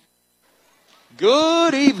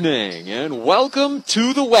Good evening, and welcome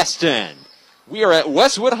to the West End. We are at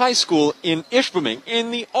Westwood High School in Ishpeming in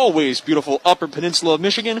the always beautiful Upper Peninsula of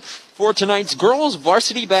Michigan for tonight's girls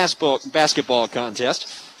varsity basketball contest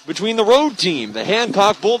between the road team, the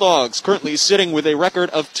Hancock Bulldogs, currently sitting with a record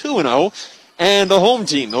of 2-0, and the home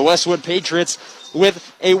team, the Westwood Patriots,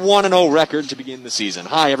 with a 1-0 record to begin the season.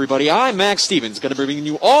 Hi, everybody. I'm Max Stevens, going to be bringing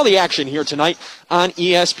you all the action here tonight on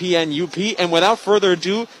ESPN UP, and without further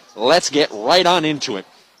ado, let's get right on into it.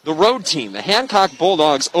 The road team, the Hancock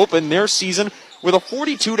Bulldogs, opened their season with a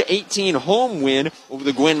 42-18 home win over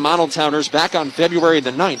the Gwinn Modeltowners back on February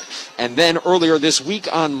the 9th. And then earlier this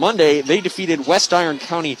week on Monday, they defeated West Iron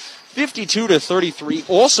County 52-33,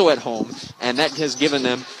 also at home, and that has given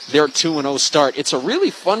them their 2-0 start. It's a really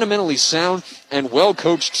fundamentally sound and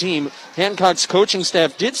well-coached team. Hancock's coaching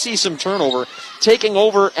staff did see some turnover. Taking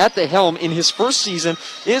over at the helm in his first season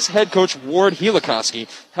is head coach Ward Helikoski.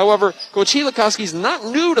 However, Coach Helikoski is not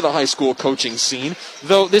new to the high school coaching scene,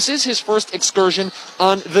 though this is his first excursion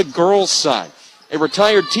on the girls' side. A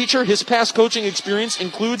retired teacher, his past coaching experience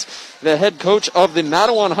includes the head coach of the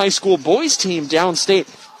Mattawan High School boys team downstate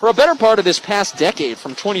for a better part of this past decade,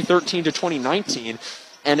 from 2013 to 2019.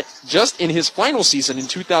 And just in his final season in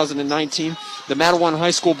 2019, the Mattawan High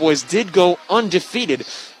School boys did go undefeated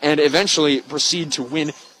and eventually proceed to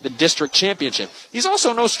win the district championship. He's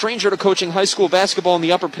also no stranger to coaching high school basketball in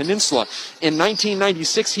the Upper Peninsula. In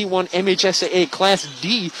 1996, he won MHSAA Class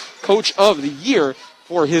D Coach of the Year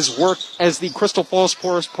for his work as the Crystal Falls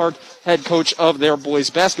Forest Park head coach of their boys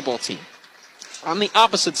basketball team. On the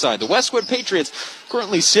opposite side, the Westwood Patriots,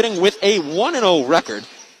 currently sitting with a 1-0 record.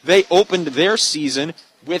 They opened their season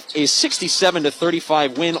with a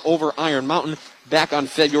 67-35 win over Iron Mountain back on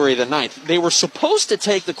February the 9th. They were supposed to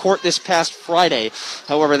take the court this past Friday.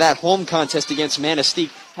 However, that home contest against Manistee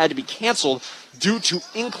had to be canceled due to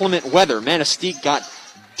inclement weather. Manistee got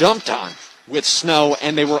dumped on with snow,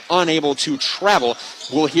 and they were unable to travel.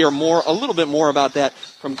 We'll hear a little bit more about that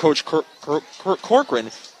from Coach Corcoran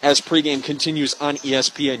as pregame continues on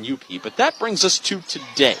ESPN UP. But that brings us to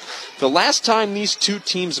today. The last time these two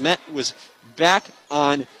teams met was back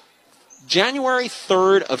on January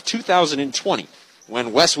 3rd of 2020,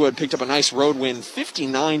 when Westwood picked up a nice road win,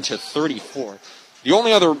 59-34. The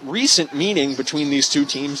only other recent meeting between these two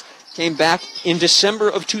teams came back in December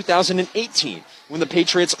of 2018, when the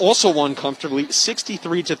Patriots also won comfortably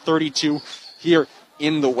 63-32 here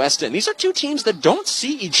in the West End. These are two teams that don't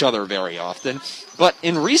see each other very often, but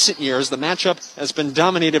in recent years, the matchup has been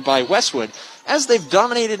dominated by Westwood, as they've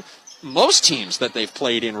dominated most teams that they've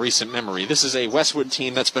played in recent memory. This is a Westwood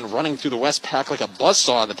team that's been running through the West Pack like a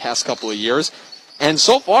buzzsaw the past couple of years, and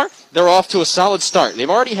so far, they're off to a solid start. They've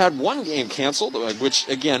already had one game canceled, which,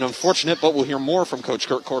 again, unfortunate, but we'll hear more from Coach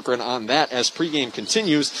Kurt Corcoran on that as pregame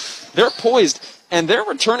continues. They're poised, and their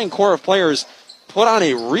returning core of players put on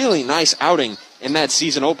a really nice outing in that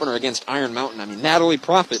season opener against Iron Mountain. I mean, Natalie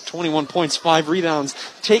Profit, 21 points, 5 rebounds,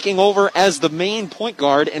 taking over as the main point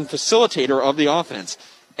guard and facilitator of the offense.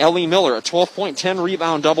 Ellie Miller, a 12-point,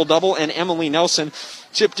 10-rebound double-double, and Emily Nelson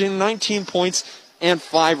chipped in 19 points and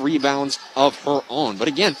 5 rebounds of her own. But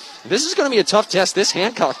again, this is going to be a tough test. This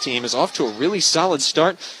Hancock team is off to a really solid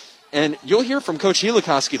start, and you'll hear from Coach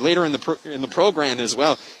Helikoski later in the program as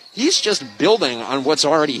well. He's just building on what's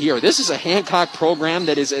already here. This is a Hancock program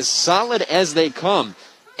that is as solid as they come.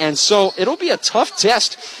 And so it'll be a tough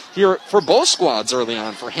test here for both squads early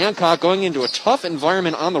on. For Hancock going into a tough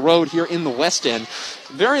environment on the road here in the West End.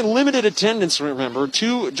 Very limited attendance, remember.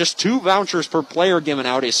 Just two vouchers per player given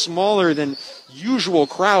out. A smaller than usual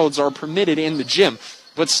crowds are permitted in the gym.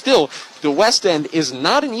 But still, the West End is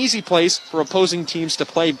not an easy place for opposing teams to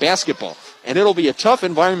play basketball. And it'll be a tough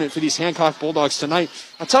environment for these Hancock Bulldogs tonight.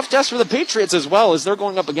 A tough test for the Patriots as well, as they're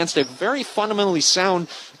going up against a very fundamentally sound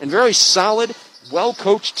and very solid,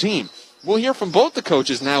 well-coached team. We'll hear from both the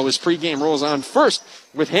coaches now as pregame rolls on, first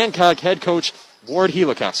with Hancock head coach Ward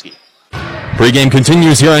Helikoski. Pregame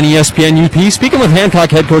continues here on ESPN UP. Speaking with Hancock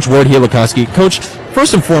head coach Ward Helikoski. Coach,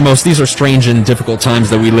 first and foremost, these are strange and difficult times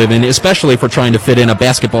that we live in, especially if we're trying to fit in a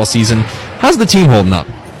basketball season. How's the team holding up?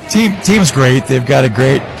 Team's great. They've got a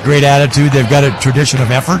great attitude. They've got a tradition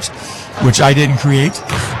of effort, which I didn't create.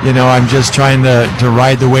 I'm just trying to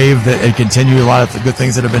ride the wave and continue a lot of the good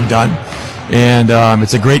things that have been done. And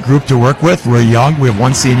it's a great group to work with. We're young. We have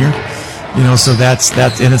one senior. So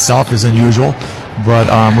that's in itself is unusual. But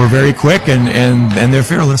we're very quick and they're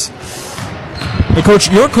fearless. Hey,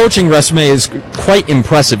 Coach, your coaching resume is quite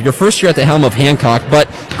impressive. Your first year at the helm of Hancock, but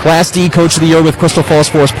Class D Coach of the Year with Crystal Falls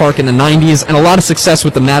Forest Park in the 90s, and a lot of success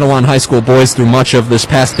with the Mattawan High School boys through much of this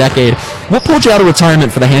past decade. What pulled you out of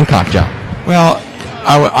retirement for the Hancock job? Well,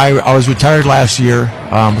 I was retired last year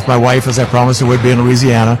with my wife, as I promised I would be, in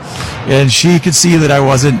Louisiana, and she could see that I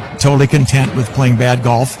wasn't totally content with playing bad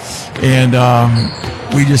golf, and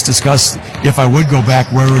we just discussed if I would go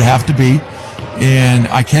back, where it would have to be. And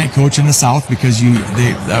I can't coach in the South because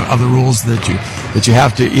of the rules that you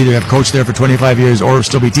have to either have coached there for 25 years or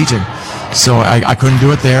still be teaching. So I couldn't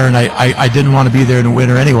do it there, and I didn't want to be there in the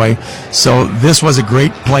winter anyway. So this was a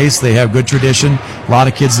great place. They have good tradition, a lot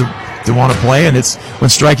of kids that want to play, and it's within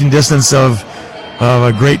striking distance of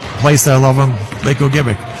a great place that I love them, Lake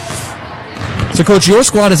Ogibik. So, Coach, your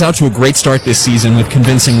squad is out to a great start this season with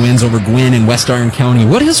convincing wins over Gwinn and West Iron County.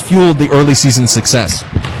 What has fueled the early season success?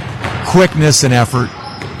 Quickness and effort.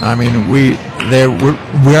 I mean, we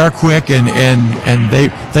are quick, and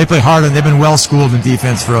they play hard, and they've been well schooled in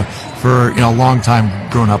defense for a long time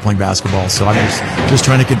growing up playing basketball. So I'm just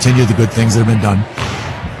trying to continue the good things that have been done.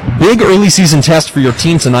 Big early season test for your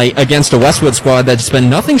team tonight against a Westwood squad that's been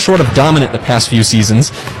nothing short of dominant the past few seasons.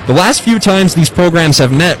 The last few times these programs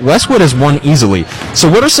have met, Westwood has won easily. So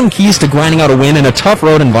what are some keys to grinding out a win in a tough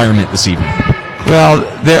road environment this evening? Well,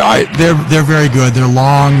 they're very good. They're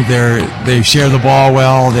long. They share the ball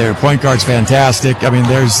well. Their point guard's fantastic. I mean,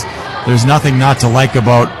 there's nothing not to like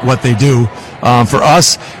about what they do. For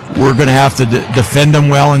us, we're going to have to defend them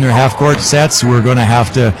well in their half-court sets. We're going to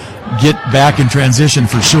have to get back in transition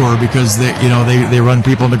for sure because they run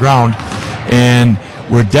people on the ground, and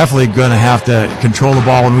we're definitely going to have to control the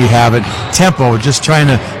ball when we have it. Tempo, just trying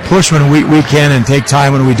to push when we can and take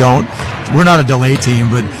time when we don't. We're not a delay team,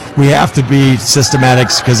 but we have to be systematic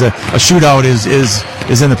because a shootout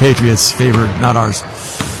is in the Patriots' favor, not ours.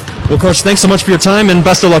 Well, Coach, thanks so much for your time, and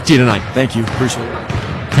best of luck to you tonight. Thank you. Appreciate it.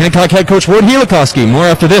 Hancock head coach Ward Helikowski. More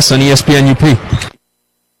after this on ESPN UP.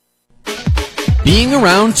 Being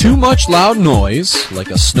around too much loud noise, like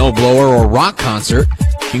a snowblower or rock concert,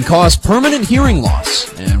 can cause permanent hearing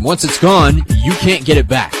loss, and once it's gone, you can't get it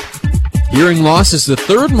back. Hearing loss is the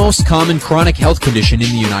third most common chronic health condition in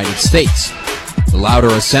the United States. The louder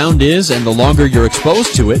a sound is and the longer you're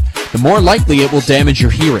exposed to it, the more likely it will damage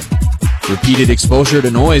your hearing. Repeated exposure to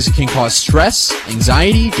noise can cause stress,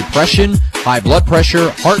 anxiety, depression, high blood pressure,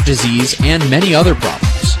 heart disease, and many other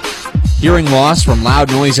problems. Hearing loss from loud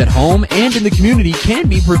noise at home and in the community can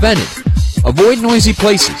be prevented. Avoid noisy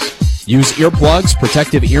places. Use earplugs,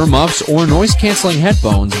 protective earmuffs, or noise-canceling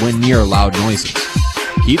headphones when near loud noises.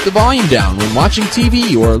 Keep the volume down when watching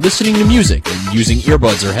TV or listening to music and using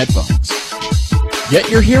earbuds or headphones. Get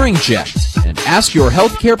your hearing checked and ask your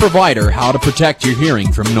healthcare provider how to protect your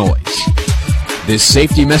hearing from noise. This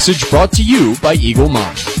safety message brought to you by Eagle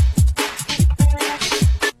Mind.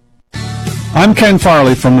 I'm Ken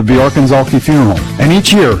Farley from the Bjork and Zalke Funeral Home, and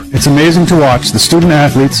each year it's amazing to watch the student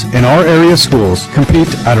athletes in our area schools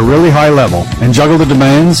compete at a really high level and juggle the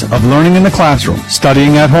demands of learning in the classroom,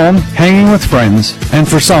 studying at home, hanging with friends, and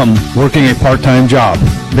for some, working a part-time job.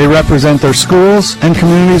 They represent their schools and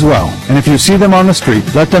communities well, and if you see them on the street,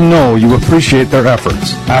 let them know you appreciate their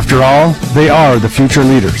efforts. After all, they are the future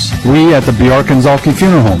leaders. We at the Bjork and Zalke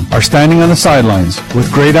Funeral Home are standing on the sidelines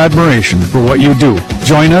with great admiration for what you do.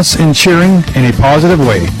 Join us in cheering in a positive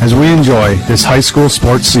way as we enjoy this high school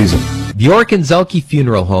sports season. Bjork and Zalke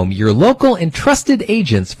Funeral Home, your local and trusted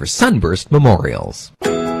agents for Sunburst Memorials.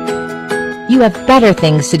 You have better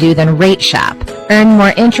things to do than rate shop. Earn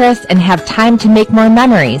more interest and have time to make more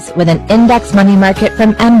memories with an index money market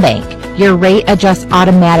from mBank. Your rate adjusts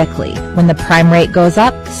automatically. When the prime rate goes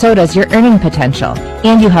up, so does your earning potential.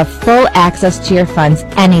 And you have full access to your funds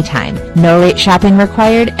anytime. No rate shopping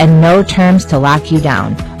required and no terms to lock you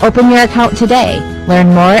down. Open your account today. Learn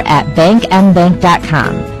more at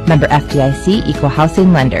bankmbank.com. Member FDIC, Equal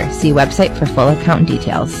Housing Lender. See website for full account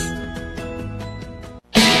details.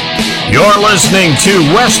 You're listening to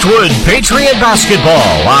Westwood Patriot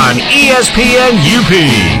Basketball on ESPN UP.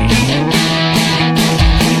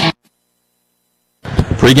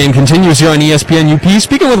 Pre-game continues here on ESPN UP.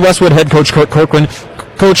 Speaking with Westwood head coach Kurt Corcoran.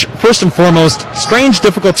 Coach, first and foremost, strange,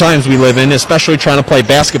 difficult times we live in, especially trying to play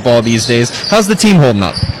basketball these days. How's the team holding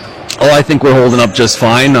up? Oh, I think we're holding up just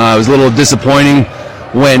fine. It was a little disappointing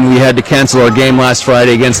when we had to cancel our game last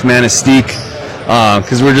Friday against Manistee.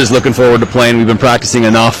 Because we're just looking forward to playing. We've been practicing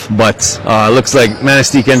enough, but it looks like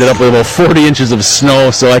Manistee ended up with about 40 inches of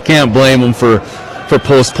snow, so I can't blame them for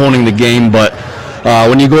postponing the game. But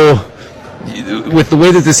when you go with the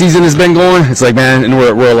way that the season has been going, it's like, man, and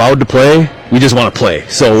we're allowed to play. We just want to play.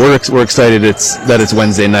 So we're excited that it's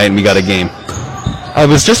Wednesday night and we got a game. I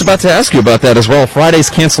was just about to ask you about that as well. Friday's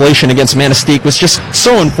cancellation against Manistee was just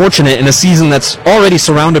so unfortunate in a season that's already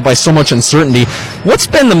surrounded by so much uncertainty. What's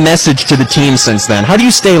been the message to the team since then? How do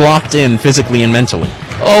you stay locked in physically and mentally?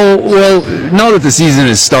 Oh, well, now that the season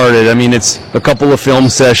has started, I mean, it's a couple of film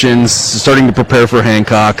sessions, starting to prepare for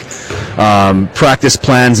Hancock, practice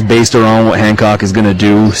plans based around what Hancock is going to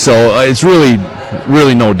do. So it's really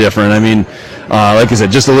no different. I mean, like I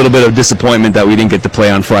said, just a little bit of disappointment that we didn't get to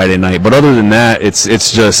play on Friday night. But other than that,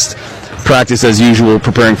 it's just practice as usual,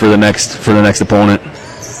 preparing for the next opponent.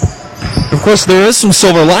 Of course, there is some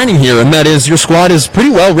silver lining here, and that is your squad is pretty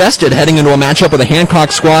well rested heading into a matchup with a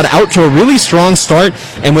Hancock squad out to a really strong start,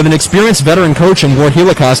 and with an experienced veteran coach in Ward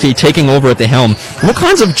Helikoski taking over at the helm. What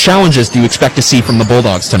kinds of challenges do you expect to see from the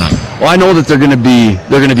Bulldogs tonight? Well, I know that they're going to be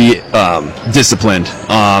disciplined,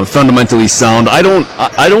 fundamentally sound. I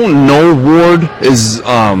don't know Ward as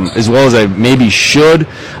well as I maybe should.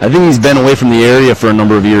 I think he's been away from the area for a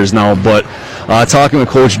number of years now, but talking with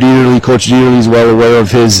Coach Dieterle's well aware of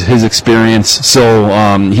his experience, so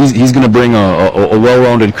he's going to bring a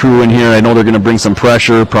well-rounded crew in here. I know they're going to bring some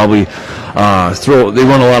pressure, probably they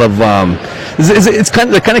run a lot of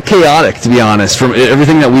they're kind of chaotic, to be honest. From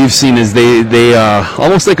everything that we've seen, is they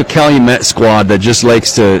almost like a Calumet squad that just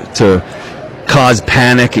likes to cause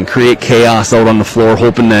panic and create chaos out on the floor,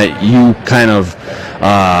 hoping that you kind of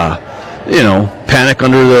panic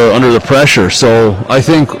under the pressure. So I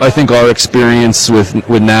think our experience with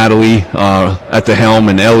Natalie at the helm,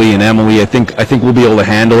 and Ellie and Emily, I think we'll be able to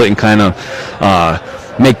handle it and kind of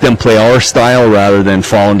make them play our style rather than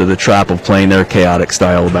fall into the trap of playing their chaotic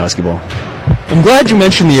style of basketball. I'm glad you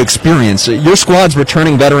mentioned the experience. Your squad's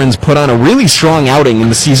returning veterans put on a really strong outing in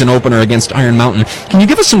the season opener against Iron Mountain. Can you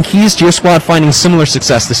give us some keys to your squad finding similar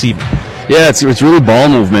success this evening? Yeah, it's really ball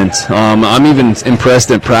movement. I'm even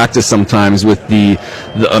impressed at practice sometimes with the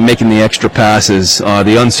making the extra passes,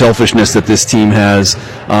 the unselfishness that this team has.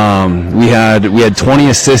 We had 20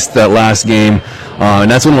 assists that last game, and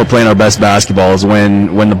that's when we're playing our best basketball. Is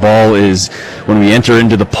when we enter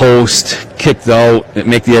into the post, kicked out,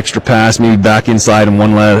 make the extra pass, maybe back inside, and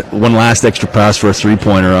one last extra pass for a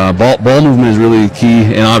three-pointer. Ball movement is really key,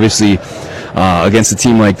 and obviously against a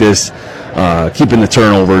team like this, keeping the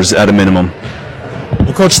turnovers at a minimum.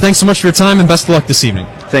 Well, Coach, thanks so much for your time, and best of luck this evening.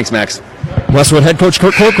 Thanks, Max. Westwood head coach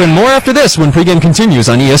Kurt Corcoran. More after this when pregame continues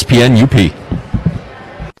on ESPN UP.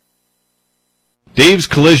 Dave's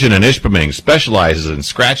Collision in Ishpeming specializes in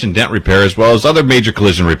scratch and dent repair as well as other major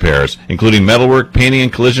collision repairs, including metalwork, painting,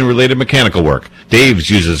 and collision-related mechanical work. Dave's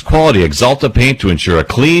uses quality Axalta paint to ensure a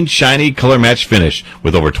clean, shiny, color-matched finish.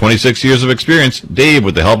 With over 26 years of experience, Dave,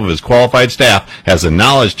 with the help of his qualified staff, has the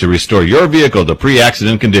knowledge to restore your vehicle to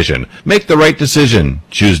pre-accident condition. Make the right decision.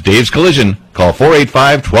 Choose Dave's Collision. Call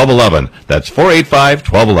 485-1211. That's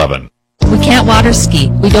 485-1211. We can't water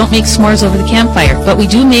ski. We don't make s'mores over the campfire, but we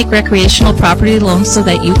do make recreational property loans so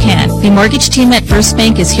that you can. The mortgage team at First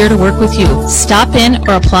Bank is here to work with you. Stop in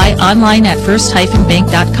or apply online at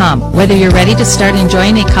first-bank.com. Whether you're ready to start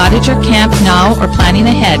enjoying a cottage or camp now or planning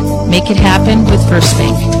ahead, make it happen with First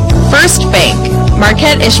Bank. First Bank,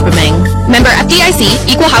 Marquette, Ishpeming. Member FDIC,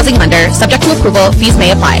 equal housing lender, subject to approval, fees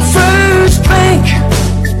may apply. First Bank,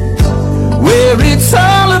 where it's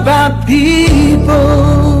all about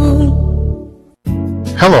people.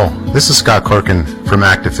 Hello, this is Scott Corkin from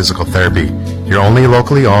Active Physical Therapy, your only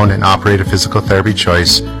locally owned and operated physical therapy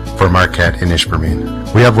choice for Marquette and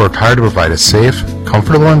Ishpeming. We have worked hard to provide a safe,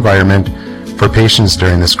 comfortable environment for patients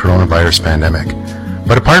during this coronavirus pandemic.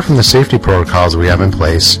 But apart from the safety protocols we have in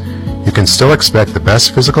place, you can still expect the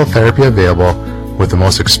best physical therapy available with the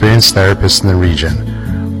most experienced therapists in the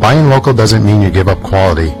region. Buying local doesn't mean you give up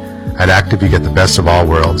quality. At Active, you get the best of all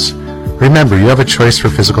worlds. Remember, you have a choice for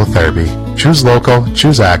physical therapy. Choose local,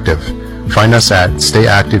 choose Active. Find us at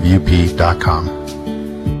stayactiveup.com.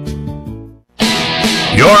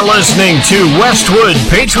 You're listening to Westwood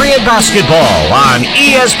Patriot Basketball on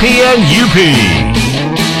ESPN UP.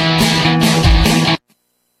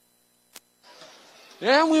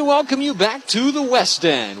 And we welcome you back to the West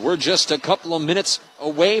End. We're just a couple of minutes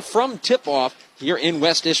away from tip-off here in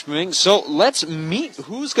West Ishpeming. So let's meet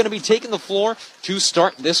who's going to be taking the floor to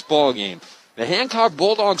start this ball game. The Hancock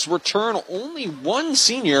Bulldogs return only one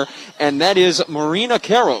senior, and that is Marina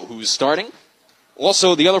Caro, who's starting.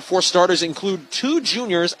 Also, the other four starters include two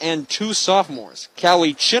juniors and two sophomores.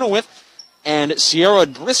 Callie Chenoweth and Sierra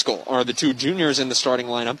Driscoll are the two juniors in the starting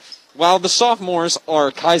lineup, while the sophomores are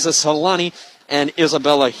Kaisa Solani and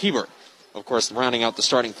Isabella Hebert. Of course, rounding out the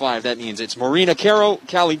starting five, that means it's Marina Caro,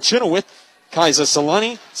 Callie Chenoweth, Kaisa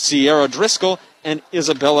Solani, Sierra Driscoll, and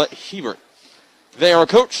Isabella Hebert. They are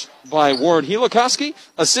coached by Ward Helikoski,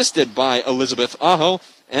 assisted by Elizabeth Aho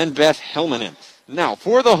and Beth Helmanen. Now,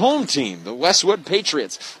 for the home team, the Westwood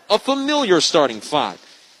Patriots, a familiar starting five.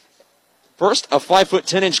 First, a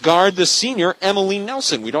 5'10" guard, the senior Emily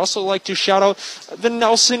Nelson. We'd also like to shout out the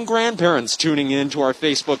Nelson grandparents tuning in to our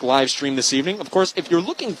Facebook live stream this evening. Of course, if you're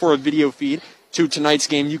looking for a video feed to tonight's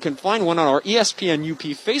game, you can find one on our ESPN UP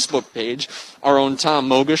Facebook page. Our own Tom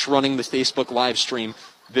Mogish running the Facebook live stream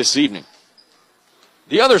this evening.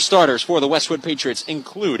 The other starters for the Westwood Patriots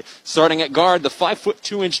include, starting at guard, the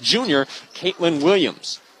 5'2" junior Caitlin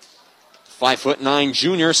Williams. 5'9"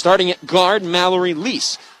 junior starting at guard, Mallory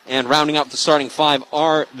Lease. And rounding out the starting five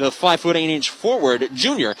are the 5'8" forward,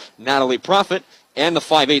 junior Natalie Profit, and the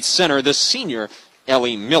 5'8" center, the senior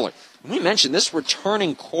Ellie Miller. We mentioned this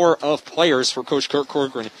returning core of players for Coach Kirk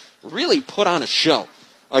Corcoran really put on a show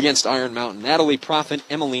against Iron Mountain. Natalie Profit,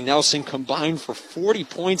 Emily Nelson combined for 40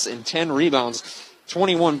 points and 10 rebounds.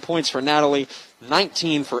 21 points for Natalie,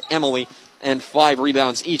 19 for Emily, and 5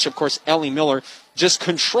 rebounds each. Of course, Ellie Miller just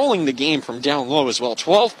controlling the game from down low as well.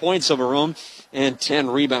 12 points of her own and 10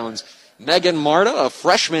 rebounds. Megan Marta, a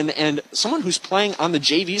freshman and someone who's playing on the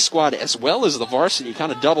JV squad as well as the varsity,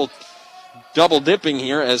 kind of double dipping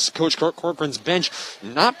here as Coach Kirk Corcoran's bench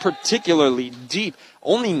not particularly deep.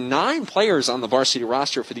 Only 9 players on the varsity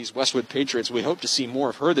roster for these Westwood Patriots. We hope to see more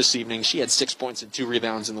of her this evening. She had 6 points and 2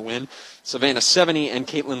 rebounds in the win. Savannah Seveny and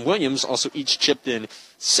Caitlin Williams also each chipped in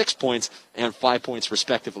 6 points and 5 points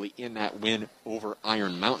respectively in that win over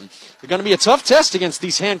Iron Mountain. It's going to be a tough test against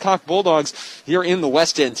these Hancock Bulldogs here in the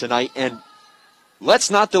West End tonight, and let's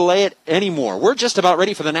not delay it anymore. We're just about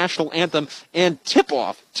ready for the national anthem and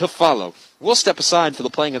tip-off to follow. We'll step aside for the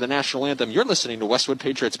playing of the national anthem. You're listening to Westwood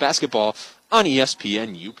Patriots basketball on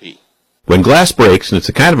ESPN UP. When glass breaks, and it's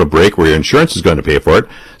the kind of a break where your insurance is going to pay for it,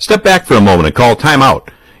 step back for a moment and call timeout.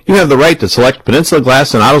 You have the right to select Peninsula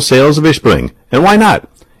Glass and Auto Sales of Ishpeming. And why not?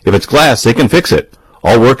 If it's glass, they can fix it.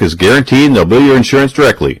 All work is guaranteed and they'll bill your insurance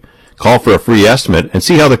directly. Call for a free estimate and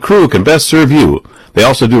see how the crew can best serve you. They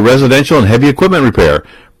also do residential and heavy equipment repair.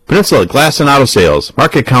 Peninsula Glass and Auto Sales,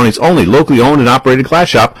 Marquette County's only locally owned and operated glass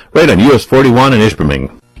shop, right on US 41 in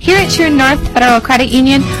Ishpeming. Here at True North Federal Credit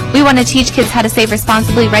Union, we want to teach kids how to save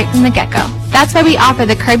responsibly right from the get-go. That's why we offer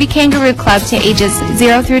the Kirby Kangaroo Club to ages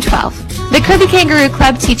 0 through 12. The Kirby Kangaroo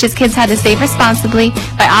Club teaches kids how to save responsibly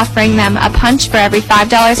by offering them a punch for every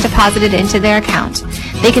 $5 deposited into their account.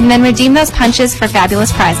 They can then redeem those punches for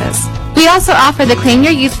fabulous prizes. We also offer the Claim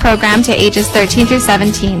Your Youth program to ages 13 through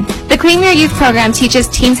 17. The Claim Your Youth program teaches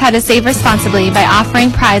teens how to save responsibly by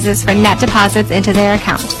offering prizes for net deposits into their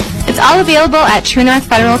account. It's all available at True North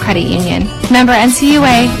Federal Credit Union. Member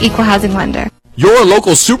NCUA, Equal Housing Lender. Your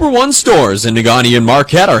local Super One stores in Negaunee and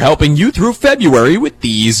Marquette are helping you through February with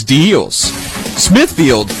these deals.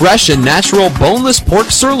 Smithfield Fresh and Natural Boneless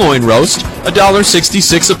Pork Sirloin Roast,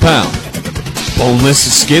 $1.66 a pound.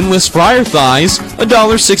 Boneless, skinless fryer thighs,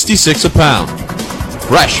 $1.66 a pound.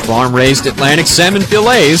 Fresh farm-raised Atlantic salmon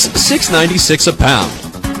fillets, $6.96 a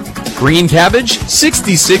pound. Green cabbage,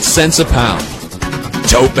 66 cents a pound.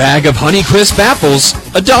 Tote bag of Honeycrisp apples,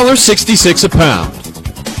 $1.66 a pound.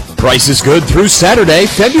 Price is good through Saturday,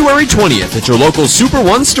 February 20th at your local Super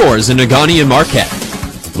One stores in Negaunee and Marquette.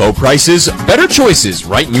 Low prices, better choices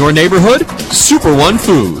right in your neighborhood. Super One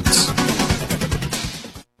Foods.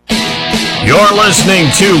 You're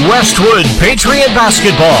listening to Westwood Patriot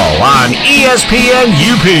Basketball on ESPN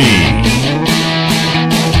UP.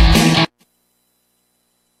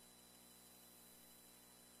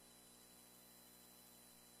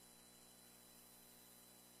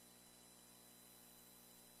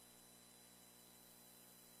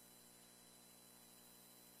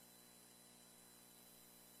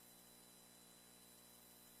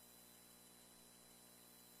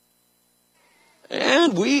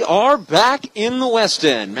 And we are back in the West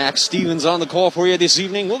End. Max Stevens on the call for you this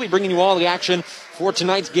evening. We'll be bringing you all the action for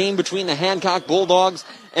tonight's game between the Hancock Bulldogs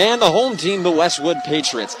and the home team, the Westwood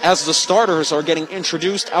Patriots. As the starters are getting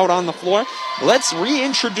introduced out on the floor, let's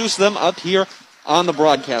reintroduce them up here on the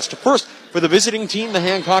broadcast. First, for the visiting team, the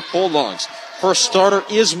Hancock Bulldogs. First starter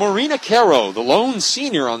is Marina Caro, the lone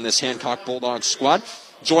senior on this Hancock Bulldogs squad.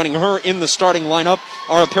 Joining her in the starting lineup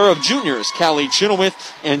are a pair of juniors, Callie Chenoweth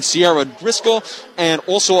and Sierra Driscoll, and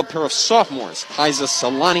also a pair of sophomores, Liza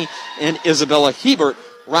Solani and Isabella Hebert,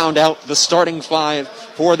 round out the starting five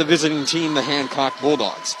for the visiting team, the Hancock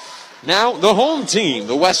Bulldogs. Now, the home team,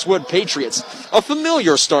 the Westwood Patriots, a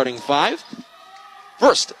familiar starting five.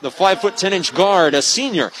 First, the 5'10" guard, a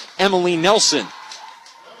senior, Emily Nelson.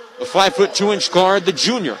 The 5'2" guard, the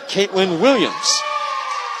junior, Caitlin Williams.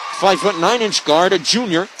 5'9" guard, a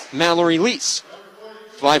junior, Mallory Lease.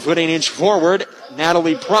 5'8" forward,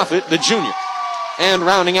 Natalie Profit, the junior. And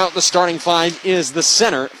rounding out the starting five is the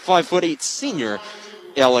center, 5'8" senior,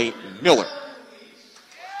 Ellie Miller.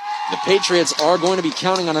 The Patriots are going to be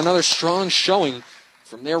counting on another strong showing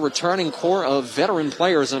from their returning core of veteran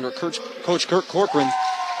players under Coach Kurt Corcoran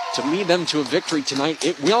to lead them to a victory tonight.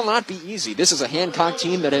 It will not be easy. This is a Hancock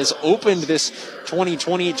team that has opened this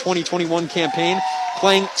 2020-2021 campaign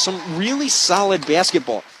playing some really solid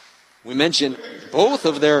basketball. We mentioned both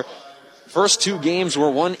of their first two games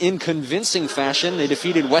were won in convincing fashion. They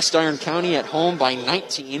defeated West Iron County at home by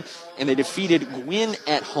 19, and they defeated Gwynn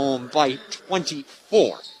at home by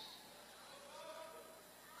 24.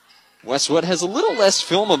 Westwood has a little less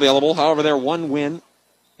film available. However, their one win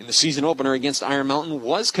in the season opener against Iron Mountain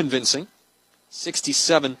was convincing.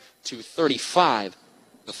 67-35,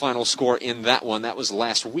 the final score in that one. That was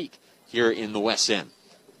last week here in the West End.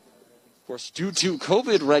 Of course, due to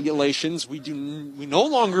COVID regulations, we no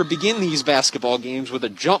longer begin these basketball games with a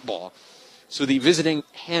jump ball. So the visiting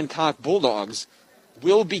Hancock Bulldogs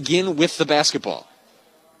will begin with the basketball.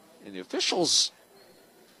 And the officials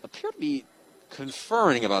appear to be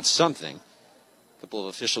conferring about something. A couple of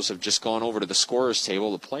officials have just gone over to the scorer's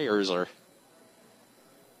table. The players are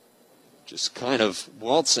just kind of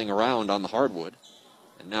waltzing around on the hardwood.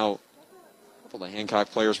 And now a couple of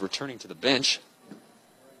Hancock players returning to the bench.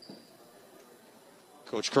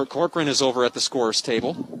 Coach Kurt Corcoran is over at the scorer's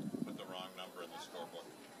table. Put the wrong number in the scorebook.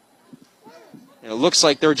 And it looks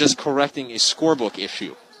like they're just correcting a scorebook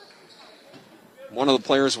issue. One of the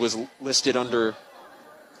players was listed under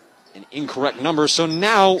an incorrect number, so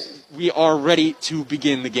now we are ready to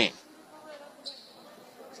begin the game.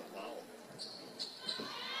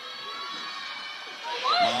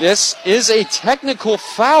 This is a technical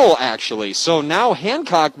foul, actually. So now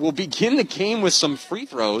Hancock will begin the game with some free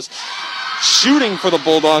throws. Shooting for the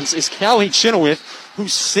Bulldogs is Callie Chenoweth, who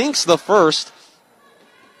sinks the first.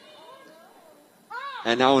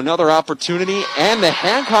 And now another opportunity, and the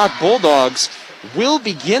Hancock Bulldogs will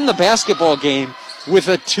begin the basketball game with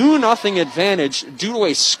a 2-0 advantage due to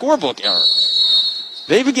a scorebook error.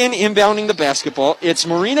 They begin inbounding the basketball. It's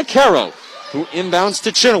Marina Caro who inbounds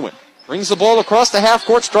to Chenoweth. Brings the ball across the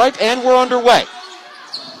half-court stripe, and we're underway.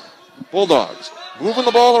 Bulldogs moving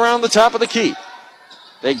the ball around the top of the key.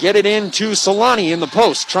 They get it into Solani in the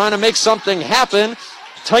post, trying to make something happen.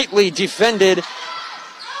 Tightly defended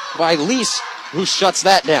by Lease, who shuts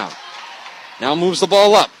that down. Now moves the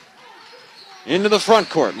ball up into the front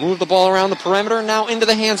court. Move the ball around the perimeter. Now into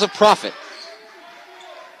the hands of Profit.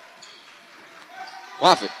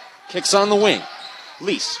 Profit kicks on the wing.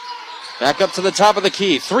 Lease back up to the top of the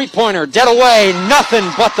key. Three-pointer, dead away. Nothing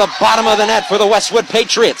but the bottom of the net for the Westwood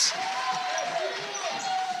Patriots.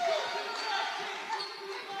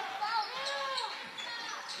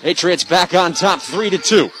 Patriots back on top,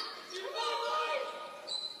 3-2.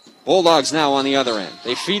 Bulldogs now on the other end.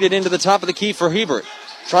 They feed it into the top of the key for Hebert.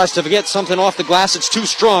 Tries to get something off the glass. It's too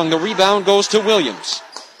strong. The rebound goes to Williams.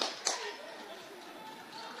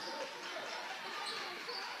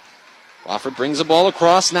 Wofford brings the ball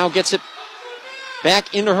across. Now gets it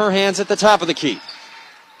back into her hands at the top of the key.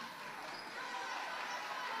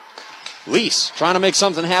 Lease trying to make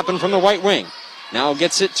something happen from the right wing. Now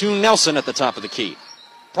gets it to Nelson at the top of the key.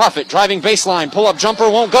 Profit driving baseline. Pull-up jumper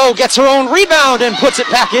won't go. Gets her own rebound and puts it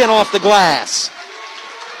back in off the glass.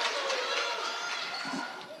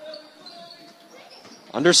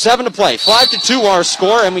 Under 7 to play. 5-2 our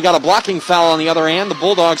score, and we got a blocking foul on the other end. The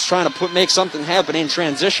Bulldogs trying to make something happen in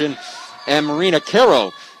transition, and Marina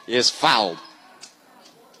Caro is fouled.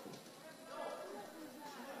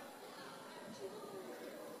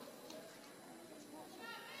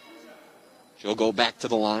 She'll go back to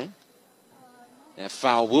the line. That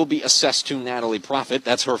foul will be assessed to Natalie Profit.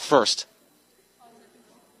 That's her first.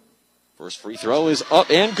 First free throw is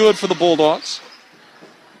up and good for the Bulldogs.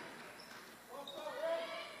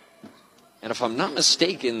 And if I'm not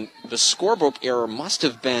mistaken, the scorebook error must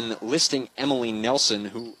have been listing Emily Nelson,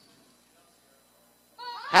 who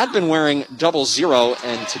had been wearing 00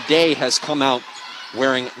 and today has come out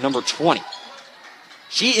wearing number 20.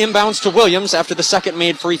 She inbounds to Williams after the second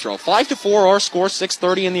made free throw. 5-4 our score,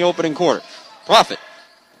 6:30 in the opening quarter. Profit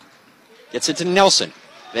gets it to Nelson.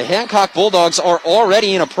 The Hancock Bulldogs are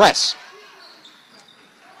already in a press.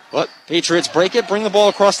 But Patriots break it, bring the ball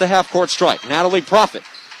across the half-court stripe. Natalie Profit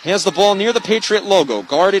has the ball near the Patriot logo,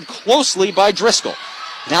 guarded closely by Driscoll.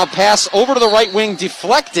 Now pass over to the right wing,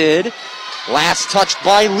 deflected. Last touched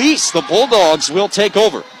by Lease. The Bulldogs will take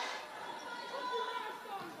over.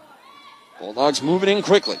 Bulldogs moving in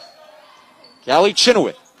quickly. Callie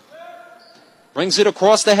Chenoweth brings it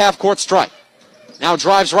across the half-court stripe. Now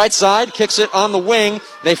drives right side, kicks it on the wing,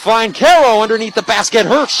 They find Caro underneath the basket.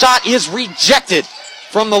 Her shot is rejected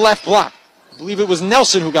from the left block. I believe it was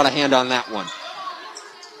Nelson who got a hand on that one.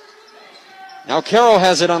 Now Caro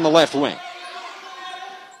has it on the left wing.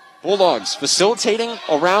 Bulldogs facilitating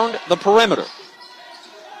around the perimeter.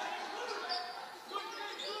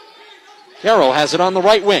 Caro has it on the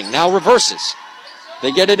right wing. Now reverses.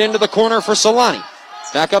 They get it into the corner for Solani.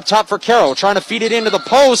 Back up top for Caro, trying to feed it into the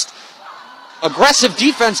post. Aggressive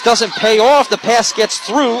defense doesn't pay off. The pass gets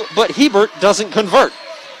through, but Hebert doesn't convert.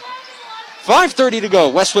 5:30 to go.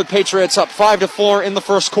 Westwood Patriots up 5-4 in the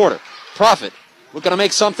first quarter. Profit looking to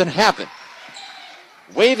make something happen.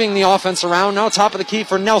 Waving the offense around. Now top of the key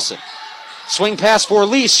for Nelson. Swing pass for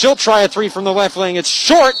Elise. She'll try a three from the left wing. It's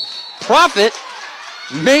short. Profit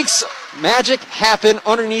makes magic happen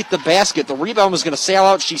underneath the basket. The rebound was going to sail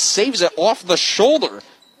out. She saves it off the shoulder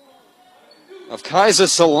of Kaiser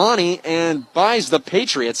Solani and buys the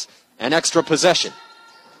Patriots an extra possession.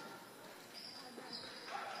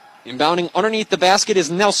 Inbounding underneath the basket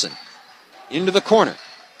is Nelson. Into the corner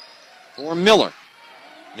for Miller.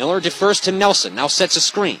 Miller defers to Nelson. Now sets a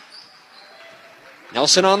screen.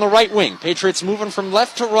 Nelson on the right wing. Patriots moving from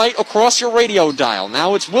left to right across your radio dial.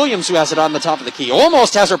 Now it's Williams who has it on the top of the key.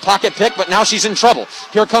 Almost has her pocket pick, but now she's in trouble.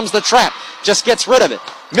 Here comes the trap. Just gets rid of it.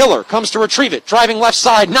 Miller comes to retrieve it. Driving left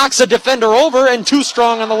side. Knocks a defender over and too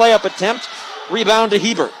strong on the layup attempt. Rebound to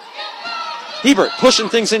Hebert. Hebert pushing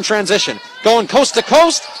things in transition. Going coast to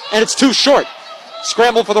coast, and it's too short.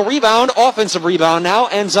 Scramble for the rebound. Offensive rebound now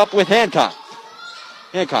ends up with Hancock.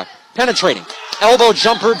 Hancock penetrating. Elbow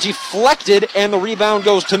jumper deflected, and the rebound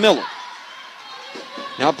goes to Miller.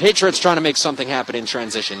 Now Patriots trying to make something happen in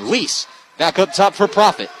transition. Lease back up top for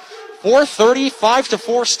Profit. 4:30,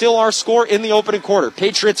 5-4 still our score in the opening quarter.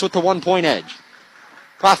 Patriots with the 1-point edge.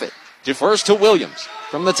 Profit defers to Williams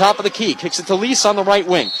from the top of the key. Kicks it to Lease on the right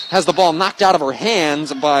wing. Has the ball knocked out of her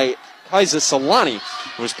hands by Kaiser Solani,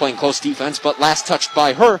 who was playing close defense, but last touched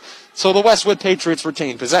by her. So the Westwood Patriots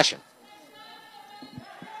retain possession.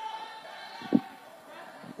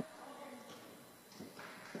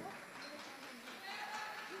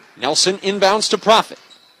 Nelson inbounds to Profit.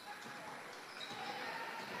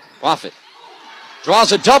 Profit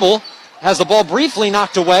draws a double, has the ball briefly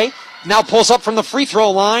knocked away, now pulls up from the free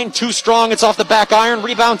throw line, too strong, it's off the back iron,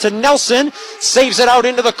 rebound to Nelson, saves it out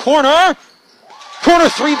into the corner. Corner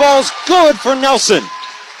three ball's good for Nelson.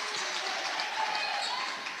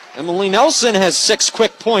 Emily Nelson has 6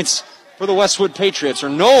 quick points for the Westwood Patriots, or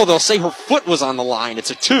no, they'll say her foot was on the line,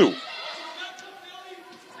 it's a 2.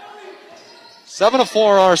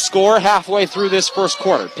 7-4 our score halfway through this first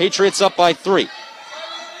quarter. Patriots up by 3.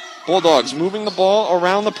 Bulldogs moving the ball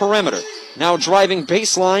around the perimeter. Now driving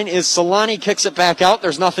baseline is Solani, kicks it back out.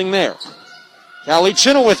 There's nothing there. Callie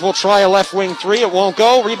Chenoweth will try a left wing three. It won't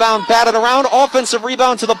go. Rebound batted around. Offensive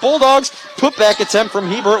rebound to the Bulldogs. Putback attempt from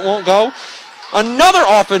Hebert won't go. Another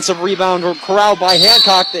offensive rebound corralled by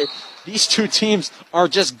Hancock. These two teams are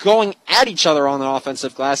just going at each other on the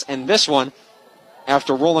offensive glass, and this one,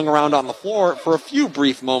 after rolling around on the floor for a few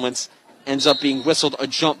brief moments, ends up being whistled a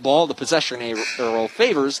jump ball. The possession arrow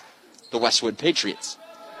favors the Westwood Patriots.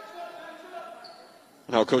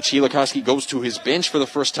 Now Coach Helikowski goes to his bench for the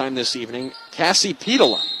first time this evening. Cassie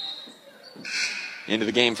Petola into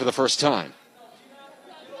the game for the first time.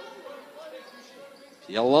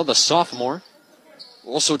 Petola, the sophomore,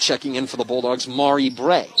 also checking in for the Bulldogs, Mari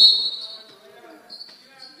Bray.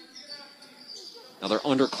 Another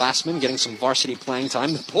underclassman getting some varsity playing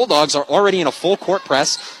time. The Bulldogs are already in a full court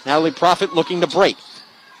press. Natalie Profit looking to break.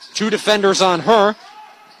 2 defenders on her.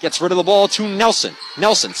 Gets rid of the ball to Nelson.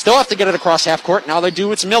 Nelson still have to get it across half court. Now they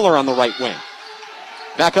do. It's Miller on the right wing.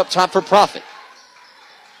 Back up top for Profit.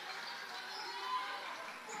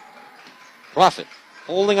 Profit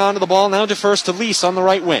holding on to the ball. Now defers to Lease on the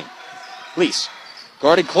right wing. Lease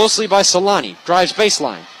guarded closely by Solani. Drives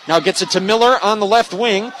baseline. Now gets it to Miller on the left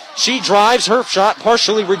wing. She drives. Her shot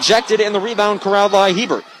partially rejected, and the rebound corralled by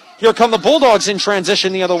Hebert. Here come the Bulldogs in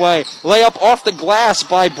transition the other way. Layup off the glass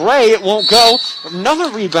by Bray. It won't go.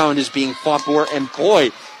 Another rebound is being fought for, and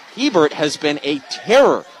boy, Hebert has been a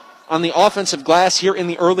terror on the offensive glass here in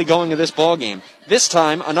the early going of this ball game. This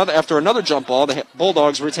time, after another jump ball, the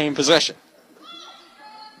Bulldogs retain possession.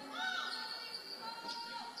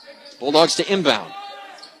 Bulldogs to inbound.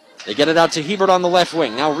 They get it out to Hebert on the left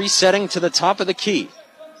wing. Now resetting to the top of the key.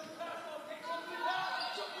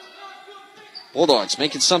 Bulldogs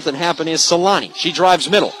making something happen is Solani. She drives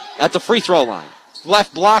middle at the free throw line.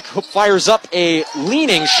 Left block fires up a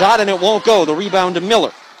leaning shot, and it won't go. The rebound to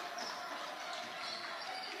Miller.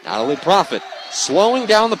 Natalie Profit slowing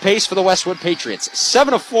down the pace for the Westwood Patriots.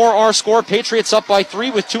 7-4 our score. Patriots up by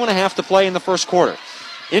 3 with 2.5 to play in the first quarter.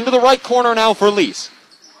 Into the right corner now for Lees.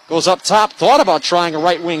 Goes up top, thought about trying a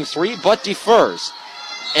right wing three, but defers.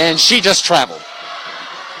 And she just traveled.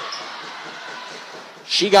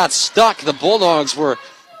 She got stuck. The Bulldogs were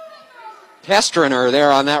pestering her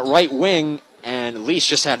there on that right wing, and Lees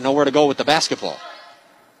just had nowhere to go with the basketball.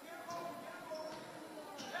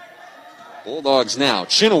 Bulldogs now.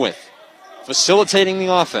 Chenoweth facilitating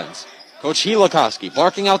the offense. Coach Helikoski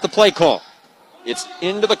barking out the play call. It's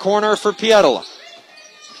into the corner for Pietola.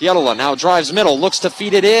 Pietola now drives middle, looks to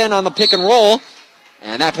feed it in on the pick and roll,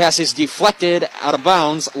 and that pass is deflected out of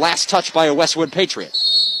bounds. Last touch by a Westwood Patriot.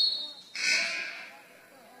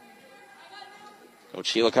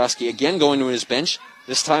 Coach Helikoski again going to his bench.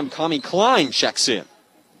 This time Kami Klein checks in.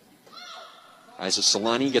 Isa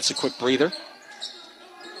Solani gets a quick breather.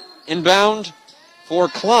 Inbound for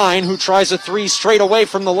Klein, who tries a three straight away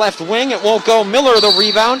from the left wing. It won't go. Miller the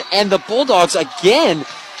rebound, and the Bulldogs again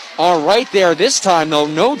are right there. This time, though,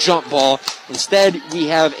 no jump ball. Instead, we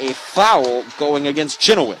have a foul going against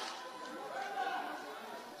Chenoweth.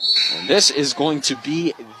 And this is going to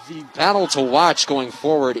be the battle to watch going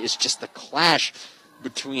forward, is just the clash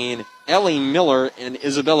between Ellie Miller and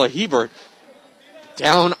Isabella Hebert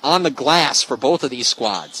down on the glass for both of these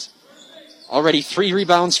squads. Already 3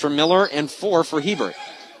 rebounds for Miller and 4 for Hebert.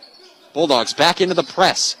 Bulldogs back into the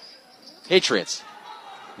press. Patriots.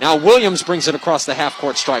 Now Williams brings it across the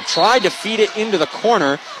half-court stripe. Tried to feed it into the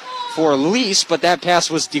corner for Lease, but that pass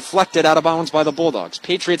was deflected out of bounds by the Bulldogs.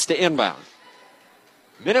 Patriots to inbound.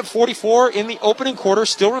 Minute 44 in the opening quarter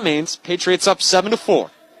still remains. Patriots up 7-4.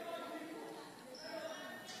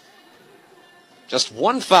 Just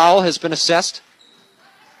 1 foul has been assessed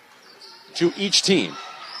to each team.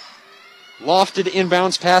 Lofted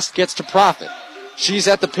inbounds pass gets to Profit. She's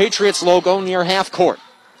at the Patriots logo near half court.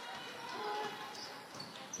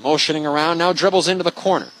 Motioning around, now dribbles into the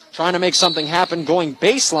corner. Trying to make something happen, going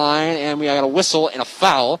baseline, and we got a whistle and a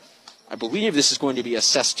foul. I believe this is going to be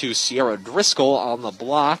assessed to Sierra Driscoll on the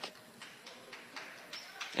block.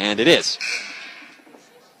 And it is.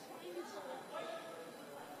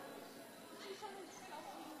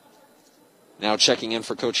 Now checking in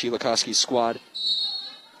for Coach Helikoski's squad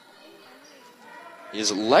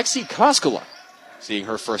is Lexi Koskela, seeing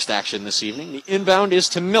her first action this evening. The inbound is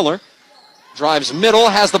to Miller. Drives middle,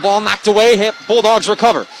 has the ball knocked away. Bulldogs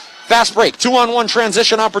recover. Fast break, 2-on-1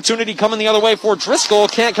 transition opportunity coming the other way for Driscoll.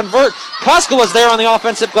 Can't convert. Koskela's there on the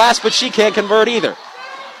offensive glass, but she can't convert either.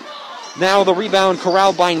 Now the rebound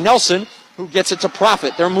corralled by Nelson, who gets it to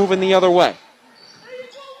Profit. They're moving the other way.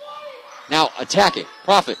 Now attacking.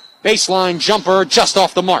 Profit. Baseline jumper just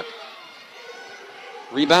off the mark.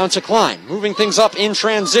 Rebound to Klein. Moving things up in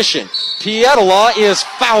transition. Pietola is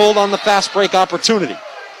fouled on the fast break opportunity.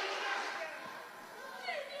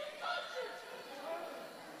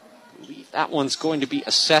 I believe that one's going to be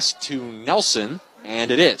assessed to Nelson,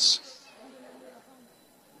 and it is.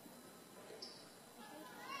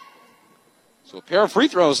 So a pair of free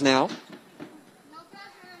throws now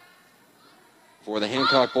for the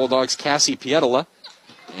Hancock Bulldogs, Cassie Pietola,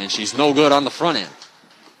 and she's no good on the front end.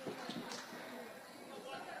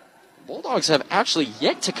 Bulldogs have actually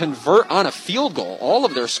yet to convert on a field goal. All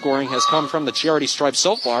of their scoring has come from the charity stripe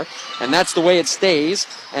so far, and that's the way it stays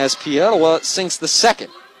as Pietola sinks the second.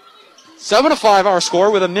 7-5 our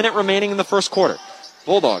score with a minute remaining in the first quarter.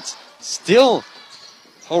 Bulldogs still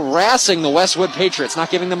harassing the Westwood Patriots,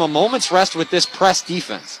 not giving them a moment's rest with this press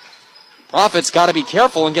defense. Profit's got to be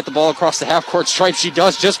careful and get the ball across the half-court stripe. She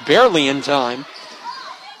does just barely in time.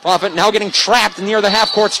 Profit now getting trapped near the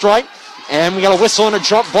half-court stripe. And we got a whistle and a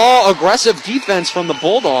jump ball. Aggressive defense from the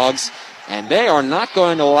Bulldogs. And they are not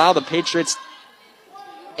going to allow the Patriots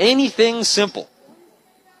anything simple.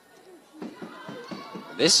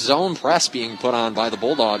 This zone press being put on by the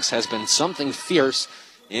Bulldogs has been something fierce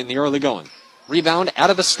in the early going. Rebound out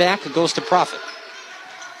of the stack goes to Profit.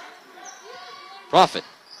 Profit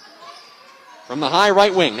from the high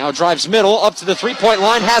right wing. Now drives middle up to the three-point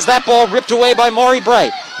line. Has that ball ripped away by Maury Bray.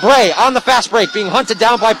 Bray on the fast break being hunted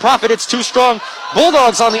down by Profit. It's too strong.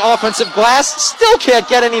 Bulldogs on the offensive glass. Still can't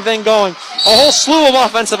get anything going. A whole slew of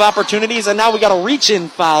offensive opportunities, and now we got a reach-in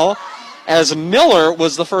foul as Miller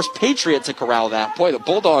was the first Patriot to corral that. Boy, the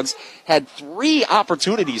Bulldogs had 3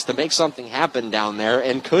 opportunities to make something happen down there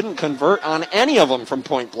and couldn't convert on any of them from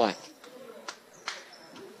point blank.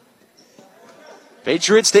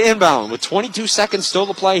 Patriots to inbound with 22 seconds still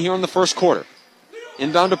to play here in the first quarter.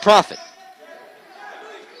 Inbound to Profit.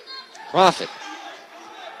 Profit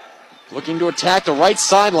looking to attack the right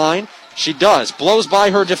sideline. She does. Blows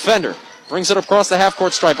by her defender. Brings it across the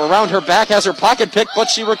half-court stripe. Around her back, has her pocket pick, but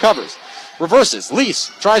she recovers. Reverses.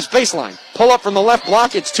 Lease drives baseline. Pull up from the left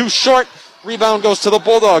block. It's too short. Rebound goes to the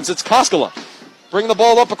Bulldogs. It's Koskela. Bring the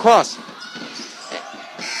ball up across.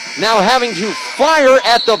 Now having to fire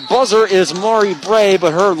at the buzzer is Mari Bray,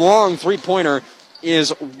 but her long three-pointer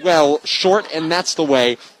is well short, and that's the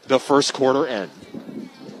way the first quarter ends.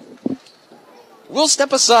 We'll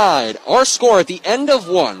step aside. Our score at the end of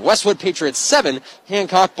one, Westwood Patriots 7,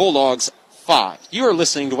 Hancock Bulldogs 5. You are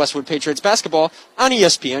listening to Westwood Patriots basketball on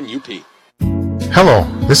ESPN UP. Hello,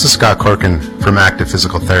 this is Scott Corkin from Active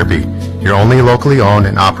Physical Therapy, your only locally owned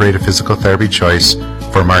and operated physical therapy choice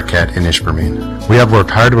for Marquette and Ishpeming. We have worked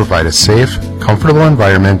hard to provide a safe, comfortable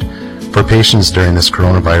environment for patients during this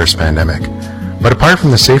coronavirus pandemic. But apart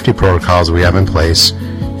from the safety protocols we have in place,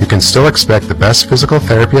 you can still expect the best physical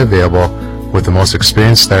therapy available with the most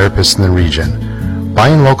experienced therapists in the region.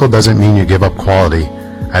 Buying local doesn't mean you give up quality.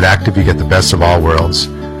 At Active, you get the best of all worlds.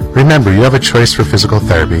 Remember, you have a choice for physical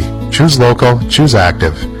therapy. Choose local, choose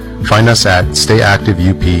Active. Find us at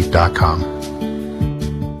stayactiveup.com.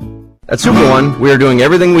 At Super One, we are doing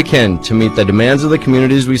everything we can to meet the demands of the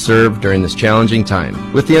communities we serve during this challenging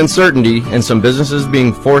time. With the uncertainty and some businesses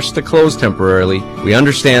being forced to close temporarily, we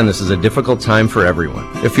understand this is a difficult time for everyone.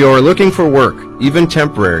 If you are looking for work, even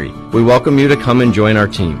temporary, we welcome you to come and join our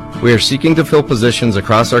team. We are seeking to fill positions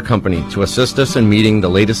across our company to assist us in meeting the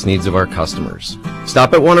latest needs of our customers.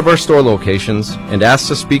 Stop at one of our store locations and ask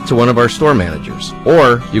to speak to one of our store managers,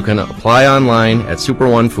 or you can apply online at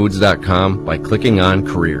superonefoods.com by clicking on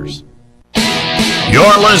Careers.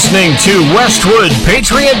 You're listening to Westwood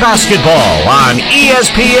Patriot Basketball on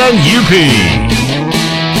ESPN UP.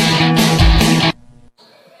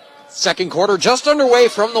 Second quarter just underway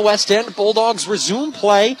from the West End. Bulldogs resume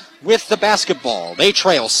play with the basketball. They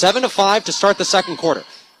trail 7-5 to start the second quarter.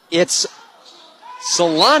 It's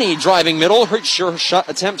Solani driving middle. Her shot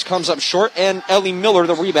attempt comes up short, and Ellie Miller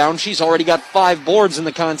the rebound. She's already got 5 boards in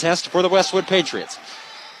the contest for the Westwood Patriots.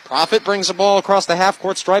 Profit brings the ball across the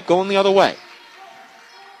half-court stripe, going the other way.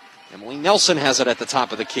 Emily Nelson has it at the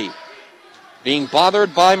top of the key, being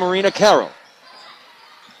bothered by Marina Carroll.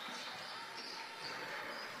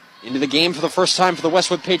 Into the game for the first time for the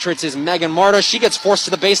Westwood Patriots is Megan Marta. She gets forced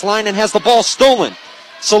to the baseline and has the ball stolen.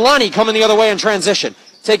 Solani coming the other way in transition.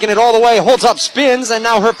 Taking it all the way, holds up, spins, and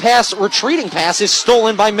now her retreating pass is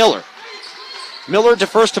stolen by Miller. Miller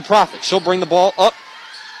defers to Profit. She'll bring the ball up.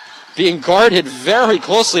 Being guarded very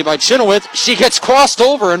closely by Chenoweth. She gets crossed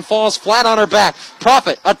over and falls flat on her back.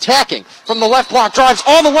 Profit attacking from the left block. Drives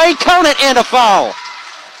all the way. Count it, and a foul.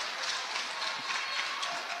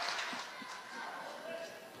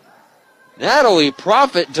 Natalie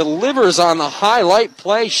Profit delivers on the highlight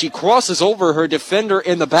play. She crosses over her defender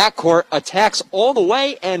in the backcourt, attacks all the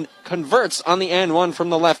way, and converts on the and one from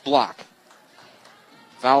the left block.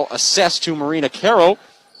 Foul assessed to Marina Caro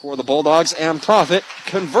for the Bulldogs, and Profit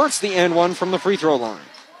converts the and one from the free throw line.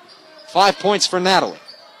 5 points for Natalie.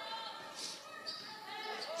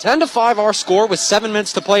 10-5 our score with 7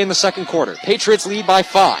 minutes to play in the second quarter. Patriots lead by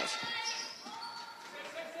 5.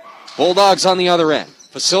 Bulldogs on the other end,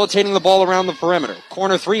 facilitating the ball around the perimeter.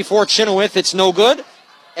 Corner 3 for Chenoweth. It's no good,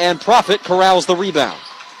 and Profit corrals the rebound.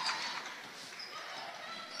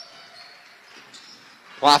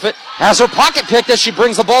 Profit has her pocket picked as she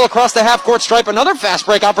brings the ball across the half-court stripe. Another fast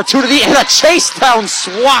break opportunity and a chase-down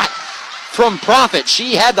swat from Profit.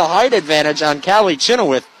 She had the height advantage on Callie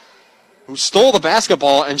Chenoweth, who stole the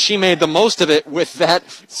basketball, and she made the most of it with that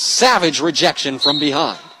savage rejection from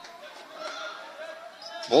behind.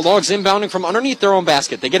 Bulldogs inbounding from underneath their own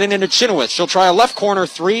basket. They get it into Chenoweth. She'll try a left corner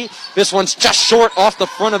 3. This one's just short off the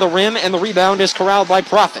front of the rim, and the rebound is corralled by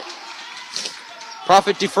Profit.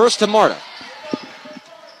 Profit defers to Marta.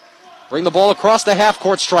 Bring the ball across the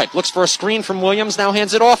half-court stripe. Looks for a screen from Williams, now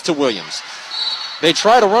hands it off to Williams. They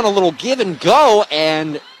try to run a little give and go,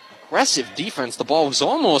 and aggressive defense. The ball was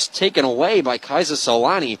almost taken away by Kaisa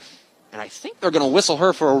Solani, and I think they're going to whistle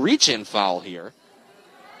her for a reach-in foul here.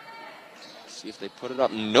 See if they put it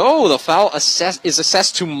up. No, the foul is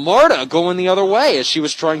assessed to Marta going the other way as she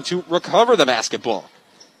was trying to recover the basketball.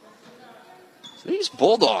 So these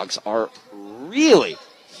Bulldogs are really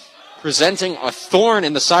presenting a thorn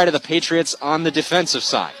in the side of the Patriots on the defensive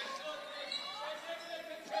side.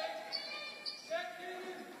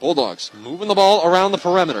 Bulldogs moving the ball around the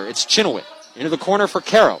perimeter. It's Chenoweth into the corner for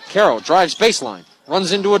Caro. Caro drives baseline,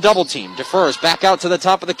 runs into a double team, defers back out to the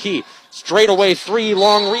top of the key. Straightaway 3,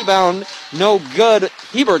 long rebound, no good.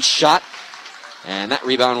 Hebert's shot, and that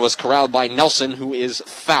rebound was corralled by Nelson, who is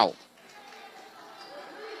fouled.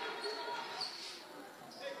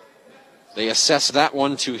 They assess that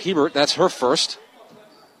one to Hebert. That's her first.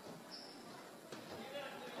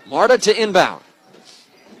 Marta to inbound.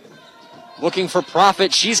 Looking for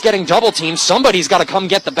Profit. She's getting double teamed. Somebody's got to come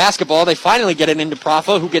get the basketball. They finally get it into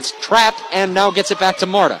Profit, who gets trapped and now gets it back to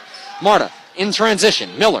Marta. Marta in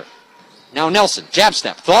transition. Miller. Now Nelson. Jab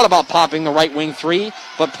step. Thought about popping the right wing three,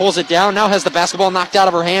 but pulls it down. Now has the basketball knocked out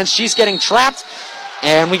of her hands. She's getting trapped.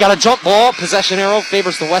 And we got a jump ball. Possession arrow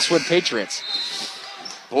favors the Westwood Patriots.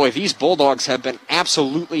 Boy, these Bulldogs have been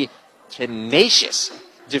absolutely tenacious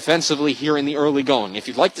defensively here in the early going. If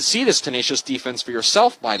you'd like to see this tenacious defense for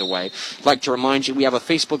yourself, by the way, I'd like to remind you we have a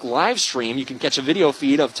Facebook live stream. You can catch a video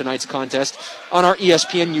feed of tonight's contest on our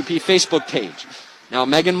ESPN UP Facebook page. Now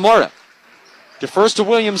Megan Marta defers to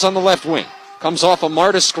Williams on the left wing. Comes off a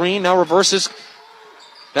Marta screen, now reverses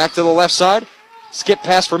back to the left side. Skip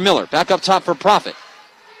pass for Miller. Back up top for Profit.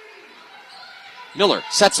 Miller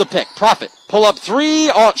sets the pick. Profit. Pull up three.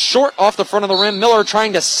 Short off the front of the rim. Miller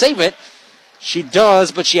trying to save it. She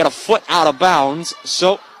does, but she had a foot out of bounds,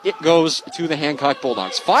 so it goes to the Hancock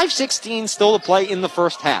Bulldogs. 5:16 still to play in the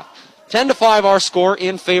first half. 10-5 our score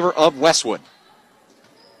in favor of Westwood.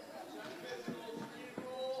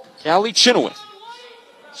 Callie Chenoweth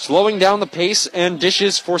slowing down the pace and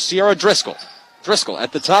dishes for Sierra Driscoll. Driscoll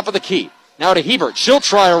at the top of the key. Now to Hebert. She'll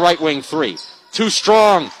try a right wing three. Too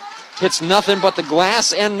strong. Hits nothing but the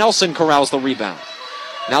glass, and Nelson corrals the rebound.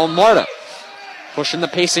 Now Marta pushing the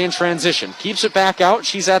pace in transition. Keeps it back out.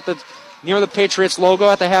 She's at near the Patriots logo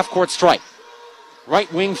at the half-court stripe.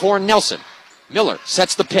 Right wing for Nelson. Miller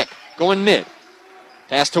sets the pick. Going mid.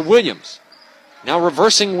 Pass to Williams. Now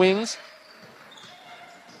reversing wings.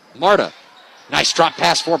 Marta. Nice drop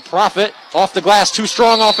pass for Profit. Off the glass. Too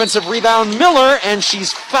strong offensive rebound. Miller, and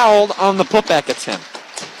she's fouled on the putback attempt.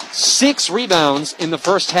 6 rebounds in the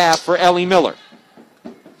first half for Ellie Miller.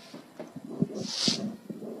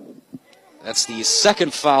 That's the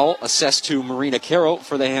second foul assessed to Marina Caro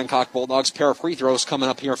for the Hancock Bulldogs. Pair of free throws coming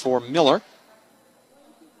up here for Miller.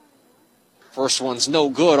 First one's no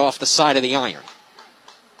good off the side of the iron.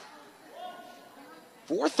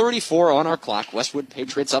 4:34 on our clock. Westwood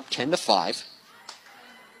Patriots up 10-5.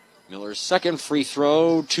 Miller's second free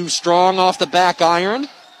throw, too strong off the back iron.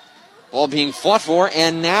 Ball being fought for,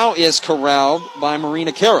 and now is corralled by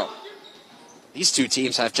Marina Caro. These two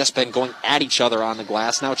teams have just been going at each other on the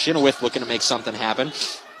glass. Now Chenoweth looking to make something happen.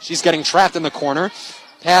 She's getting trapped in the corner.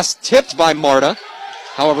 Pass tipped by Marta.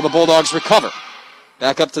 However, the Bulldogs recover.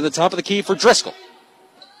 Back up to the top of the key for Driscoll.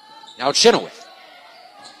 Now Chenoweth.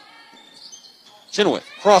 Chenoweth,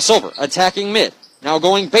 crossover, attacking mid. Now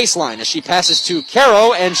going baseline as she passes to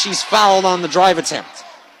Caro, and she's fouled on the drive attempt.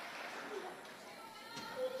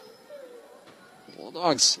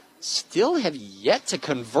 Bulldogs still have yet to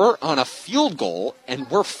convert on a field goal, and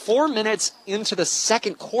we're 4 minutes into the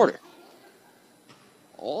second quarter.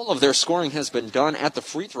 All of their scoring has been done at the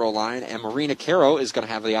free throw line, and Marina Caro is going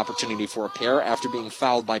to have the opportunity for a pair after being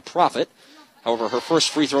fouled by Profit. However, her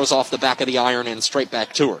first free throw is off the back of the iron and straight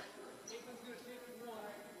back to her.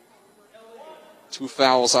 2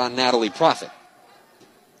 fouls on Natalie Profit.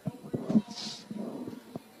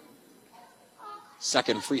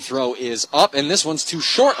 Second free throw is up, and this one's too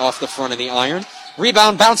short off the front of the iron.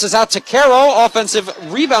 Rebound bounces out to Caro. Offensive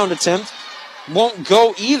rebound attempt won't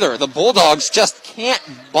go either. The Bulldogs just can't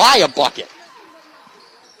buy a bucket.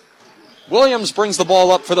 Williams brings the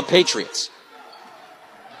ball up for the Patriots.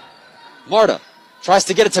 Marta tries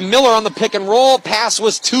to get it to Miller on the pick and roll. Pass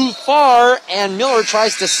was too far, and Miller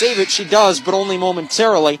tries to save it. She does, but only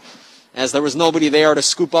momentarily, as there was nobody there to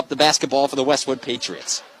scoop up the basketball for the Westwood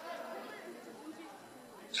Patriots.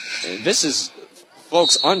 This is,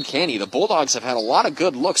 folks, uncanny. The Bulldogs have had a lot of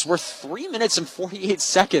good looks. We're 3 minutes and 48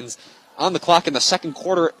 seconds on the clock in the second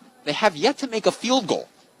quarter. They have yet to make a field goal.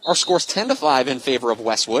 Our score's 10-5 in favor of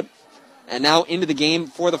Westwood. And now into the game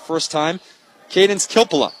for the first time, Cadence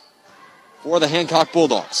Kilpala for the Hancock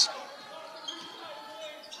Bulldogs.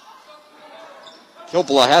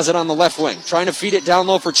 Kilpala has it on the left wing, trying to feed it down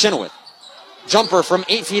low for Chenoweth. Jumper from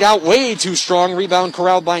 8 feet out, way too strong. Rebound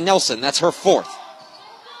corralled by Nelson. That's her fourth.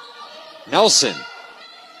 Nelson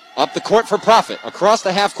up the court for Profit, across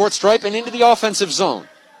the half-court stripe and into the offensive zone.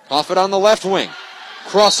 Profit on the left wing.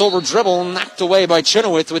 Crossover dribble knocked away by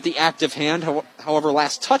Chenoweth with the active hand, however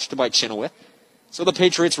last touched by Chenoweth. So the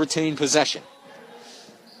Patriots retain possession.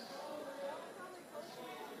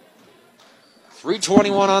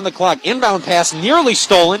 3:21 on the clock. Inbound pass nearly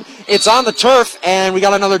stolen. It's on the turf, and we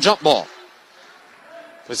got another jump ball.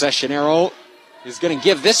 Possession arrow is going to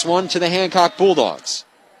give this one to the Hancock Bulldogs.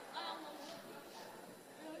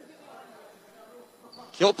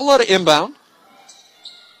 Kilpala to inbound.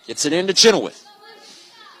 Gets it into Chenoweth.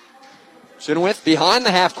 Chenoweth behind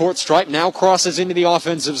the half-court stripe, now crosses into the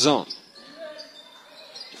offensive zone.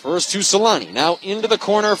 First to Solani. Now into the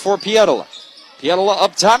corner for Pietola. Pietola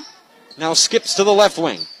up top. Now skips to the left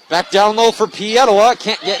wing. Back down low for Pietola.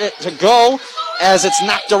 Can't get it to go as it's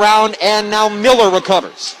knocked around, and now Miller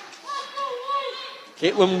recovers.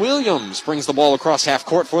 Caitlin Williams brings the ball across half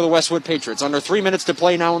court for the Westwood Patriots. Under 3 minutes to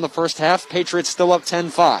play now in the first half. Patriots still up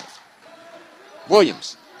 10-5.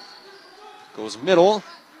 Williams goes middle,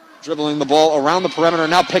 dribbling the ball around the perimeter.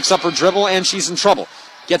 Now picks up her dribble, and she's in trouble.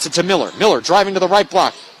 Gets it to Miller. Miller driving to the right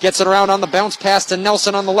block. Gets it around on the bounce pass to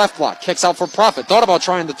Nelson on the left block. Kicks out for Profit. Thought about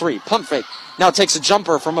trying the three. Pump fake. Now takes a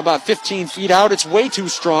jumper from about 15 feet out. It's way too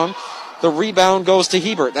strong. The rebound goes to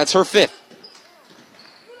Hebert. That's her fifth.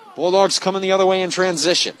 Bulldogs coming the other way in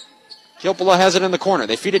transition. Kilpula has it in the corner.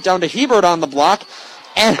 They feed it down to Hebert on the block,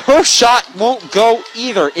 and her shot won't go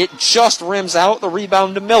either. It just rims out. The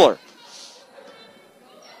rebound to Miller.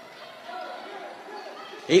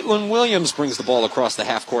 Caitlin Williams brings the ball across the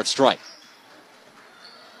half-court stripe.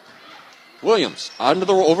 Williams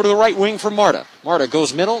over to the right wing for Marta. Marta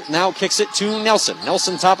goes middle, now kicks it to Nelson.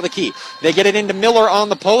 Nelson top of the key. They get it into Miller on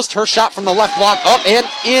the post. Her shot from the left block up and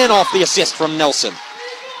in off the assist from Nelson.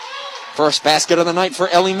 First basket of the night for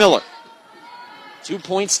Ellie Miller. 2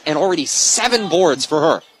 points and already 7 boards for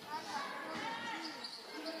her.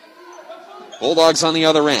 Bulldogs on the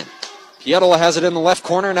other end. Pietola has it in the left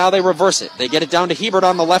corner. Now they reverse it. They get it down to Hebert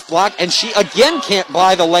on the left block, and she again can't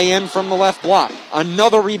buy the lay-in from the left block.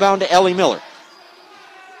 Another rebound to Ellie Miller.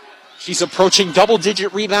 She's approaching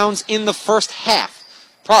double-digit rebounds in the first half.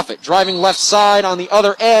 Profit driving left side on the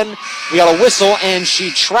other end. We got a whistle, and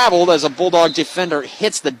she traveled as a Bulldog defender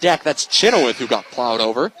hits the deck. That's Chenoweth who got plowed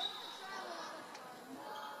over.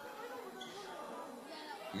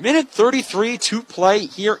 Minute 33 to play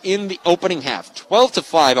here in the opening half.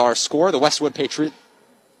 12-5 our score. The Westwood Patriots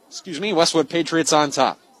on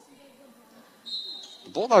top. The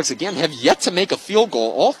Bulldogs again have yet to make a field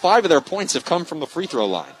goal. All 5 of their points have come from the free throw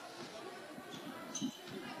line.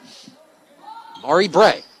 Mari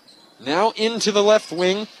Bray now into the left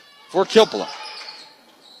wing for Kilpula.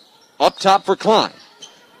 Up top for Klein.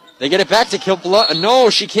 They get it back to Kilpula. No,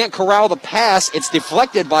 she can't corral the pass. It's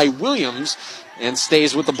deflected by Williams and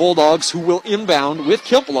stays with the Bulldogs, who will inbound with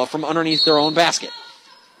Kilpula from underneath their own basket.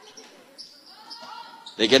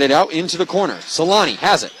 They get it out into the corner. Solani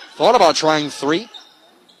has it. Thought about trying 3.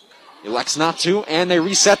 Elects not to, and they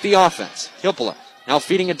reset the offense. Kilpula now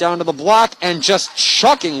feeding it down to the block, and just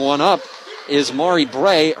chucking one up is Mari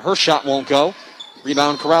Bray. Her shot won't go.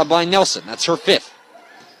 Rebound corralled by Nelson. That's her 5th.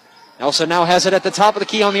 Nelson now has it at the top of the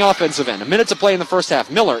key on the offensive end. A minute to play in the first half.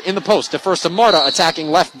 Miller in the post. Defers to Marta, attacking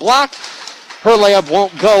left block. Her layup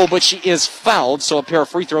won't go, but she is fouled, so a pair of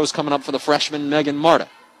free throws coming up for the freshman Megan Marta.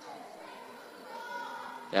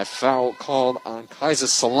 That foul called on Kaisa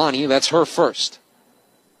Solani. That's her first.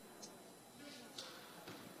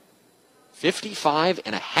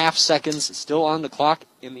 55.5 seconds still on the clock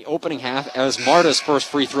in the opening half as Marta's first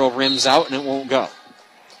free throw rims out and it won't go.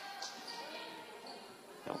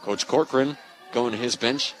 Now Coach Corcoran going to his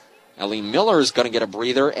bench. Ellie Miller is going to get a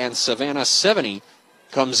breather, and Savannah Seveny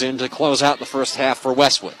comes in to close out the first half for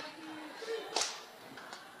Westwood.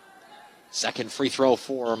 Second free throw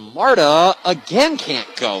for Marta. Again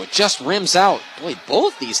can't go. It just rims out. Boy,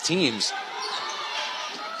 both these teams.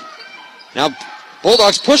 Now,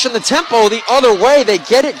 Bulldogs pushing the tempo the other way. They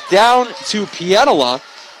get it down to Pietola,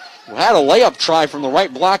 who had a layup try from the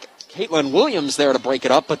right block. Caitlin Williams there to break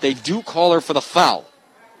it up, but they do call her for the foul.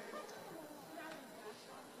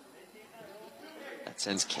 That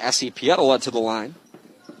sends Cassie Pietola to the line.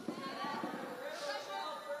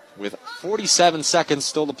 With 47 seconds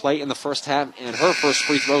still to play in the first half, and her first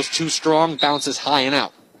free throw is too strong, bounces high and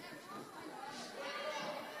out.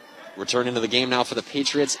 Returning to the game now for the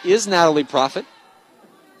Patriots is Natalie Profit.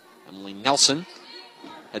 Emily Nelson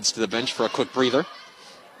heads to the bench for a quick breather.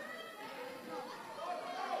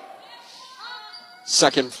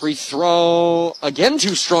 Second free throw, again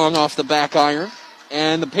too strong off the back iron,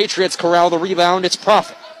 and the Patriots corral the rebound. It's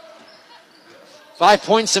Profit. 5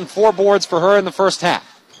 points and 4 boards for her in the first half.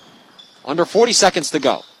 Under 40 seconds to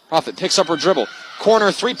go. Profit picks up her dribble.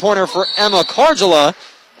 Corner three-pointer for Emma Cardula,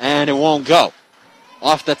 and it won't go.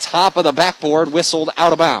 Off the top of the backboard, whistled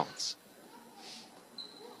out of bounds.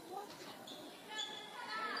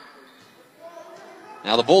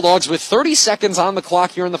 Now the Bulldogs with 30 seconds on the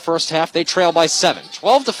clock here in the first half. They trail by 7.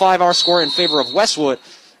 12-5 our score in favor of Westwood.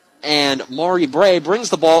 And Mari Bray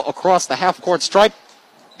brings the ball across the half-court stripe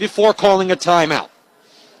before calling a timeout.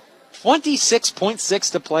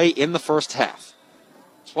 26.6 to play in the first half.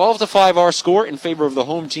 12-5 our score in favor of the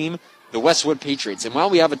home team, the Westwood Patriots. And while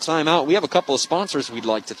we have a timeout, we have a couple of sponsors we'd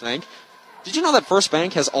like to thank. Did you know that First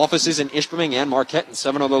Bank has offices in Ishpeming and Marquette and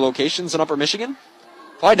 7 other locations in Upper Michigan?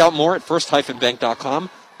 Find out more at first-bank.com,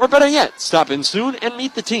 or better yet, stop in soon and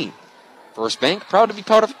meet the team. First Bank, proud to be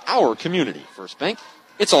part of our community. First Bank,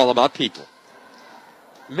 it's all about people.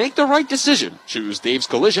 Make the right decision. Choose Dave's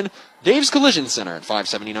Collision. Dave's Collision Center at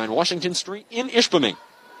 579 Washington Street in Ishpeming.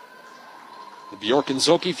 The Bjork and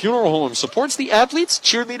Zoki Funeral Home supports the athletes,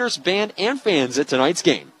 cheerleaders, band, and fans at tonight's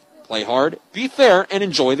game. Play hard, be fair, and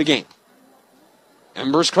enjoy the game.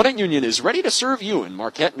 Embers Credit Union is ready to serve you in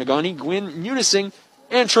Marquette, Negaunee, Gwinn, Munising,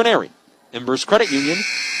 and Trinary. Embers Credit Union,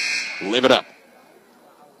 live it up.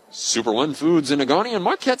 Super One Foods in Negaunee and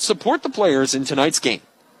Marquette support the players in tonight's game.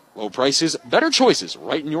 Low prices, better choices,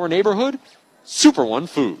 right in your neighborhood. Super One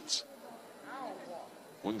Foods.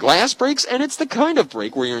 When glass breaks, and it's the kind of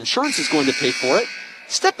break where your insurance is going to pay for it,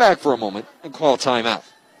 step back for a moment and call timeout.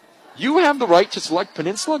 You have the right to select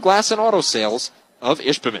Peninsula Glass and Auto Sales of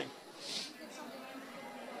Ishpeming.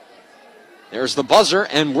 There's the buzzer,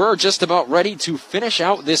 and we're just about ready to finish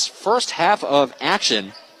out this first half of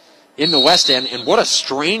action in the West End, and what a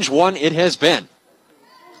strange one it has been.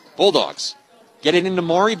 Bulldogs get it into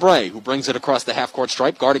Maury Bray, who brings it across the half-court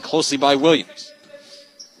stripe, guarded closely by Williams.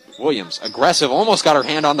 Williams, aggressive, almost got her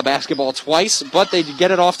hand on the basketball twice, but they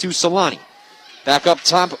get it off to Solani. Back up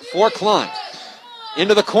top for Klein.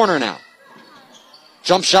 Into the corner now.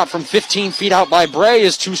 Jump shot from 15 feet out by Bray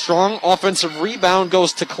is too strong. Offensive rebound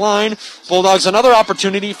goes to Klein. Bulldogs another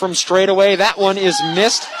opportunity from straight away. That one is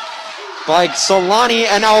missed by Solani.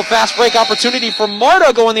 And now a fast break opportunity for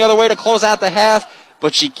Marta going the other way to close out the half.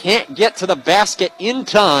 But she can't get to the basket in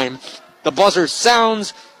time. The buzzer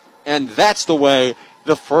sounds, and that's the way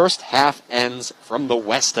the first half ends from the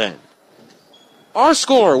West End. Our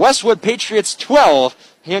score, Westwood Patriots 12,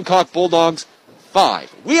 Hancock Bulldogs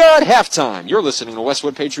 5. We are at halftime. You're listening to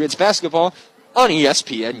Westwood Patriots basketball on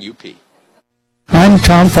ESPN UP. I'm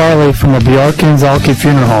Tom Farley from the Bjork and Zalke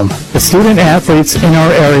Funeral Home. The student athletes in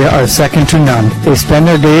our area are second to none. They spend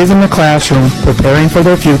their days in the classroom preparing for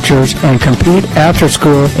their futures and compete after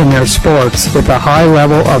school in their sports with a high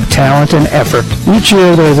level of talent and effort. Each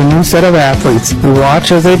year there is a new set of athletes who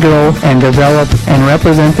watch as they grow and develop and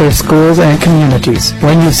represent their schools and communities.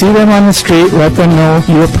 When you see them on the street, let them know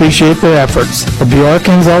you appreciate their efforts. The Bjork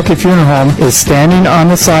and Zalke Funeral Home is standing on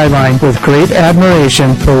the sideline with great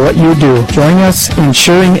admiration for what you do. Join us in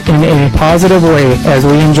cheering in a positive way as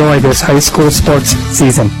we enjoy this high school sports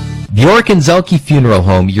season. Bjork and Zelke Funeral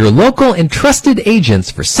Home, your local and trusted agents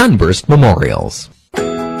for Sunburst Memorials.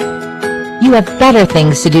 You have better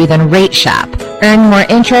things to do than rate shop. Earn more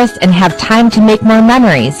interest and have time to make more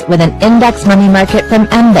memories with an index money market from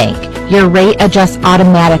mBank. Your rate adjusts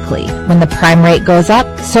automatically. When the prime rate goes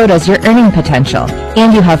up, so does your earning potential.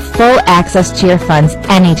 And you have full access to your funds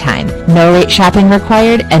anytime. No rate shopping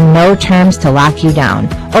required and no terms to lock you down.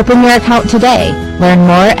 Open your account today. Learn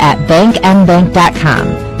more at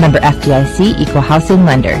bankmbank.com. Member FDIC, Equal Housing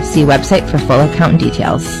Lender. See website for full account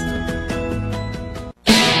details.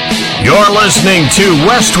 You're listening to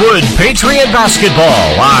Westwood Patriot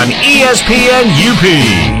Basketball on ESPN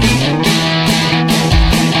UP.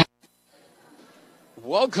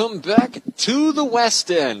 Welcome back to the West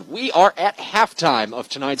End. We are at halftime of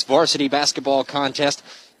tonight's varsity basketball contest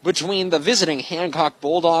between the visiting Hancock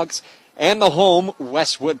Bulldogs and the home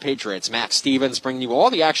Westwood Patriots. Max Stevens bringing you all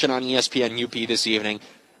the action on ESPN UP this evening.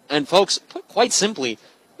 And folks, put quite simply,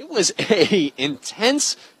 it was a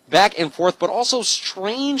intense back and forth, but also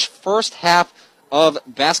strange first half of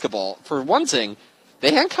basketball. For one thing,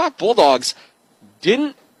 the Hancock Bulldogs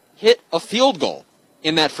didn't hit a field goal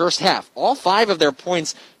in that first half. All 5 of their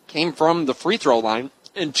points came from the free throw line,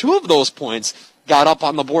 and 2 of those points got up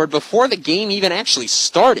on the board before the game even actually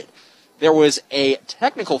started. There was a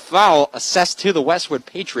technical foul assessed to the Westwood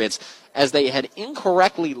Patriots as they had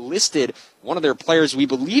incorrectly listed one of their players, we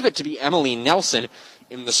believe it to be Emily Nelson,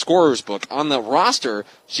 in the scorer's book. On the roster,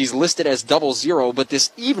 she's listed as 00, but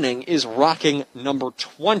this evening is rocking number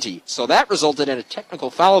 20. So that resulted in a technical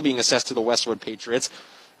foul being assessed to the Westwood Patriots.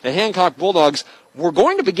 The Hancock Bulldogs were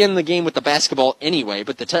going to begin the game with the basketball anyway,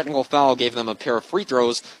 but the technical foul gave them a pair of free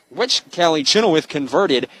throws, which Callie Chenoweth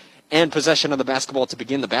converted, and possession of the basketball to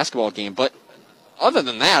begin the basketball game. But other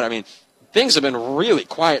than that, I mean, things have been really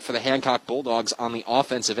quiet for the Hancock Bulldogs on the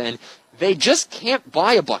offensive end. They just can't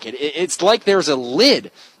buy a bucket. It's like there's a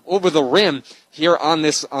lid over the rim here on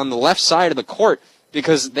the left side of the court,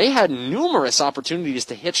 because they had numerous opportunities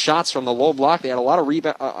to hit shots from the low block. They had a lot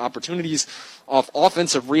of opportunities off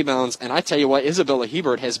offensive rebounds, and I tell you what, Isabella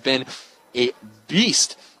Hebert has been a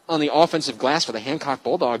beast on the offensive glass for the Hancock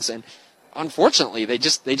Bulldogs, and unfortunately, they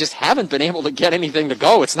just haven't been able to get anything to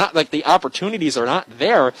go. It's not like the opportunities are not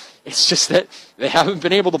there. It's just that they haven't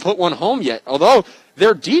been able to put one home yet. Although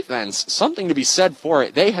their defense, something to be said for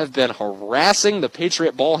it, they have been harassing the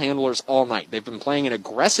Patriot ball handlers all night. They've been playing an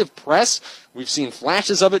aggressive press. We've seen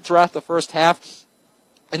flashes of it throughout the first half.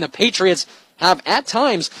 And the Patriots have, at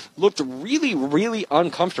times, looked really, really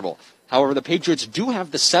uncomfortable. However, the Patriots do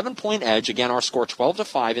have the 7-point edge. Again, our score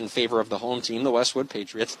 12-5 in favor of the home team, the Westwood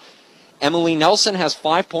Patriots. Emily Nelson has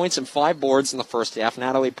 5 points and 5 boards in the first half.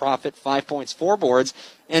 Natalie Proffitt, 5 points, 4 boards.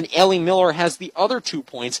 And Ellie Miller has the other 2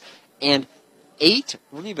 points and 8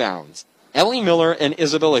 rebounds. Ellie Miller and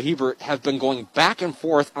Isabella Hebert have been going back and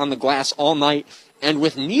forth on the glass all night. And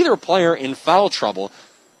with neither player in foul trouble,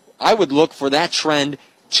 I would look for that trend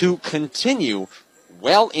to continue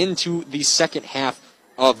well into the second half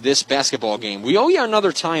of this basketball game. We owe you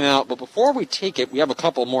another timeout, but before we take it, we have a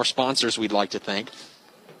couple more sponsors we'd like to thank.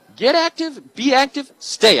 Get active, be active,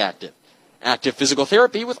 stay active. Active Physical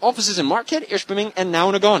Therapy with offices in Marquette, Ishpeming, and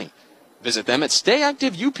now Negaunee. Visit them at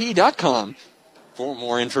stayactiveup.com for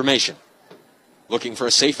more information. Looking for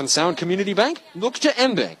a safe and sound community bank? Look to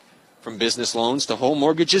MBank. From business loans to home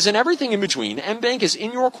mortgages and everything in between, MBank is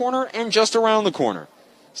in your corner and just around the corner.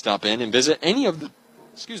 Stop in and visit any of the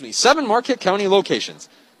 7 Marquette County locations.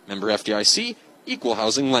 Member FDIC, equal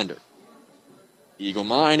housing lender. Eagle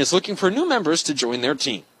Mine is looking for new members to join their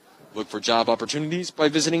team. Look for job opportunities by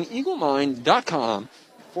visiting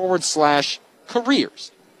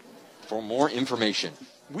eaglemine.com/careers for more information.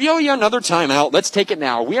 We owe you another timeout. Let's take it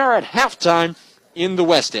now. We are at halftime in the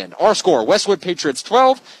West End. Our score, Westwood Patriots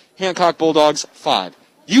 12, Hancock Bulldogs 5.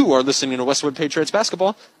 You are listening to Westwood Patriots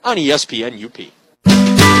basketball on ESPN UP.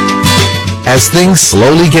 As things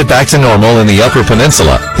slowly get back to normal in the Upper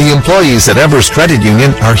Peninsula, the employees at Embers Credit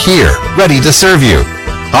Union are here, ready to serve you.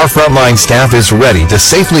 Our frontline staff is ready to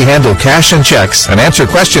safely handle cash and checks and answer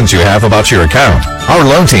questions you have about your account. Our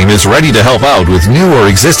loan team is ready to help out with new or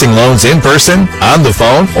existing loans in person, on the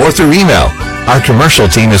phone, or through email. Our commercial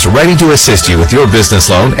team is ready to assist you with your business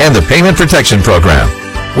loan and the Payment Protection Program.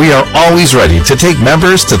 We are always ready to take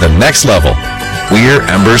members to the next level. We're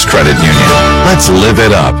Embers Credit Union. Let's live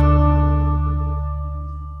it up.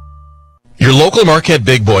 Your local Marquette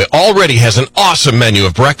Big Boy already has an awesome menu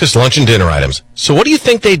of breakfast, lunch, and dinner items. So what do you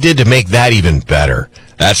think they did to make that even better?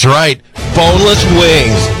 That's right, boneless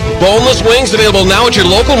wings. Boneless wings available now at your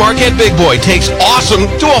local Marquette Big Boy takes awesome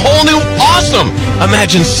to a whole new awesome.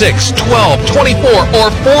 Imagine 6, 12, 24, or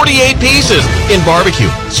 48 pieces in barbecue,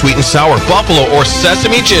 sweet and sour, buffalo, or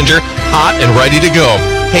sesame ginger, hot and ready to go.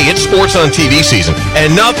 Hey, it's sports on TV season,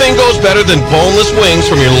 and nothing goes better than boneless wings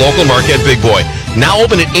from your local Marquette Big Boy. Now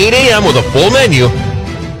open at 8 a.m. with a full menu,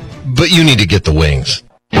 but you need to get the wings.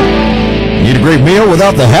 Need a great meal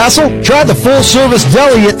without the hassle? Try the full-service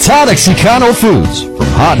deli at Tonics Econo Foods. From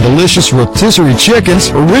hot and delicious rotisserie chickens,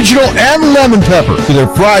 original and lemon pepper, to their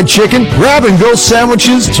fried chicken, grab-and-go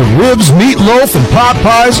sandwiches, to ribs, meatloaf, and pot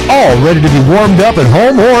pies, all ready to be warmed up at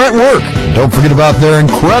home or at work. And don't forget about their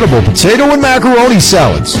incredible potato and macaroni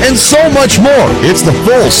salads, and so much more. It's the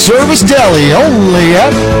full-service deli only at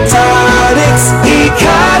Tonics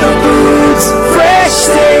Econo Foods. Fresh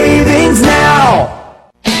savings now.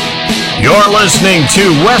 You're listening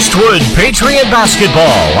to Westwood Patriot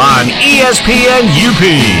Basketball on ESPN UP.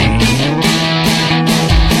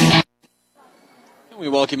 We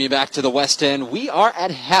welcome you back to the West End. We are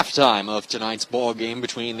at halftime of tonight's ball game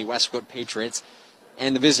between the Westwood Patriots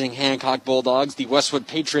and the visiting Hancock Bulldogs. The Westwood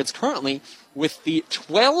Patriots currently with the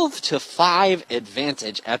 12-5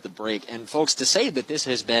 advantage at the break. And folks, to say that this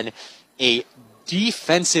has been a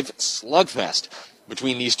defensive slugfest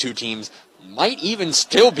between these two teams might even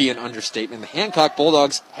still be an understatement. The Hancock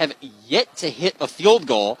Bulldogs have yet to hit a field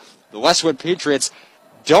goal. The Westwood Patriots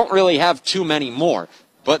don't really have too many more,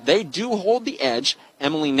 but they do hold the edge.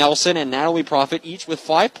 Emily Nelson and Natalie Proffitt each with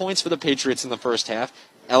 5 points for the Patriots in the first half.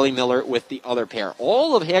 Ellie Miller with the other pair.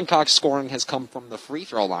 All of Hancock's scoring has come from the free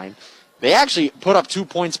throw line. They actually put up 2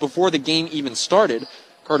 points before the game even started,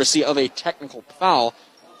 courtesy of a technical foul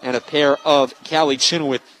and a pair of Callie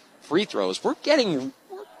Chenoweth free throws. We're getting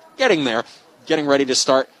there, getting ready to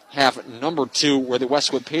start half number 2, where the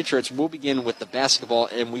Westwood Patriots will begin with the basketball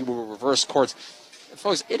and we will reverse courts.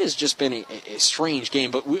 Folks, it has just been a strange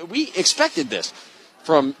game, but we expected this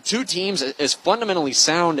from two teams as fundamentally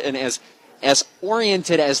sound and as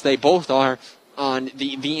oriented as they both are on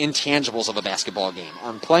the intangibles of a basketball game,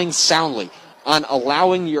 on playing soundly, on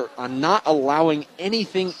not allowing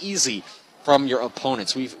anything easy from your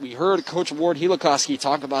opponents. We heard Coach Ward Helikoski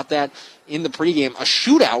talk about that in the pregame. A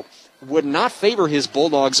shootout would not favor his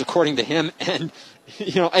Bulldogs, according to him, and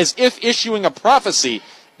as if issuing a prophecy,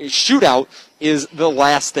 shootout is the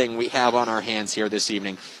last thing we have on our hands here this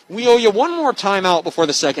evening. We owe you one more timeout before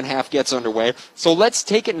the second half gets underway, so let's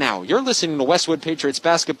take it now. You're listening to Westwood Patriots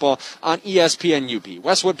basketball on ESPN UP.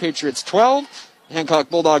 Westwood Patriots 12, Hancock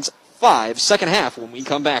Bulldogs 5, second half when we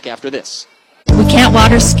come back after this. We can't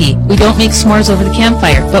water ski. We don't make s'mores over the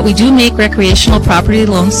campfire, but we do make recreational property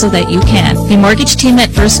loans so that you can. The mortgage team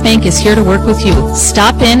at First Bank is here to work with you.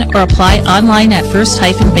 Stop in or apply online at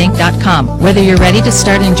first-bank.com. Whether you're ready to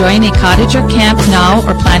start enjoying a cottage or camp now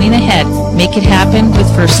or planning ahead, make it happen with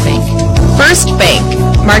First Bank. First Bank,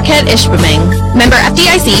 Marquette, Ishpeming. Member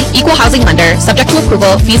FDIC, equal housing lender, subject to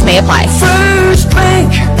approval, fees may apply. First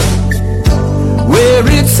Bank, where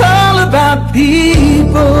it's all about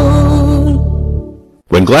people.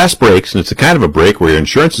 When glass breaks, and it's the kind of a break where your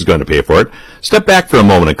insurance is going to pay for it, step back for a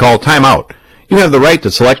moment and call time out. You have the right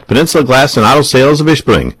to select Peninsula Glass and Auto Sales of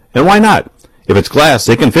Ishpeming, and why not? If it's glass,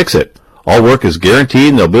 they can fix it. All work is guaranteed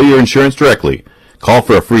and they'll bill your insurance directly. Call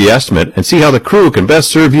for a free estimate and see how the crew can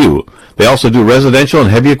best serve you. They also do residential and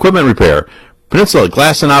heavy equipment repair. Peninsula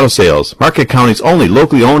Glass and Auto Sales, Marquette County's only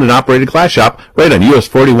locally owned and operated glass shop, right on US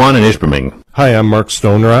 41 in Ishpeming. Hi, I'm Mark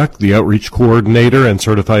Stonerock, the Outreach Coordinator and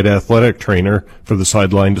Certified Athletic Trainer for the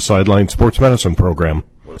Sideline to Sideline Sports Medicine Program.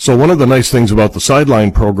 So one of the nice things about the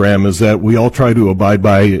Sideline program is that we all try to abide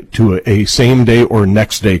by to a same day or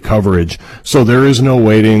next day coverage. So there is no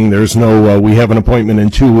waiting. There's no, we have an appointment in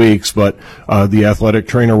 2 weeks, but the athletic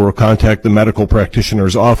trainer will contact the medical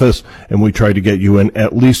practitioner's office and we try to get you in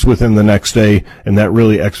at least within the next day, and that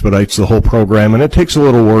really expedites the whole program, and it takes a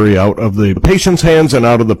little worry out of the patient's hands and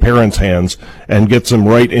out of the parents' hands and gets them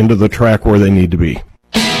right into the track where they need to be.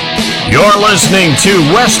 You're listening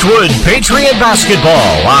to Westwood Patriot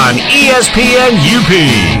Basketball on ESPN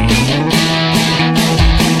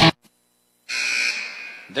UP.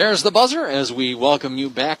 There's the buzzer as we welcome you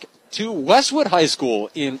back to Westwood High School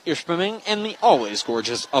in Ishpeming and the always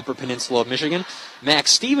gorgeous Upper Peninsula of Michigan.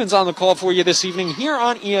 Max Stevens on the call for you this evening here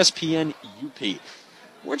on ESPN UP.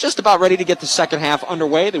 We're just about ready to get the second half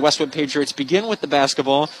underway. The Westwood Patriots begin with the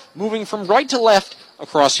basketball, moving from right to left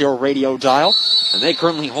across your radio dial, and they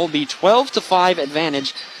currently hold the 12-5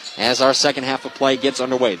 advantage as our second half of play gets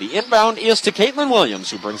underway. The inbound is to Caitlin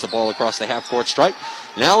Williams, who brings the ball across the half-court stripe.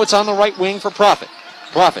 Now it's on the right wing for Profit.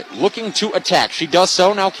 Profit looking to attack. She does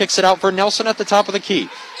so, now kicks it out for Nelson at the top of the key.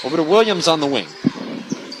 Over to Williams on the wing.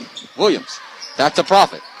 Williams, back to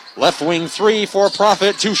Profit. Left wing three for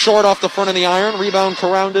Profit, too short off the front of the iron. Rebound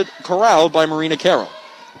corralled by Marina Carroll.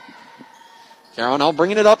 Carroll now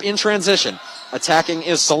bringing it up in transition. Attacking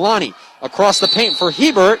is Solani. Across the paint for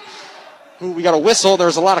Hebert, who we got a whistle.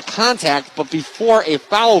 There's a lot of contact, but before a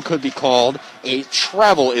foul could be called, a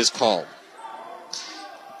travel is called.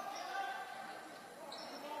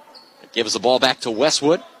 It gives the ball back to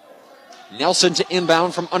Westwood. Nelson to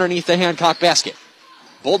inbound from underneath the Hancock basket.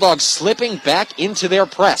 Bulldogs slipping back into their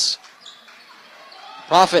press.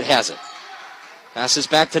 Profit has it. Passes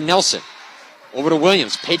back to Nelson. Over to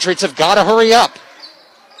Williams. Patriots have got to hurry up.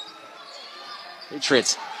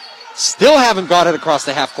 Patriots still haven't got it across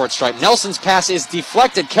the half-court stripe. Nelson's pass is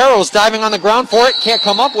deflected. Carroll's diving on the ground for it. Can't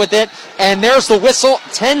come up with it. And there's the whistle.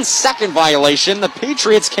 10-second violation. The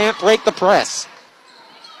Patriots can't break the press.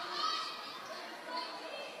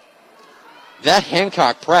 That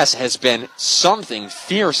Hancock press has been something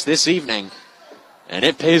fierce this evening, and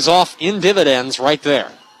it pays off in dividends right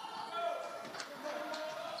there.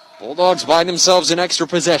 Bulldogs buy themselves an extra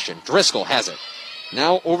possession. Driscoll has it.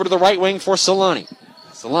 Now over to the right wing for Solani.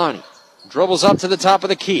 Solani dribbles up to the top of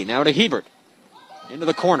the key. Now to Hebert. Into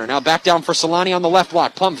the corner. Now back down for Solani on the left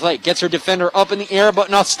block. Pump fake. Gets her defender up in the air,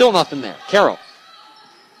 but still nothing there. Carroll.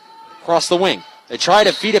 Across the wing. They try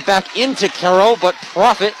to feed it back into Carroll, but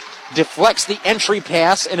Profit deflects the entry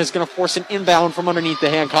pass and is going to force an inbound from underneath the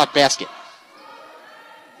Hancock basket.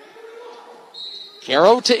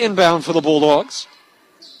 Carroll to inbound for the Bulldogs.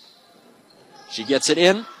 She gets it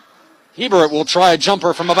in. Hebert will try a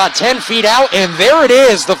jumper from about 10 feet out, and there it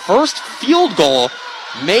is, the first field goal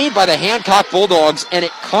made by the Hancock Bulldogs, and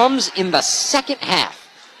it comes in the second half.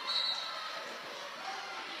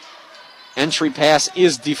 Entry pass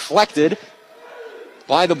is deflected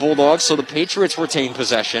by the Bulldogs, so the Patriots retain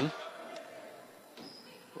possession.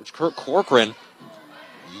 Coach Kurt Corcoran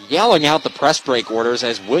yelling out the press break orders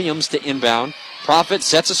as Williams to inbound. Profit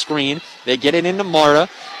sets a screen. They get it into Marta.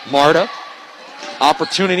 Marta,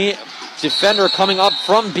 opportunity. Defender coming up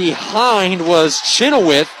from behind was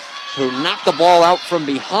Chenoweth, who knocked the ball out from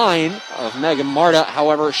behind of Megan Marta.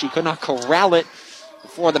 However, she could not corral it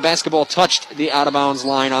before the basketball touched the out-of-bounds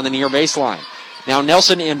line on the near baseline. Now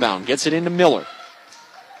Nelson inbound. Gets it into Miller.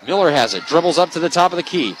 Miller has it. Dribbles up to the top of the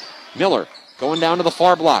key. Miller Going down to the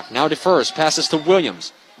far block. Now defers. Passes to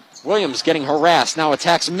Williams. Williams getting harassed. Now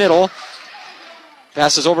attacks middle.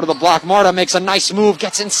 Passes over to the block. Marta makes a nice move.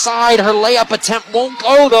 Gets inside. Her layup attempt won't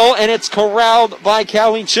go, though, and it's corralled by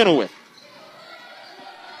Callie Chenoweth.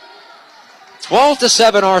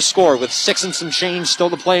 12-7 our score with 6 and some change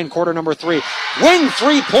still to play in quarter number 3. Wing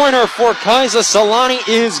three-pointer for Kaisa Solani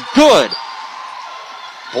is good.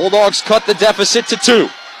 Bulldogs cut the deficit to 2.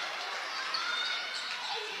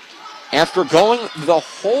 After going the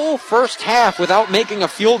whole first half without making a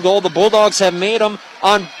field goal, the Bulldogs have made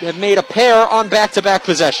a pair on back-to-back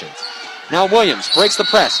possessions. Now Williams breaks the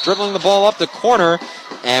press, dribbling the ball up the corner,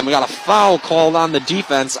 and we got a foul called on the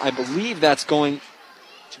defense. I believe that's going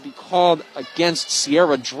to be called against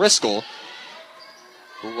Sierra Driscoll,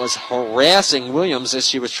 who was harassing Williams as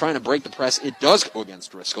she was trying to break the press. It does go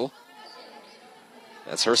against Driscoll.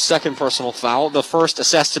 That's her second personal foul, the first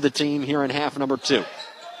assessed to the team here in half number 2.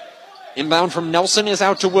 Inbound from Nelson is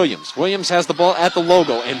out to Williams. Williams has the ball at the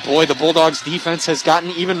logo, and boy, the Bulldogs' defense has gotten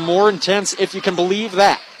even more intense, if you can believe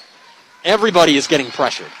that. Everybody is getting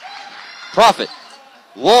pressured. Profit.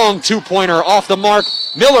 Long two-pointer off the mark.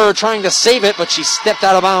 Miller trying to save it, but she stepped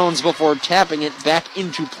out of bounds before tapping it back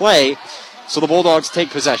into play. So the Bulldogs take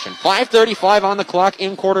possession. 5:35 on the clock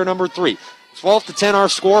in quarter number 3. 12-10 our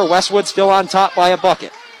score. Westwood still on top by a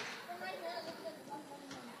bucket.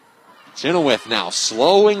 Chenoweth now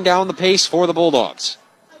slowing down the pace for the Bulldogs.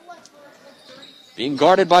 Being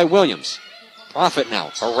guarded by Williams. Profit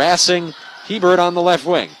now harassing Hebert on the left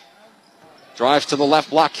wing. Drives to the left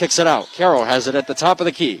block, kicks it out. Carroll has it at the top of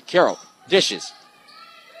the key. Carroll dishes.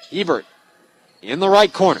 Hebert in the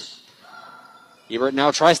right corner. Hebert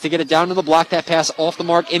now tries to get it down to the block. That pass off the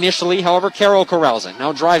mark initially. However, Carroll corrals it.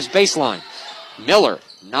 Now drives baseline. Miller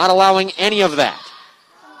not allowing any of that.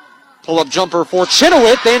 Pull-up jumper for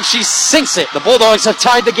Chenoweth, and she sinks it. The Bulldogs have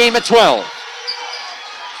tied the game at 12.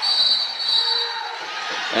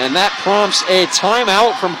 And that prompts a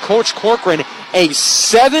timeout from Coach Corcoran. A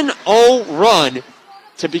 7-0 run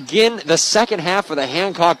to begin the second half for the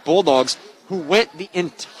Hancock Bulldogs, who went the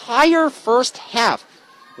entire first half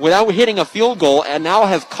without hitting a field goal and now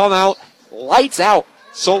have come out lights out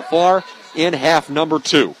so far in half number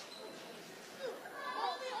 2.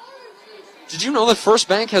 Did you know that First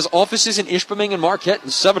Bank has offices in Ishpeming and Marquette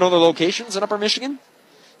and 7 other locations in Upper Michigan?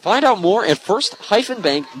 Find out more at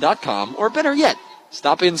first-bank.com, or better yet,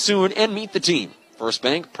 stop in soon and meet the team. First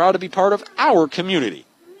Bank, proud to be part of our community.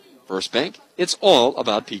 First Bank, it's all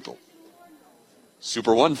about people.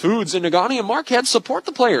 Super One Foods in Negaunee and Marquette support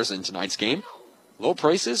the players in tonight's game. Low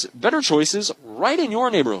prices, better choices, right in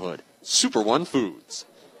your neighborhood. Super One Foods.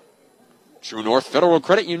 True North Federal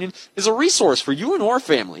Credit Union is a resource for you and your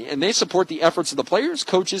family, and they support the efforts of the players,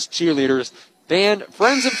 coaches, cheerleaders, band,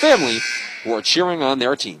 friends, and family who are cheering on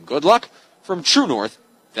their team. Good luck from True North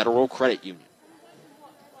Federal Credit Union.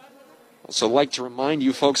 Also like to remind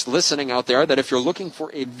you folks listening out there that if you're looking for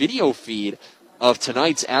a video feed of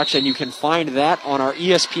tonight's action, you can find that on our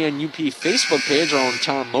ESPN UP Facebook page. Our own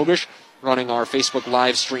Tom Mogish running our Facebook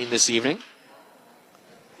live stream this evening.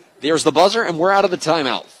 There's the buzzer, and we're out of the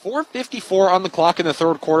timeout. 4:54 on the clock in the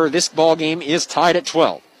third quarter. This ball game is tied at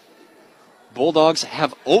 12. Bulldogs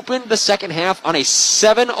have opened the second half on a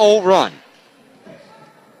 7-0 run.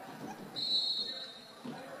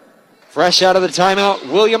 Fresh out of the timeout,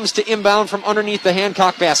 Williams to inbound from underneath the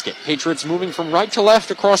Hancock basket. Patriots moving from right to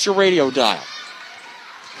left across your radio dial.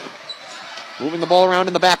 Moving the ball around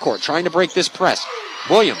in the backcourt, trying to break this press.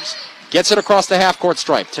 Williams gets it across the half-court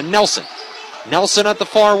stripe to Nelson. Nelson at the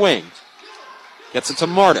far wing. Gets it to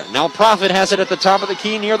Marta. Now Profit has it at the top of the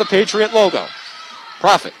key near the Patriot logo.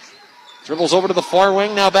 Profit dribbles over to the far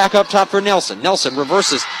wing. Now back up top for Nelson. Nelson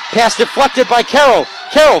reverses. Pass deflected by Carroll.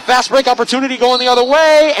 Carroll, fast break opportunity going the other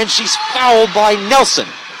way, and she's fouled by Nelson.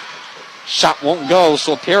 Shot won't go,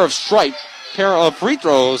 so a pair of free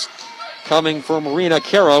throws coming for Marina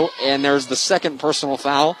Carroll, and there's the second personal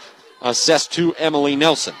foul assessed to Emily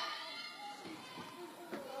Nelson.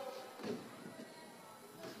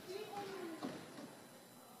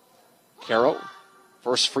 Carroll,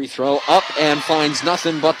 first free throw up and finds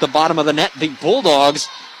nothing but the bottom of the net. The Bulldogs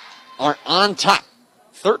are on top.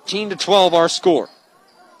 13-12 our score.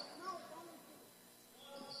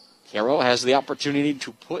 Carroll has the opportunity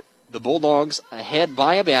to put the Bulldogs ahead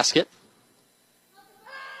by a basket.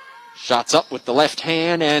 Shots up with the left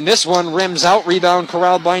hand, and this one rims out. Rebound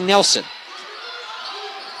corralled by Nelson.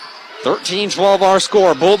 13-12 our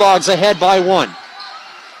score. Bulldogs ahead by 1.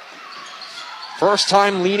 First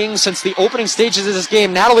time leading since the opening stages of this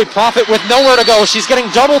game. Natalie Profit with nowhere to go. She's getting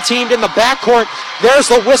double teamed in the backcourt. There's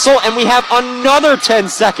the whistle, and we have another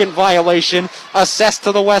 10-second violation assessed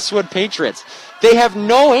to the Westwood Patriots. They have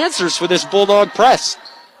no answers for this Bulldog press.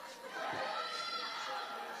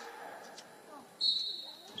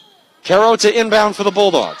 Caro to inbound for the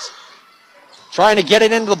Bulldogs. Trying to get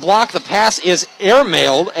it into the block. The pass is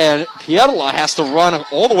airmailed, and Pietola has to run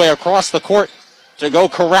all the way across the court to go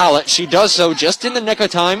corral it. She does so just in the nick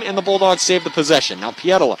of time, and the Bulldogs save the possession. Now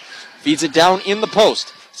Pietola feeds it down in the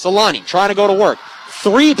post. Solani trying to go to work.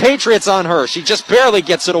 3 Patriots on her. She just barely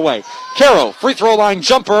gets it away. Caro, free throw line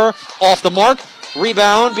jumper, off the mark.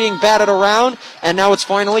 Rebound being batted around, and now it's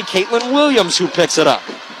finally Caitlin Williams who picks it up.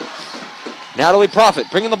 Natalie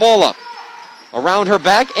Profit bringing the ball up. Around her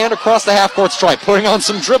back and across the half-court stripe, putting on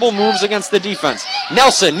some dribble moves against the defense.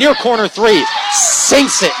 Nelson, near corner 3,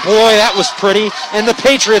 sinks it. Boy, that was pretty. And the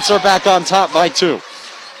Patriots are back on top by 2.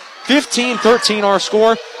 15-13 our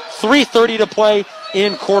score, 3:30 to play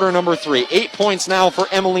in quarter number 3. 8 points now for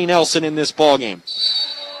Emily Nelson in this ballgame.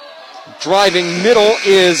 Driving middle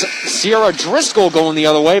is Sierra Driscoll going the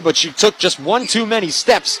other way, but she took just one too many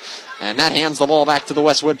steps, and that hands the ball back to the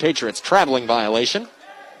Westwood Patriots. Traveling violation.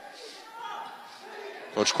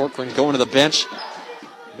 Coach Corcoran going to the bench.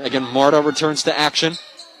 Megan Marta returns to action.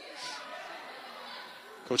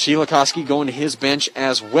 Coach Helikoski going to his bench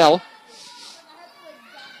as well.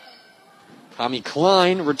 Tommy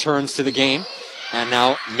Klein returns to the game. And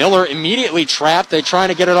now Miller immediately trapped. They're trying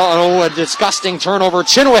to get it on. Oh, a disgusting turnover.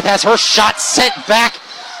 Chenoweth has her shot sent back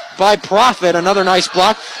by Profit. Another nice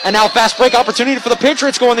block. And now fast break opportunity for the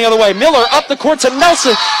Patriots going the other way. Miller up the court to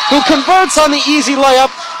Nelson, who converts on the easy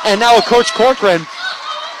layup. And now Coach Corcoran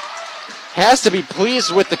has to be pleased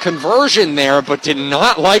with the conversion there, but did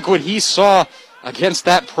not like what he saw against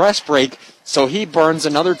that press break. So he burns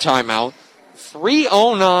another timeout.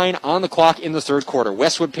 3:09 on the clock in the third quarter.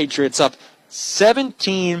 Westwood Patriots up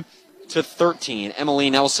 17-13. Emily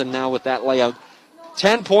Nelson now with that layout.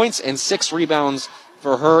 10 points and 6 rebounds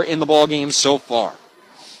for her in the ballgame so far.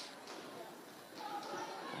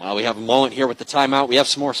 While we have a moment here with the timeout, we have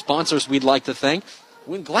some more sponsors we'd like to thank.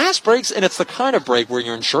 When glass breaks, and it's the kind of break where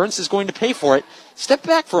your insurance is going to pay for it, step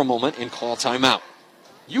back for a moment and call timeout.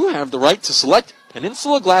 You have the right to select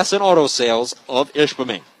Peninsula Glass and Auto Sales of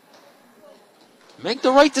Ishpeming. Make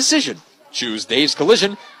the right decision. Choose Dave's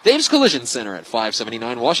Collision Center at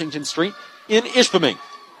 579 Washington Street in Ishpeming.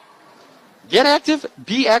 Get active,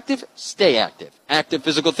 be active, stay active. Active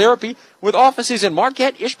Physical Therapy with offices in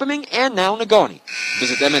Marquette, Ishpeming, and now Negaunee.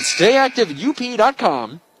 Visit them at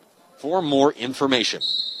stayactiveup.com for more information.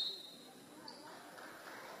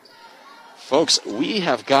 Folks, we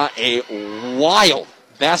have got a wild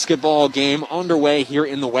basketball game underway here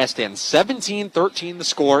in the West End. 17-13 the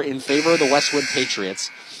score in favor of the Westwood Patriots.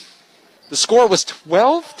 The score was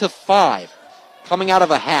 12-5 coming out of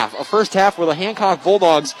a first half where the Hancock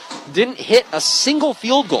Bulldogs didn't hit a single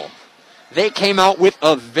field goal. They came out with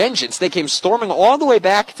a vengeance. They came storming all the way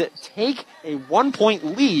back to take a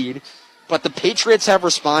 1-point lead, but the Patriots have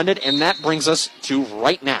responded, and that brings us to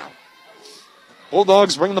right now.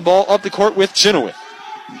 Bulldogs bring the ball up the court with Chenoweth.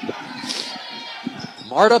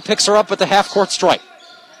 Marta picks her up at the half-court stripe.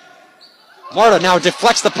 Marta now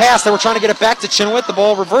deflects the pass. They were trying to get it back to Chenoweth. The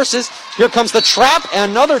ball reverses. Here comes the trap.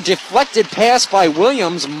 Another deflected pass by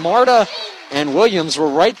Williams. Marta and Williams were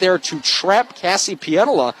right there to trap Cassie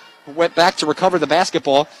Pietola, who went back to recover the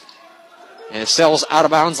basketball. And it sails out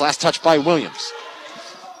of bounds. Last touch by Williams.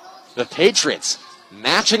 The Patriots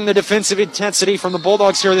matching the defensive intensity from the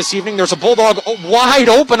Bulldogs here this evening. There's a Bulldog wide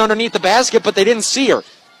open underneath the basket, but they didn't see her.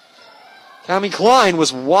 Tommy Klein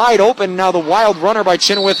was wide open. Now the wild runner by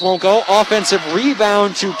Chenoweth won't go. Offensive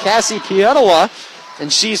rebound to Cassie Pietola,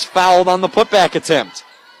 and she's fouled on the putback attempt.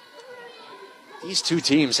 These two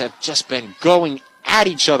teams have just been going at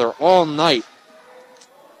each other all night.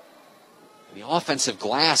 The offensive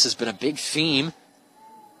glass has been a big theme.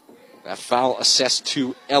 That foul assessed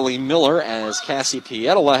to Ellie Miller as Cassie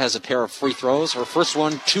Pietola has a pair of free throws. Her first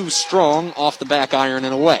one too strong, off the back iron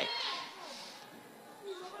and away.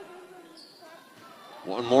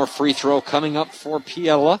 One more free throw coming up for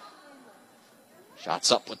Pietola.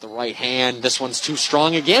 Shots up with the right hand. This one's too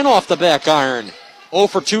strong again, off the back iron. 0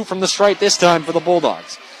 for 2 from the stripe this time for the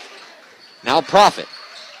Bulldogs. Now Profit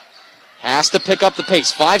has to pick up the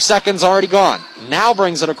pace. 5 seconds already gone. Now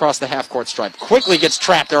brings it across the half-court stripe. Quickly gets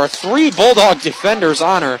trapped. There are 3 Bulldog defenders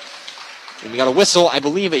on her. And we got a whistle. I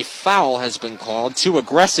believe a foul has been called. Too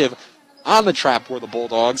aggressive on the trap were the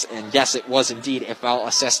Bulldogs. And yes, it was indeed a foul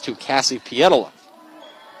assessed to Cassie Pietola.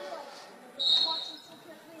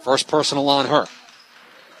 First personal on her.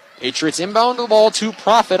 Patriots inbound the ball to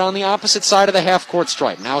Profit on the opposite side of the half-court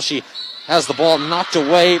stripe. Now she has the ball knocked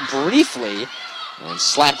away briefly and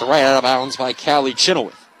slapped right out of bounds by Callie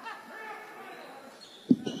Chenoweth.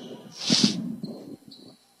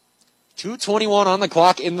 2:21 on the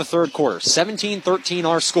clock in the third quarter. 17-13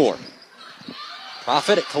 our score.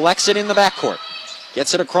 Profit collects it in the backcourt.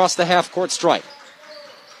 Gets it across the half-court stripe.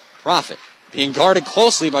 Profit being guarded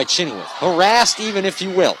closely by Chenoweth. Harassed even, if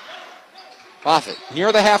you will. Profit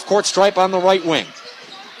near the half-court stripe on the right wing.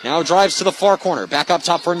 Now drives to the far corner. Back up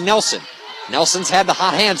top for Nelson. Nelson's had the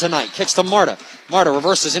hot hand tonight. Kicks to Marta. Marta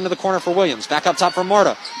reverses into the corner for Williams. Back up top for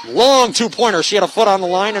Marta. Long two-pointer. She had a foot on the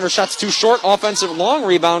line and her shot's too short. Offensive long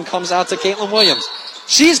rebound comes out to Caitlin Williams.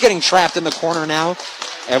 She's getting trapped in the corner now.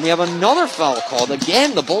 And we have another foul called.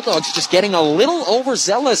 Again, the Bulldogs just getting a little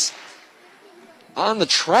overzealous on the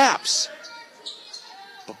traps.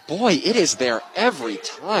 But boy, it is there every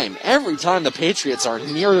time. Every time the Patriots are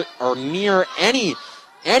near any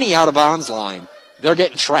out-of-bounds line, they're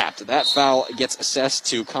getting trapped. That foul gets assessed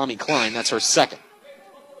to Kami Klein. That's her second.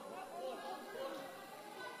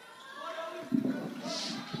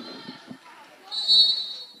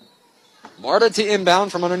 Marta to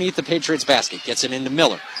inbound from underneath the Patriots basket. Gets it into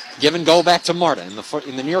Miller. Give and go back to Marta in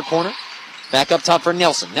the near corner. Back up top for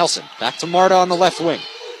Nelson. Nelson back to Marta on the left wing.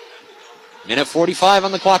 Minute 45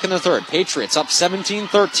 on the clock in the third. Patriots up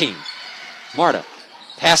 17-13. Marta.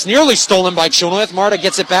 Pass nearly stolen by Chenoweth. Marta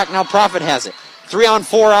gets it back. Now Profit has it.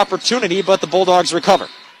 3-on-4 opportunity, but the Bulldogs recover.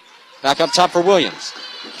 Back up top for Williams.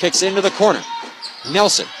 Kicks into the corner.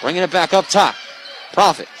 Nelson bringing it back up top.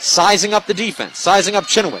 Profit sizing up the defense. Sizing up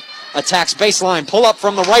Chenoweth. Attacks baseline. Pull up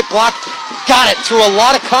from the right block. Got it through a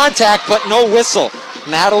lot of contact, but no whistle.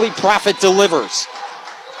 Natalie Profit delivers.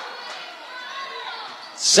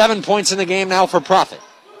 7 points in the game now for Profit.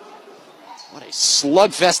 What a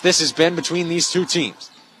slugfest this has been between these two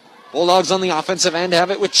teams. Bulldogs on the offensive end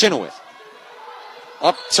have it with Chenoweth.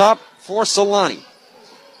 Up top for Solani.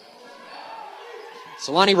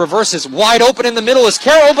 Solani reverses. Wide open in the middle is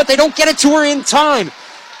Carroll, but they don't get it to her in time.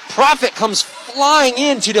 Profit comes flying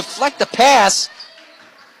in to deflect the pass.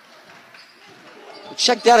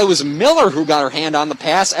 Checked out, it was Miller who got her hand on the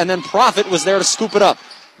pass, and then Profit was there to scoop it up.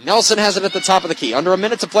 Nelson has it at the top of the key. Under a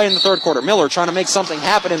minute to play in the third quarter. Miller trying to make something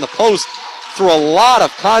happen in the post through a lot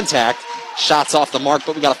of contact. Shots off the mark,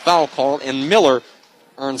 but we got a foul called, and Miller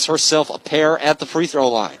earns herself a pair at the free throw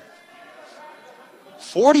line.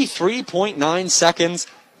 43.9 seconds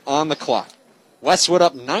on the clock. Westwood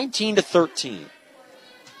up 19-13.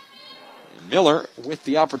 Miller with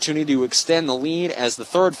the opportunity to extend the lead as the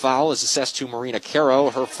third foul is assessed to Marina Caro.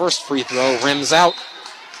 Her first free throw rims out.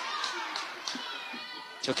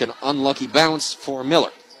 Took an unlucky bounce for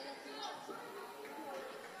Miller.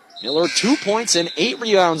 Miller 2 points and 8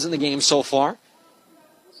 rebounds in the game so far,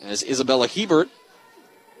 as Isabella Hebert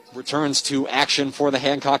returns to action for the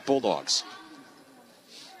Hancock Bulldogs.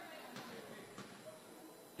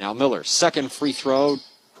 Now Miller, second free throw.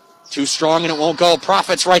 Too strong and it won't go.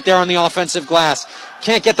 Profit's right there on the offensive glass.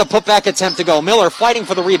 Can't get the putback attempt to go. Miller fighting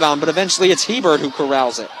for the rebound, but eventually it's Hebert who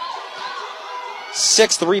corrals it.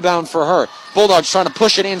 Sixth rebound for her. Bulldogs trying to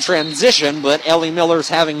push it in transition, but Ellie Miller's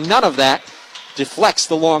having none of that. Deflects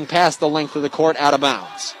the long pass the length of the court out of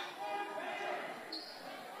bounds.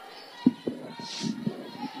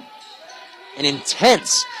 An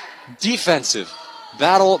intense defensive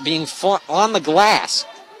battle being fought on the glass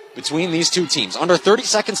between these two teams. Under 30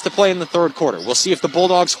 seconds to play in the third quarter. We'll see if the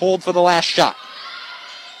Bulldogs hold for the last shot.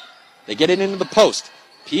 They get it into the post.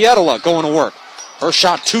 Pietola going to work. Her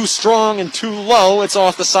shot too strong and too low. It's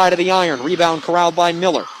off the side of the iron. Rebound corralled by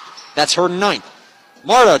Miller. That's her ninth.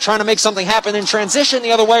 Marta trying to make something happen in transition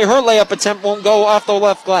the other way. Her layup attempt won't go off the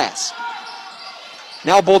left glass.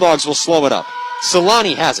 Now Bulldogs will slow it up.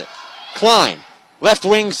 Solani has it. Klein. Left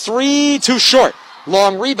wing three, too short.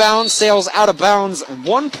 Long rebound, sails out of bounds.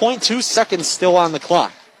 1.2 seconds still on the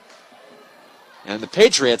clock. And the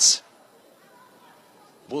Patriots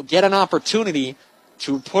will get an opportunity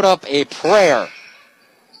to put up a prayer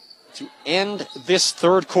to end this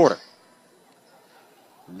third quarter.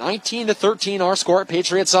 19-13 our score.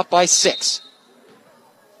 Patriots up by 6.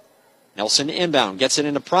 Nelson inbound, gets it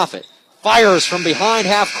into Profit. Fires from behind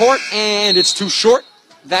half court, and it's too short.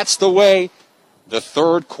 That's the way the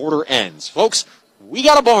third quarter ends. Folks, we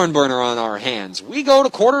got a barn burner on our hands. We go to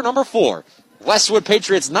quarter number 4. Westwood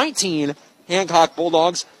Patriots 19, Hancock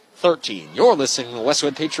Bulldogs 13. You're listening to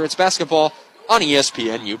Westwood Patriots basketball on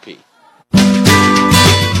ESPN UP.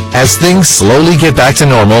 As things slowly get back to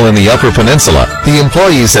normal in the Upper Peninsula, the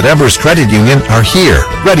employees at Embers Credit Union are here,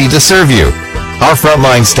 ready to serve you. Our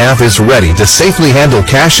frontline staff is ready to safely handle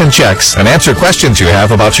cash and checks and answer questions you have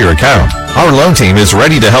about your account. Our loan team is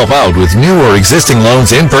ready to help out with new or existing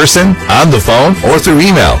loans in person, on the phone, or through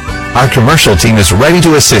email. Our commercial team is ready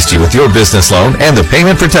to assist you with your business loan and the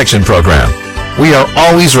Payment Protection Program. We are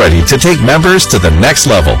always ready to take members to the next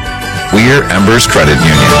level. We're Embers Credit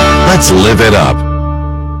Union. Let's live it up.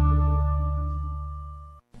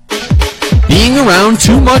 Being around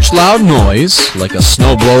too much loud noise, like a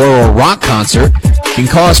snowblower or rock concert, can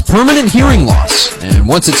cause permanent hearing loss, and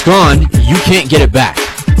once it's gone, you can't get it back.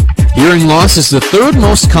 Hearing loss is the third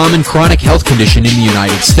most common chronic health condition in the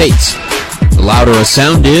United States. The louder a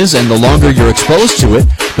sound is and the longer you're exposed to it,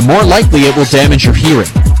 the more likely it will damage your hearing.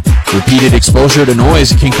 Repeated exposure to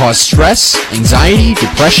noise can cause stress, anxiety,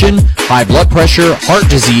 depression, high blood pressure, heart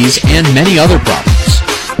disease, and many other problems.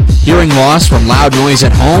 Hearing loss from loud noise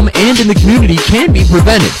at home and in the community can be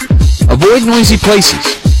prevented. Avoid noisy places.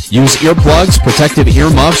 Use earplugs, protective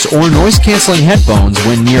earmuffs, or noise-canceling headphones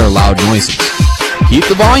when near loud noises. Keep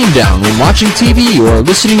the volume down when watching TV or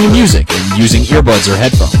listening to music and using earbuds or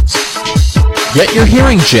headphones. Get your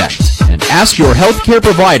hearing checked and ask your healthcare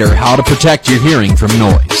provider how to protect your hearing from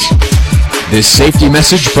noise. This safety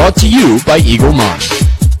message brought to you by Eagle Mind.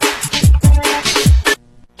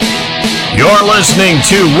 You're listening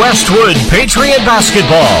to Westwood Patriot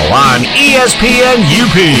Basketball on ESPN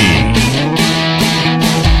UP.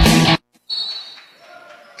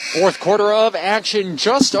 Fourth quarter of action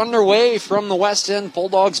just underway from the West End.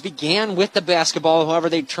 Bulldogs began with the basketball. However,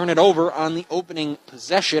 they turn it over on the opening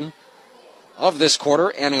possession of this quarter,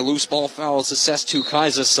 and a loose ball foul is assessed to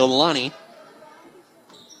Kaisa Solani.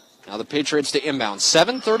 Now the Patriots to inbound.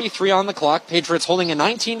 7:33 on the clock. Patriots holding a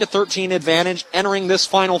 19-13 advantage entering this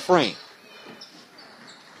final frame.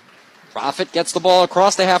 Profit gets the ball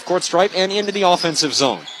across the half-court stripe and into the offensive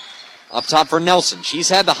zone. Up top for Nelson. She's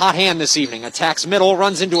had the hot hand this evening. Attacks middle,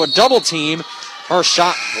 runs into a double team. Her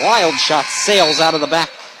shot, wild shot, sails out of the back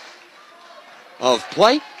of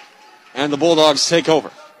play, and the Bulldogs take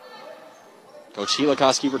over. Coach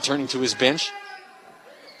Helikoski returning to his bench.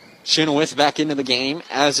 Chenoweth back into the game,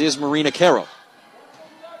 as is Marina Caro.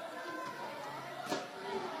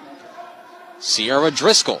 Sierra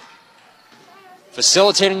Driscoll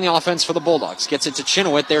facilitating the offense for the Bulldogs. Gets it to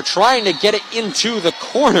Chenoweth. They're trying to get it into the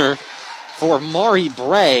corner for Mari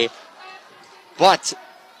Bray, but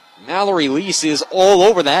Mallory Lease is all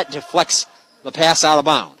over that, deflects the pass out of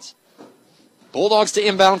bounds. Bulldogs to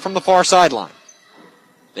inbound from the far sideline.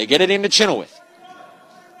 They get it into Chenoweth.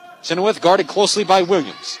 Chenoweth guarded closely by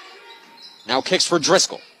Williams. Now kicks for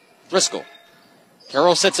Driscoll. Driscoll.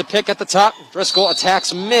 Carroll sets a pick at the top. Driscoll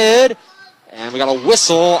attacks mid. And we got a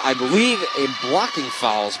whistle. I believe a blocking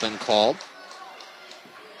foul has been called,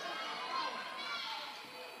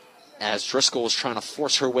 as Driscoll was trying to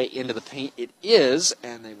force her way into the paint. It is,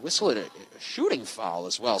 and they whistle it a shooting foul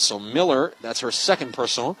as well. So Miller, that's her second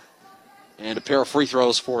personal, and a pair of free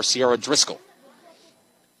throws for Sierra Driscoll.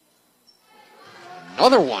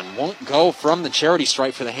 Another one won't go from the charity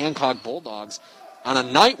stripe for the Hancock Bulldogs on a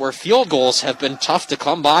night where field goals have been tough to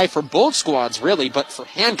come by for both squads, really, but for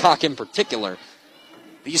Hancock in particular.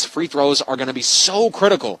 These free throws are going to be so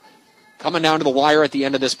critical coming down to the wire at the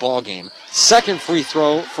end of this ball game. Second free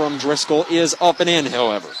throw from Driscoll is up and in,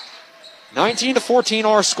 however. 19-14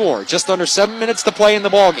 our score. Just under 7 minutes to play in the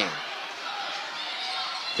ball game.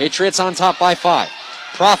 Patriots on top by 5.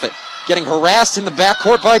 Profit getting harassed in the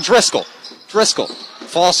backcourt by Driscoll. Driscoll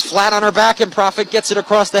falls flat on her back, and Profit gets it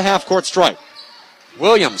across the half-court stripe.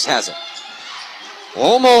 Williams has it.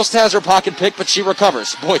 Almost has her pocket pick, but she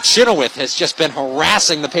recovers. Boy, Chenoweth has just been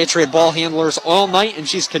harassing the Patriot ball handlers all night, and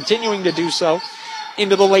she's continuing to do so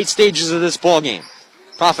into the late stages of this ball game.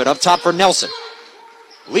 Profit up top for Nelson.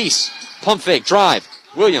 Lease, pump fake, drive.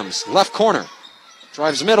 Williams, left corner.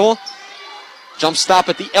 Drives middle. Jump stop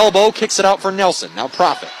at the elbow, kicks it out for Nelson. Now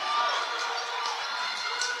Profit.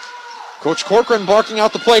 Coach Corcoran barking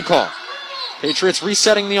out the play call. Patriots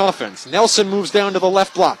resetting the offense. Nelson moves down to the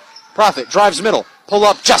left block. Profit drives middle. Pull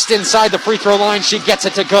up just inside the free throw line. She gets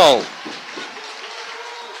it to go.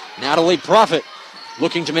 Natalie Profit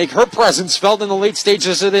looking to make her presence felt in the late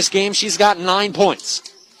stages of this game. She's got 9 points.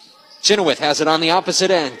 Chenoweth has it on the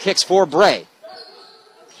opposite end. Kicks for Bray.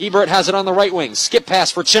 Hebert has it on the right wing. Skip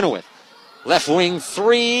pass for Chenoweth. Left wing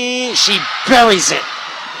three. She buries it.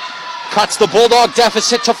 Cuts the Bulldog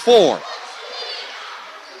deficit to 4.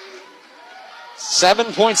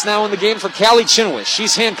 7 points now in the game for Callie Chenoweth.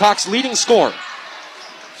 She's Hancock's leading scorer.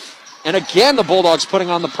 And again, the Bulldogs putting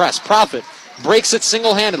on the press. Profit breaks it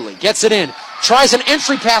single-handedly. Gets it in. Tries an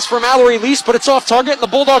entry pass for Mallory Lease, but it's off target, and the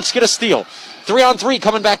Bulldogs get a steal. 3-on-3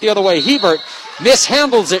 coming back the other way. Hebert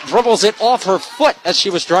mishandles it, dribbles it off her foot as she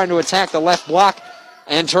was trying to attack the left block,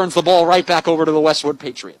 and turns the ball right back over to the Westwood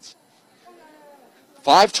Patriots.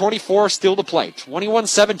 5:24 still to play.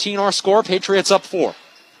 21-17 our score. Patriots up 4.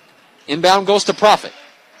 Inbound goes to Profit.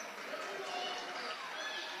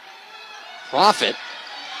 Profit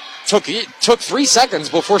took 3 seconds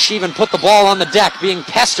before she even put the ball on the deck, being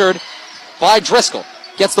pestered by Driscoll.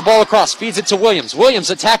 Gets the ball across, feeds it to Williams. Williams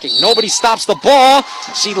attacking. Nobody stops the ball.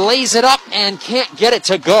 She lays it up and can't get it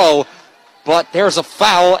to go. But there's a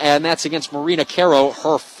foul, and that's against Marina Caro,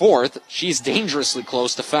 her 4th. She's dangerously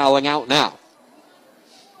close to fouling out now.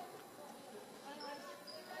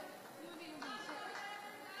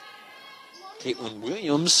 Caitlin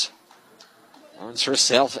Williams earns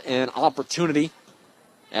herself an opportunity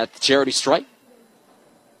at the charity stripe,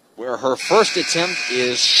 where her first attempt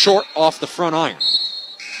is short off the front iron.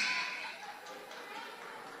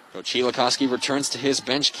 Coach Helikoski returns to his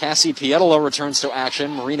bench. Cassie Pietolo returns to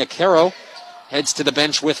action. Marina Caro heads to the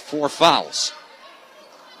bench with 4 fouls.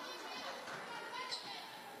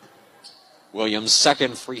 Williams'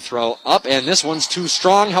 second free throw up, and this one's too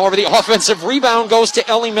strong. However, the offensive rebound goes to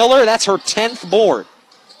Ellie Miller. That's her 10th board.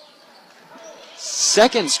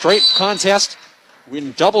 Second straight contest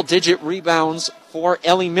with double-digit rebounds for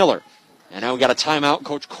Ellie Miller. And now we got a timeout.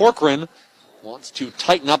 Coach Corcoran wants to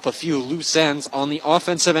tighten up a few loose ends on the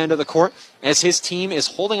offensive end of the court as his team is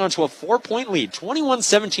holding on to a 4-point lead.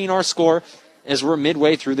 21-17 our score as we're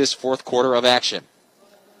midway through this 4th quarter of action.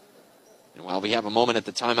 And while we have a moment at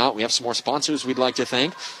the timeout, we have some more sponsors we'd like to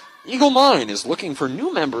thank. Eagle Mine is looking for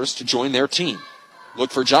new members to join their team.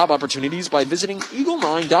 Look for job opportunities by visiting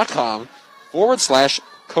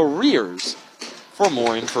eaglemine.com/careers for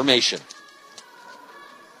more information.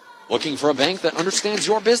 Looking for a bank that understands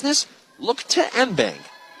your business? Look to MBank.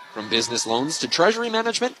 From business loans to treasury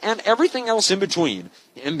management and everything else in between,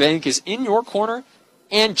 MBank is in your corner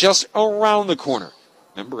and just around the corner.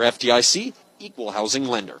 Member FDIC, equal housing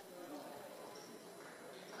lender.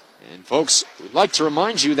 And folks, we'd like to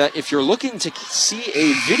remind you that if you're looking to see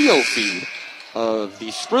a video feed of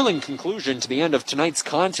the thrilling conclusion to the end of tonight's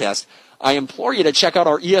contest, I implore you to check out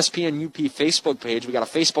our ESPN UP Facebook page. We got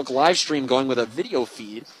a Facebook live stream going with a video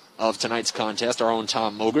feed of tonight's contest. Our own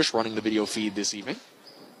Tom Mogish running the video feed this evening.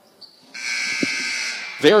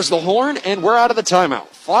 There's the horn, and we're out of the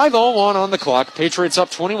timeout. 5:01 on the clock. Patriots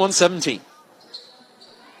up 21-17.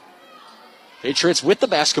 Patriots with the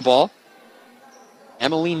basketball.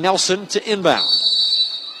 Emily Nelson to inbound.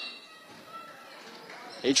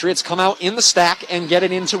 Patriots come out in the stack and get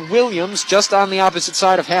it into Williams just on the opposite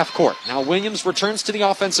side of half court. Now Williams returns to the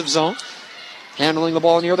offensive zone, handling the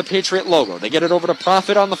ball near the Patriot logo. They get it over to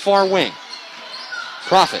Profit on the far wing.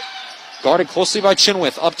 Profit, guarded closely by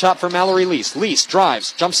Chinwith, up top for Mallory Lease. Lease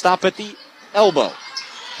drives, jump stop at the elbow.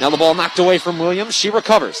 Now the ball knocked away from Williams. She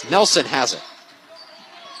recovers. Nelson has it.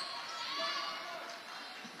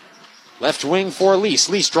 Left wing for Lease.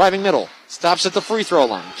 Lease driving middle. Stops at the free throw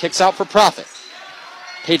line. Kicks out for Profit.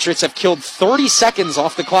 Patriots have killed 30 seconds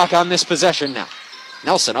off the clock on this possession now.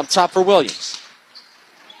 Nelson up top for Williams.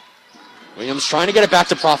 Williams trying to get it back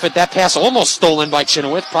to Profit. That pass almost stolen by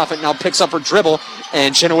Chinowith. Profit now picks up her dribble,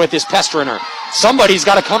 and Chinowith is pestering her. Somebody's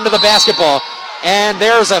got to come to the basketball. And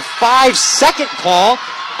there's a 5-second call.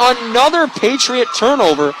 Another Patriot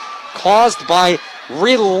turnover caused by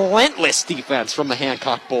relentless defense from the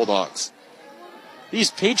Hancock Bulldogs.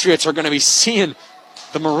 These Patriots are going to be seeing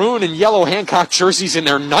the maroon and yellow Hancock jerseys in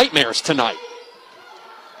their nightmares tonight.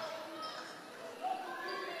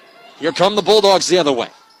 Here come the Bulldogs the other way.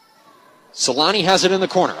 Solani has it in the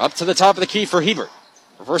corner. Up to the top of the key for Hebert.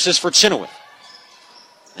 Reverses for Chinowith.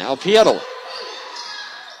 Now Pietolo.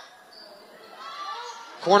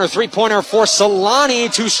 Corner three-pointer for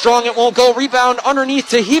Solani. Too strong, it won't go. Rebound underneath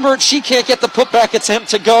to Hebert. She can't get the putback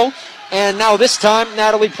attempt to go. And now this time,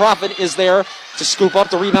 Natalie Profit is there to scoop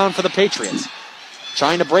up the rebound for the Patriots.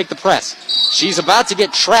 Trying to break the press. She's about to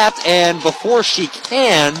get trapped, and before she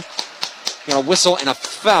can, a whistle and a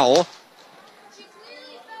foul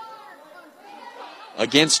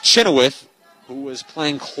against Chinowith, who was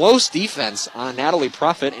playing close defense on Natalie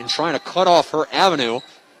Profit and trying to cut off her avenue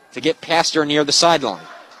to get past her near the sideline.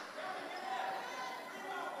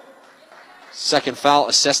 Second foul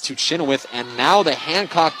assessed to Chinowith, and now the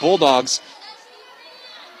Hancock Bulldogs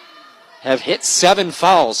have hit 7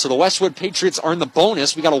 fouls, so the Westwood Patriots are in the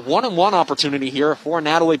bonus. We got a 1-on-1 opportunity here for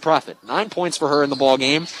Natalie Profit. 9 points for her in the ball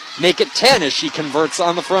game. Make it 10 as she converts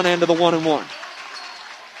on the front end of the 1-on-1.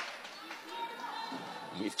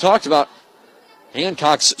 We've talked about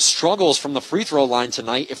Hancock's struggles from the free throw line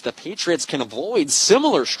tonight. If the Patriots can avoid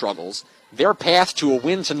similar struggles their path to a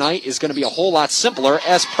win tonight is going to be a whole lot simpler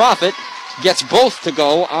as Profit gets both to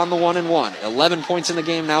go on the 1-and-1. 11 points in the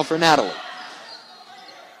game now for Natalie.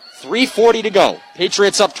 3:40 to go.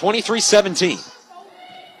 Patriots up 23-17.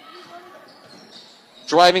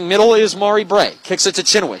 Driving middle is Maury Bray. Kicks it to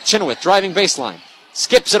Chenoweth. Chenoweth driving baseline.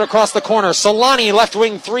 Skips it across the corner. Solani left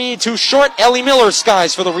wing three. Too short. Ellie Miller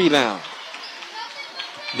skies for the rebound.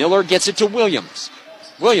 Miller gets it to Williams.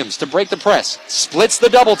 Williams to break the press. Splits the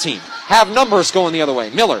double team. Have numbers going the other way.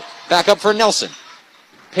 Miller back up for Nelson.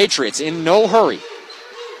 Patriots in no hurry.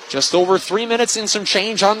 Just over 3 minutes and some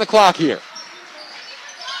change on the clock here.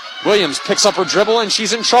 Williams picks up her dribble, and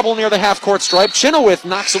she's in trouble near the half-court stripe. Chenoweth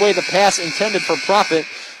knocks away the pass intended for Profit,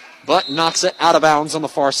 but knocks it out of bounds on the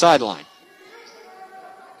far sideline.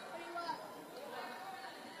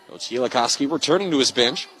 Coach Hielikowski returning to his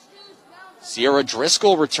bench. Sierra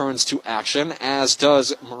Driscoll returns to action, as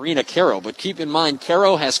does Marina Caro. But keep in mind,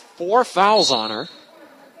 Caro has 4 fouls on her.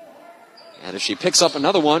 And if she picks up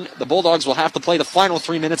another one, the Bulldogs will have to play the final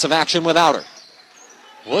 3 minutes of action without her.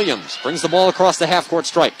 Williams brings the ball across the half-court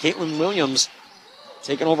stripe. Caitlin Williams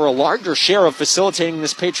taking over a larger share of facilitating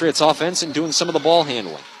this Patriots offense and doing some of the ball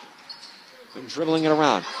handling. Been dribbling it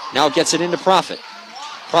around. Now gets it into Profit.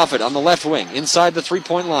 Profit on the left wing, inside the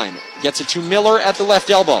three-point line. Gets it to Miller at the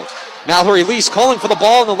left elbow. Mallory Lease calling for the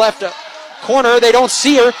ball in the left corner. They don't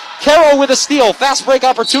see her. Carroll with a steal. Fast break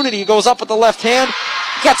opportunity. Goes up with the left hand.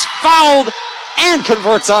 Gets fouled and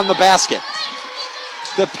converts on the basket.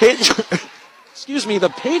 The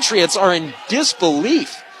Patriots are in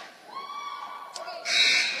disbelief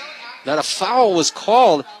that a foul was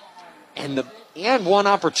called, and the one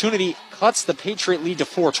opportunity cuts the Patriot lead to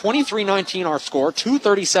 4. 23-19 our score.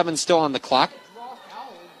 2:37 still on the clock.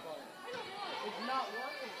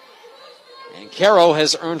 And Caro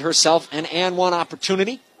has earned herself an and one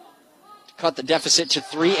opportunity to cut the deficit to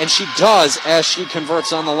 3, and she does as she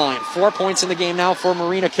converts on the line. 4 points in the game now for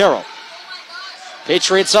Marina Caro.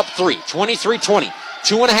 Patriots up 3, 23-20.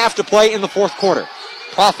 2.5 to play in the fourth quarter.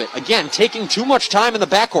 Profit, again, taking too much time in the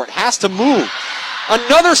backcourt. Has to move.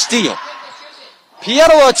 Another steal.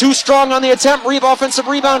 Pietola too strong on the attempt. Offensive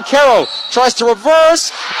rebound. Caro tries to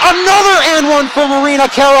reverse. Another and one for Marina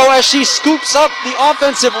Caro as she scoops up the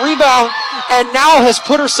offensive rebound and now has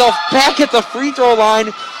put herself back at the free throw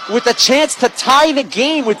line with a chance to tie the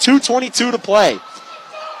game with 2:22 to play.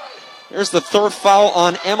 There's the third foul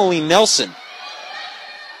on Emily Nelson.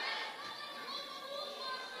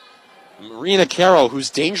 Marina Caro,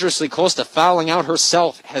 who's dangerously close to fouling out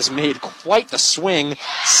herself, has made quite the swing.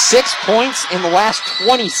 6 points in the last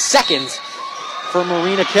 20 seconds for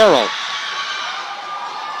Marina Caro.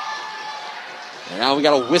 And now we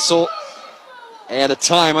got a whistle and a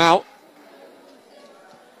timeout.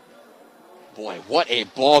 Boy, what a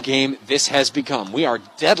ball game this has become. We are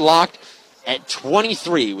deadlocked at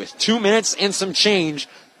 23 with 2 minutes and some change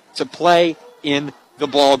to play in the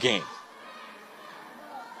ball game.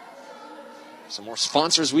 Some more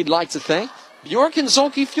sponsors we'd like to thank. Bjork and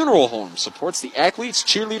Zolke Funeral Home supports the athletes,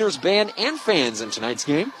 cheerleaders, band, and fans in tonight's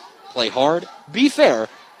game. Play hard, be fair,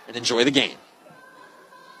 and enjoy the game.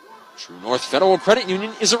 True North Federal Credit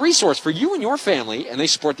Union is a resource for you and your family, and they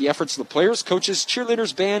support the efforts of the players, coaches,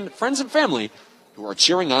 cheerleaders, band, friends, and family who are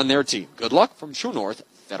cheering on their team. Good luck from True North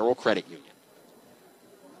Federal Credit Union.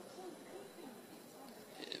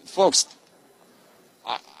 Folks,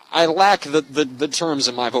 I lack the terms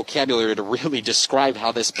in my vocabulary to really describe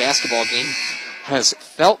how this basketball game has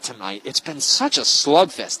felt tonight. It's been such a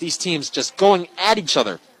slugfest. These teams just going at each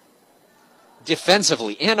other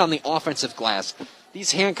defensively and on the offensive glass.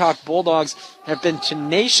 These Hancock Bulldogs have been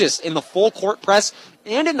tenacious in the full court press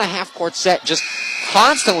and in the half-court set, just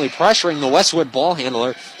constantly pressuring the Westwood ball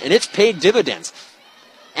handler, and it's paid dividends.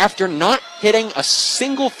 After not hitting a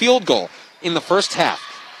single field goal in the first half,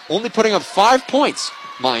 only putting up 5 points,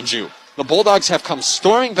 mind you, the Bulldogs have come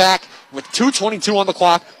storming back with 2:22 on the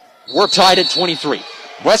clock. We're tied at 23.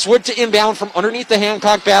 Westwood to inbound from underneath the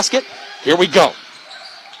Hancock basket. Here we go.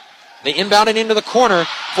 They inbounded into the corner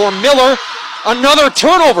for Miller. Another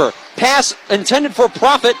turnover. Pass intended for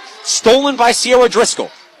Profit, stolen by Sierra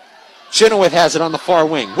Driscoll. Chenoweth has it on the far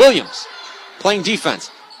wing. Williams playing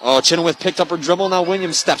defense. Oh, Chenoweth picked up her dribble. Now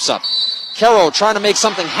Williams steps up. Caro trying to make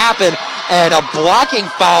something happen, and a blocking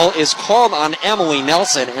foul is called on Emily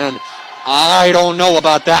Nelson, and I don't know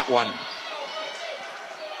about that one.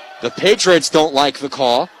 The Patriots don't like the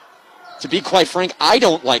call. To be quite frank, I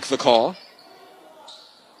don't like the call.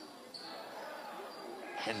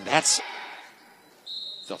 And that's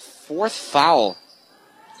the fourth foul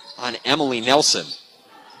on Emily Nelson.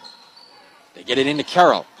 They get it into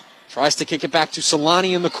Caro. Tries to kick it back to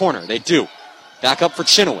Solani in the corner. They do. Back up for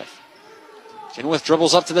Chenoweth. Chenoweth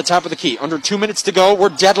dribbles up to the top of the key. Under 2 minutes to go. We're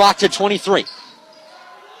deadlocked at 23.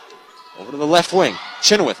 Over to the left wing.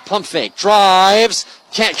 Chenoweth, pump fake, drives,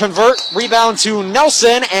 can't convert. Rebound to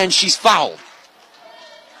Nelson, and she's fouled.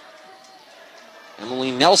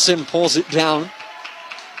 Emily Nelson pulls it down.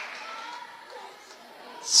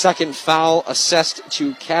 Second foul assessed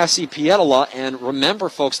to Cassie Pietola. And remember,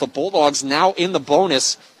 folks, the Bulldogs now in the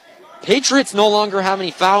bonus. Patriots no longer have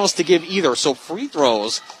any fouls to give either, so free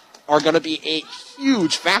throws are going to be a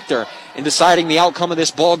huge factor in deciding the outcome of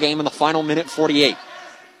this ball game in the final minute 48.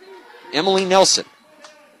 Emily Nelson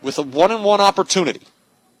with a 1-on-1 opportunity.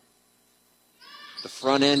 The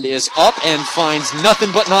front end is up and finds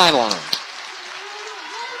nothing but nylon.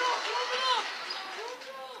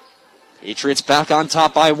 Patriots back on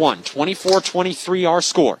top by 1. 24-23 our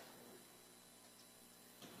score.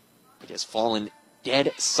 It has fallen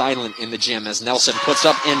dead silent in the gym as Nelson puts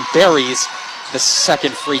up and buries the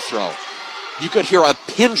second free throw. You could hear a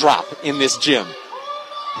pin drop in this gym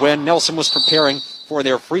when Nelson was preparing for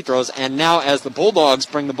their free throws. And now as the Bulldogs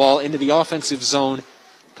bring the ball into the offensive zone,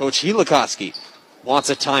 Coach Helikoski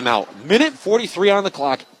wants a timeout. Minute 43 on the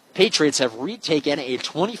clock. Patriots have retaken a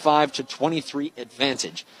 25-23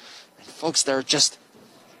 advantage. And folks, there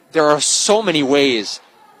are so many ways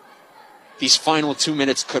these final 2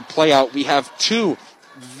 minutes could play out. We have two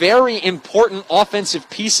very important offensive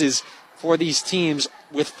pieces for these teams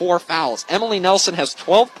with 4 fouls. Emily Nelson has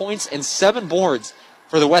 12 points and 7 boards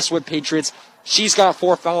for the Westwood Patriots. She's got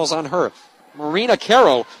 4 fouls on her. Marina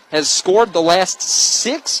Caro has scored the last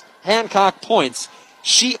 6 Hancock points.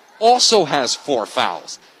 She also has 4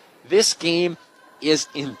 fouls. This game is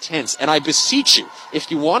intense, and I beseech you,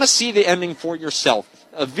 if you want to see the ending for yourself,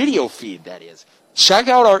 a video feed that is, check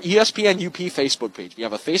out our ESPN UP Facebook page. We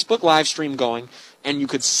have a Facebook live stream going, and you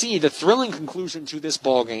could see the thrilling conclusion to this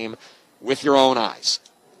ball game with your own eyes.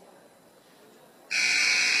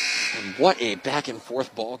 And what a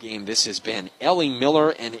back-and-forth ball game this has been. Ellie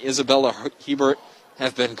Miller and Isabella Hebert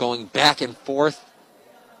have been going back and forth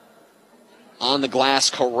on the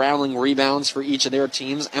glass, corralling rebounds for each of their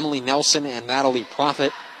teams. Emily Nelson and Natalie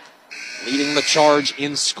Profit leading the charge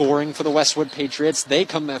in scoring for the Westwood Patriots. They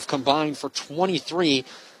have combined for 23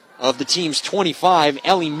 of the team's 25.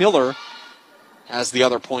 Ellie Miller has the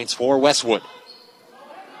other points for Westwood.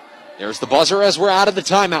 There's the buzzer as we're out of the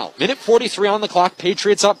timeout. Minute 43 on the clock.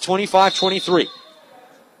 Patriots up 25-23.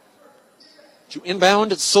 To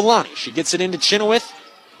inbound, Solani. She gets it into Chenoweth,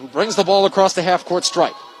 who brings the ball across the half-court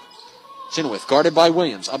stripe. Chenoweth guarded by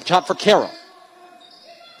Williams. Up top for Caro.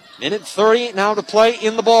 Minute 30 now to play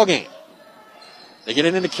in the ball game. They get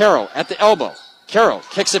it into Caro at the elbow. Caro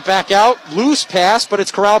kicks it back out. Loose pass, but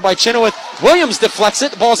it's corralled by Chenoweth. Williams deflects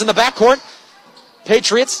it. The ball's in the backcourt.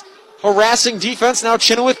 Patriots harassing defense. Now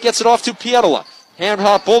Chenoweth gets it off to Pietola.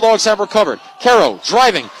 Hancock Bulldogs have recovered. Caro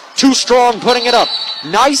driving. Too strong, putting it up.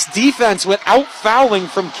 Nice defense without fouling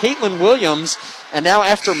from Caitlin Williams. And now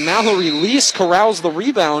after Mallory Lease corrals the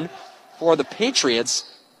rebound for the Patriots,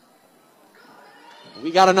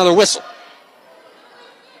 we got another whistle.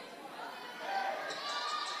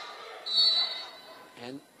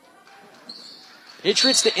 And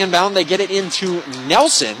Patriots to inbound. They get it into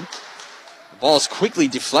Nelson. The ball is quickly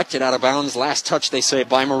deflected out of bounds. Last touch, they say,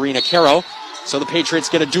 by Marina Caro. So the Patriots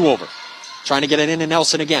get a do-over. Trying to get it into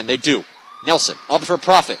Nelson again. They do. Nelson up for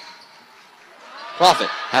Profit. Profit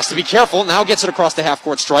has to be careful. Now gets it across the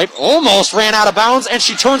half-court stripe. Almost ran out of bounds, and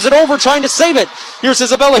she turns it over, trying to save it. Here's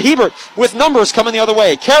Isabella Hebert with numbers coming the other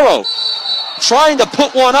way. Caro trying to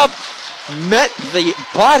put one up. Met the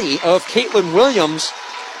body of Caitlin Williams.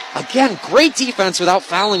 Again, great defense without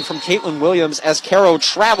fouling from Caitlin Williams as Caro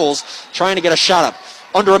travels, trying to get a shot up.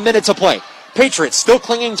 Under a minute to play. Patriots still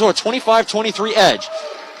clinging to a 25-23 edge.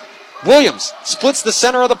 Williams splits the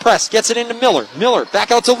center of the press, gets it into Miller. Miller back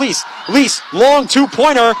out to Lease. Lease, long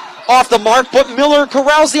two-pointer, off the mark, but Miller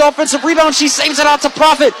corrals the offensive rebound. She saves it out to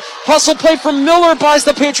Profit. Hustle play from Miller buys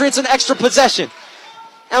the Patriots an extra possession.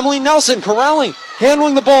 Emily Nelson corralling,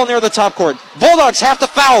 handling the ball near the top court. Bulldogs have to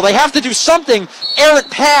foul. They have to do something. Errant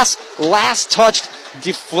pass, last touched,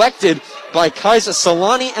 deflected by Kaisa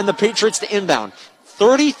Solani, and the Patriots to inbound.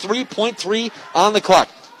 33.3 on the clock.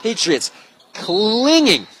 Patriots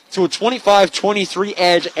clinging to a 25-23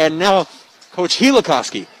 edge, and now Coach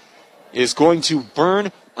Helikoski is going to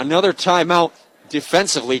burn another timeout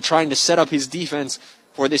defensively, trying to set up his defense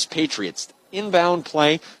for this Patriots. Inbound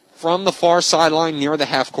play from the far sideline near the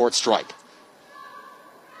half-court stripe.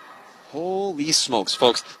 Holy smokes,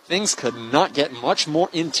 folks. Things could not get much more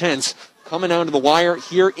intense coming down to the wire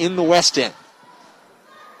here in the West End.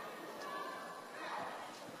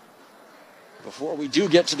 Before we do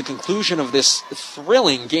get to the conclusion of this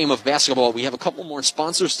thrilling game of basketball, we have a couple more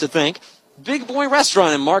sponsors to thank. Big Boy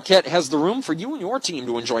Restaurant in Marquette has the room for you and your team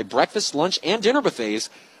to enjoy breakfast, lunch, and dinner buffets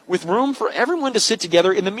with room for everyone to sit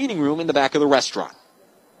together in the meeting room in the back of the restaurant.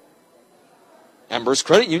 Embers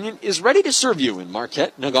Credit Union is ready to serve you in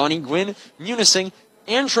Marquette, Negaunee, Gwinn, Munising,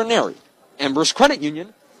 and Trinary. Embers Credit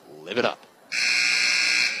Union, live it up.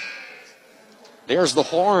 There's the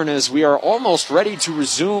horn as we are almost ready to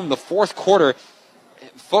resume the fourth quarter.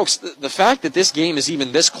 Folks, the fact that this game is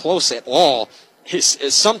even this close at all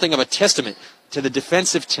is something of a testament to the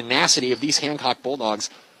defensive tenacity of these Hancock Bulldogs.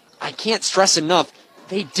 I can't stress enough,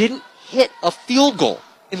 they didn't hit a field goal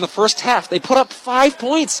in the first half. They put up 5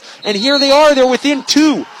 points, and here they are. They're within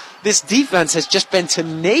 2. This defense has just been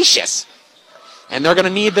tenacious, and they're going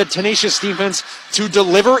to need the tenacious defense to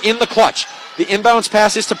deliver in the clutch. The inbounds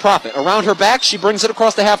pass is to Profit. Around her back, she brings it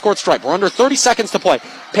across the half-court stripe. We're under 30 seconds to play.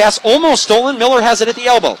 Pass almost stolen. Miller has it at the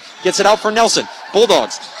elbow. Gets it out for Nelson.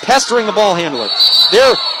 Bulldogs pestering the ball handler.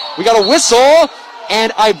 There, we got a whistle,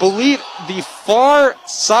 and I believe the far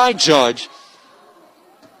side judge,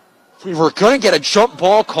 we were going to get a jump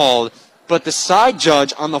ball called, but the side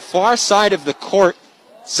judge on the far side of the court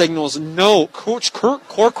signals no. Coach Kurt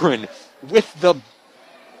Corcoran with the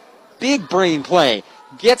big brain play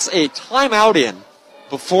gets a timeout in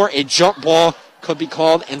before a jump ball could be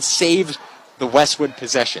called and saved the Westwood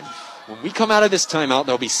possession. When we come out of this timeout,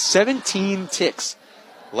 there'll be 17 ticks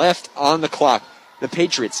left on the clock. The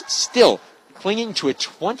Patriots still clinging to a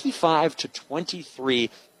 25-23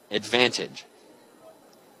 advantage.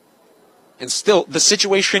 And still, the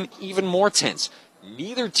situation even more tense.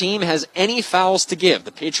 Neither team has any fouls to give.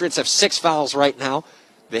 The Patriots have 6 fouls right now.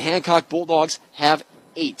 The Hancock Bulldogs have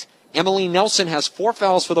 8. Emily Nelson has 4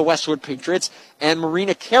 fouls for the Westwood Patriots, and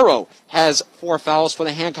Marina Caro has 4 fouls for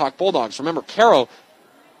the Hancock Bulldogs. Remember, Caro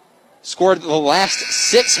scored the last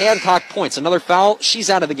 6 Hancock points. Another foul, she's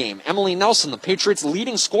out of the game. Emily Nelson, the Patriots'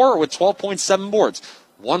 leading scorer with 12.7 boards.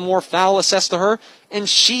 1 more foul assessed to her, and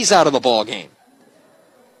she's out of the ball game.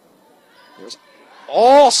 There's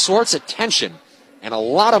all sorts of tension and a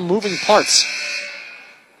lot of moving parts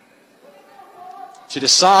to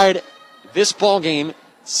decide this ball game.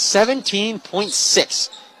 17.6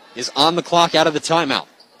 is on the clock out of the timeout.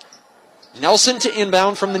 Nelson to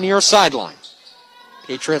inbound from the near sideline.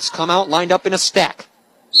 Patriots come out lined up in a stack.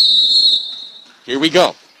 Here we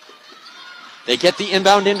go. They get the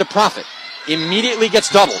inbound into Profit. Immediately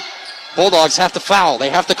gets doubled. Bulldogs have to foul.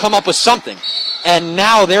 They have to come up with something. And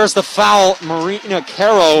now there's the foul. Marina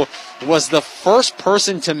Caro was the first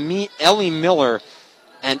person to meet Ellie Miller.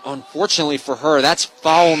 And unfortunately for her, that's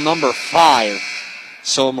foul number 5.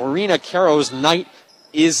 So Marina Caro's night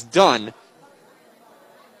is done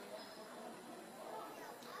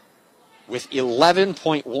with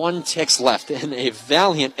 11.1 ticks left, and a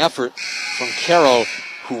valiant effort from Caro,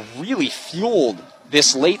 who really fueled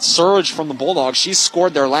this late surge from the Bulldogs. She's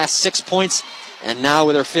scored their last 6 points, and now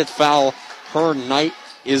with her 5th foul, her night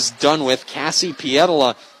is done with. Cassie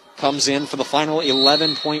Pietola comes in for the final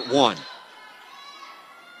 11.1.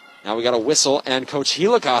 Now we got a whistle, and Coach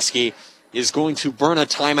Helikoski is going to burn a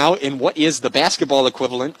timeout in what is the basketball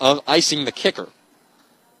equivalent of icing the kicker. Of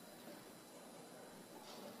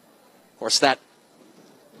course, that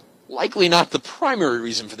likely not the primary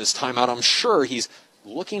reason for this timeout. I'm sure he's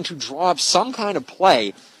looking to draw up some kind of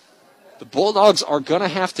play. The Bulldogs are going to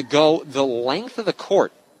have to go the length of the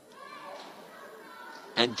court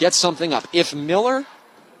and get something up. If Miller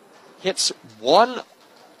hits the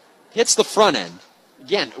front end,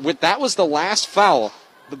 again, that was the last foul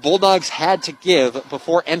the Bulldogs had to give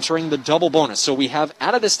before entering the double bonus. So we have,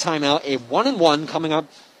 out of this timeout, a 1-and-1 coming up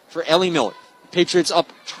for Ellie Miller. Patriots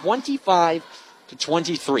up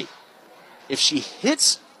 25-23. If she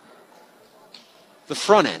hits the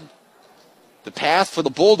front end, the path for the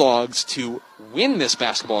Bulldogs to win this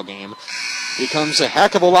basketball game becomes a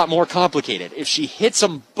heck of a lot more complicated. If she hits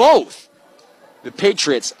them both, the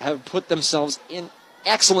Patriots have put themselves in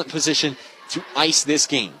excellent position to ice this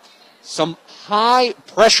game. Some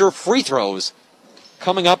high-pressure free throws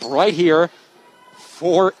coming up right here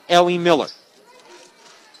for Ellie Miller.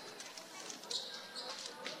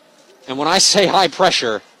 And when I say high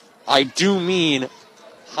pressure, I do mean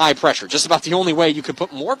high pressure. Just about the only way you could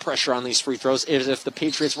put more pressure on these free throws is if the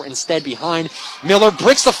Patriots were instead behind. Miller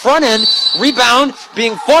bricks the front end. Rebound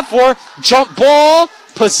being fought for. Jump ball.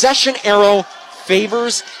 Possession arrow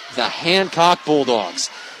favors the Hancock Bulldogs.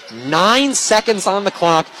 9 seconds on the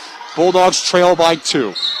clock. Bulldogs trail by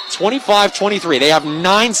 2. 25-23. They have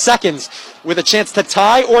 9 seconds with a chance to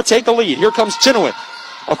tie or take the lead. Here comes Chenoweth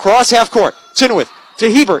across half court. Chenoweth to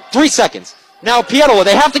Hebert. 3 seconds. Now Pietola,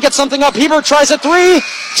 they have to get something up. Hebert tries a three.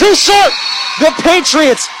 Too short. The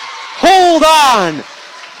Patriots hold on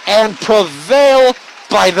and prevail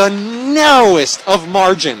by the narrowest of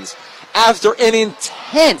margins after an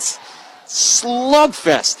intense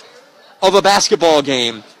slugfest of a basketball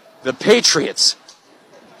game. The Patriots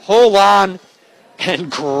hold on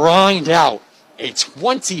and grind out a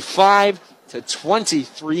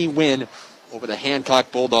 25-23 win over the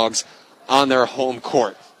Hancock Bulldogs on their home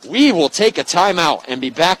court. We will take a timeout and be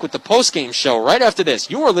back with the postgame show right after this.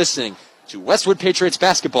 You are listening to Westwood Patriots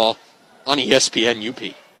basketball on ESPN UP.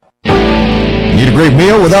 Need a great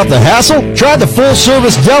meal without the hassle? Try the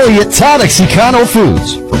full-service deli at Tonics Econo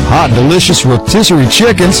Foods. From hot and delicious rotisserie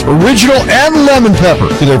chickens, original and lemon pepper,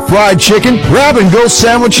 to their fried chicken, grab-and-go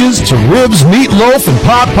sandwiches, to ribs, meatloaf, and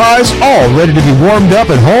pot pies, all ready to be warmed up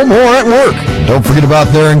at home or at work. And don't forget about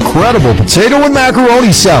their incredible potato and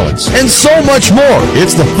macaroni salads, and so much more.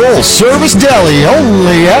 It's the full-service deli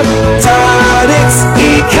only at Tonics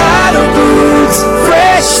Econo Foods.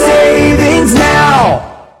 Fresh savings now.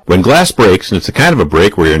 When glass breaks, and it's the kind of a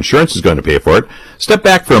break where your insurance is going to pay for it, step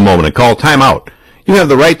back for a moment and call time out. You have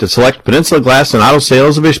the right to select Peninsula Glass and Auto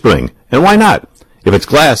Sales of Ishpeming. And why not? If it's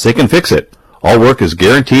glass, they can fix it. All work is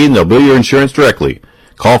guaranteed and they'll bill your insurance directly.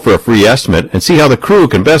 Call for a free estimate and see how the crew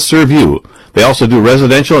can best serve you. They also do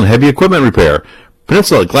residential and heavy equipment repair.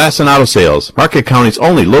 Peninsula Glass and Auto Sales, Marquette County's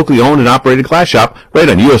only locally owned and operated glass shop, right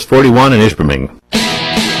on US 41 in Ishpeming.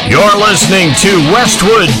 You're listening to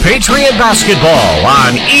Westwood Patriot Basketball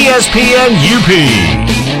on ESPN UP.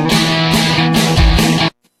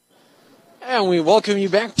 And we welcome you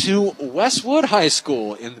back to Westwood High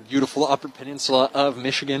School in the beautiful Upper Peninsula of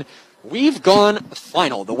Michigan. We've gone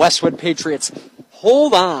final. The Westwood Patriots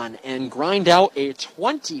hold on and grind out a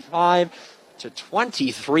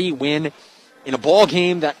 25-23 win in a ball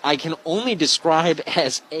game that I can only describe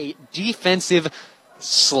as a defensive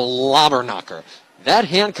slobber knocker. That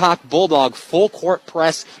Hancock Bulldog full court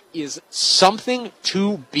press is something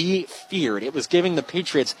to be feared. It was giving the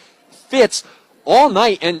Patriots fits all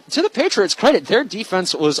night, and to the Patriots' credit, their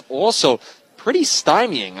defense was also pretty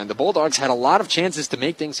stymieing, and the Bulldogs had a lot of chances to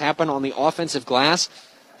make things happen on the offensive glass,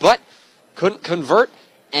 but couldn't convert,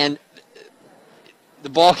 and the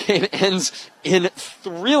ball game ends in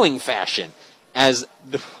thrilling fashion as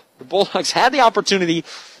the Bulldogs had the opportunity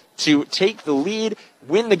to take the lead,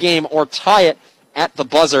 win the game, or tie it at the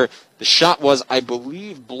buzzer. The shot was, I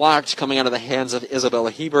believe, blocked coming out of the hands of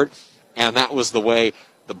Isabella Hebert, and that was the way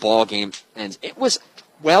the ball game ends. It was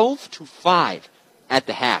 12-5 at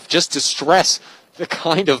the half. Just to stress the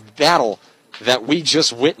kind of battle that we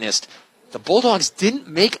just witnessed, the Bulldogs didn't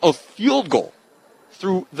make a field goal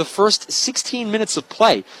through the first 16 minutes of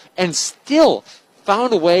play and still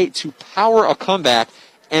found a way to power a comeback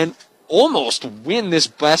and almost win this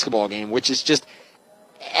basketball game, which is just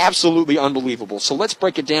absolutely unbelievable. So let's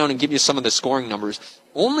break it down and give you some of the scoring numbers.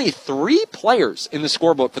 Only 3 players in the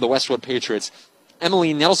scorebook for the Westwood Patriots.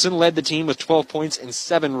 Emily Nelson led the team with 12 points and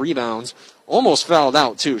 7 rebounds. Almost fouled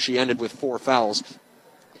out, too. She ended with 4 fouls.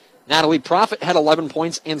 Natalie Profit had 11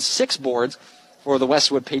 points and 6 boards for the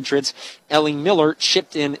Westwood Patriots. Ellie Miller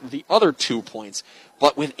chipped in the other 2 points.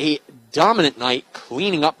 But with a dominant night,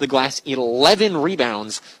 cleaning up the glass, 11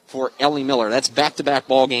 rebounds for Ellie Miller. That's back-to-back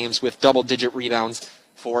ball games with double-digit rebounds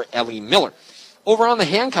for Ellie Miller. Over on the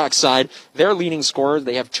Hancock side, their leading scorer,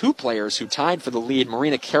 they have 2 players who tied for the lead.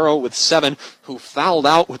 Marina Caro with 7, who fouled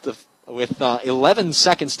out with 11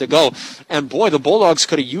 seconds to go. And boy, the Bulldogs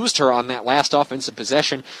could have used her on that last offensive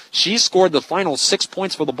possession. She scored the final 6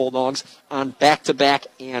 points for the Bulldogs on back-to-back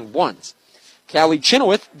and ones. Callie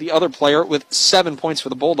Chenoweth, the other player, with 7 points for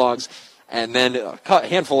the Bulldogs. And then a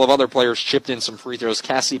handful of other players chipped in some free throws.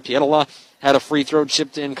 Cassie Pietola had a free throw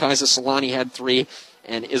chipped in. Kaisa Solani had 3.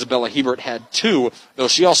 And Isabella Hebert had 2, though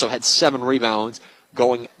she also had 7 rebounds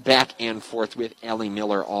going back and forth with Ellie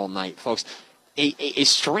Miller all night. Folks, a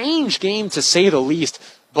strange game to say the least,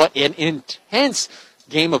 but an intense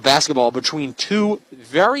game of basketball between 2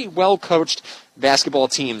 very well-coached basketball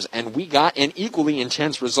teams, and we got an equally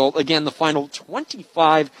intense result. Again, the final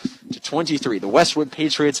 25-23. The Westwood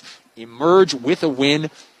Patriots emerge with a win,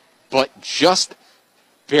 but just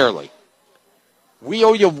barely. We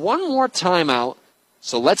owe you one more timeout.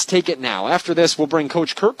 So let's take it now. After this, we'll bring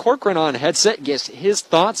Coach Kurt Corcoran on headset, get his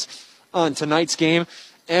thoughts on tonight's game,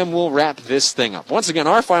 and we'll wrap this thing up. Once again,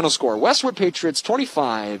 our final score, Westwood Patriots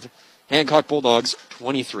 25, Hancock Bulldogs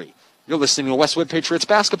 23. You're listening to Westwood Patriots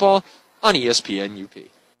basketball on ESPN UP.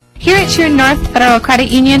 Here at True North Federal Credit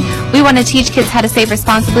Union, we want to teach kids how to save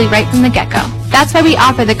responsibly right from the get-go. That's why we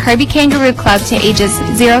offer the Kirby Kangaroo Club to ages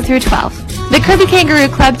 0 through 12. The Kirby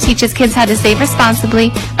Kangaroo Club teaches kids how to save responsibly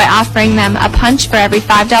by offering them a punch for every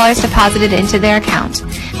 $5 deposited into their account.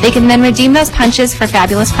 They can then redeem those punches for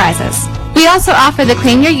fabulous prizes. We also offer the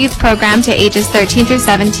Claim Your Youth program to ages 13 through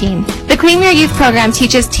 17. The Claim Your Youth program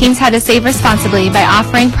teaches teens how to save responsibly by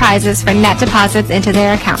offering prizes for net deposits into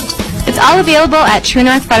their account. It's all available at True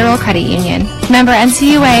North Federal Credit Union. Member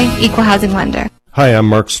NCUA, Equal Housing Lender. Hi, I'm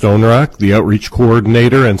Mark Stonerock, the Outreach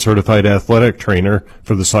Coordinator and Certified Athletic Trainer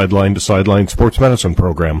for the Sideline to Sideline Sports Medicine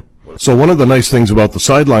Program. So one of the nice things about the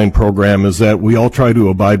Sideline program is that we all try to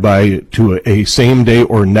abide by to a same day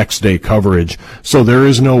or next day coverage. So there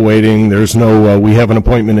is no waiting. There's no, we have an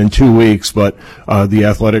appointment in 2 weeks, but the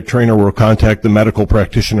athletic trainer will contact the medical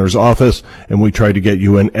practitioner's office, and we try to get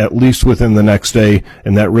you in at least within the next day,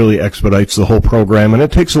 and that really expedites the whole program, and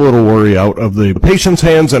it takes a little worry out of the patient's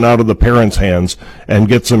hands and out of the parents' hands and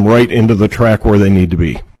gets them right into the track where they need to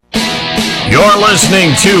be. You're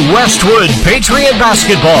listening to Westwood Patriot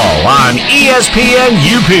Basketball on ESPN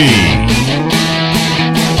UP.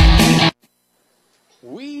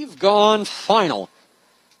 We've gone final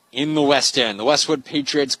in the West End. The Westwood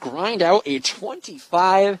Patriots grind out a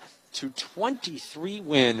 25-23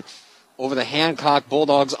 win over the Hancock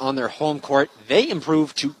Bulldogs on their home court. They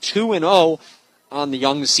improve to 2-0 on the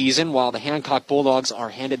young season, while the Hancock Bulldogs are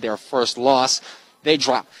handed their first loss. They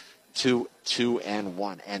drop to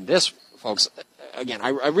 2-1. And this, folks, again, I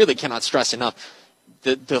really cannot stress enough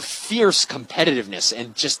the fierce competitiveness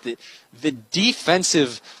and just the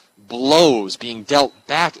defensive blows being dealt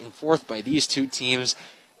back and forth by these two teams.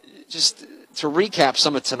 Just to recap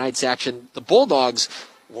some of tonight's action, the Bulldogs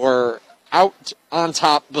were out on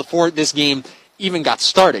top before this game even got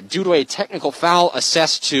started due to a technical foul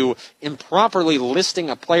assessed to improperly listing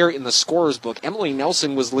a player in the scorer's book. Emily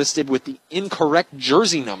Nelson was listed with the incorrect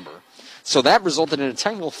jersey number. So that resulted in a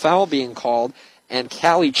technical foul being called and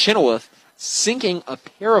Callie Chenoweth sinking a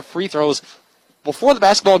pair of free throws before the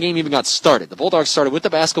basketball game even got started. The Bulldogs started with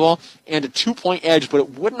the basketball and a 2-point edge, but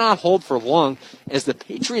it would not hold for long as the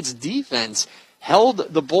Patriots defense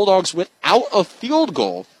held the Bulldogs without a field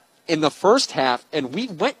goal in the first half, and we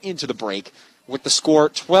went into the break with the score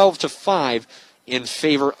 12-5 in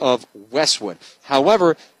favor of Westwood.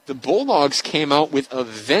 However, the Bulldogs came out with a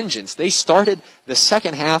vengeance. They started the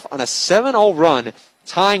second half on a 7-0 run,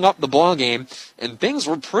 tying up the ball game, and things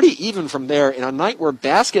were pretty even from there in a night where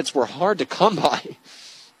baskets were hard to come by.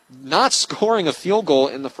 Not scoring a field goal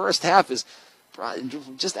in the first half is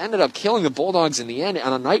just ended up killing the Bulldogs in the end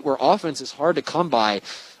on a night where offense is hard to come by.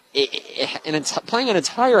 Playing an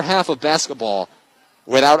entire half of basketball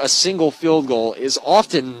without a single field goal is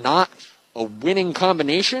often not a winning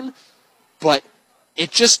combination, but it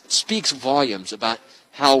just speaks volumes about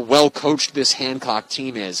how well coached this Hancock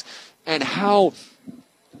team is and how,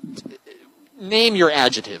 name your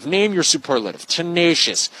adjective, name your superlative,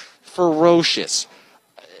 tenacious, ferocious,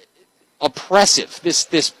 oppressive,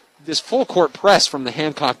 this full court press from the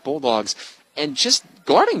Hancock Bulldogs, and just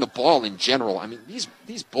guarding the ball in general. I mean,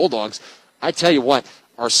 these Bulldogs, I tell you what,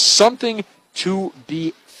 are something to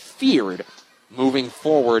be feared moving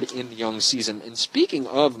forward in the young season. And speaking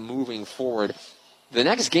of moving forward, the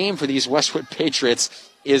next game for these Westwood Patriots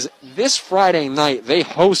is this Friday night. They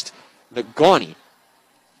host the Gawney.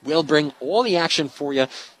 We'll bring all the action for you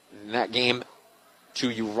in that game to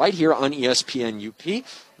you right here on ESPN UP.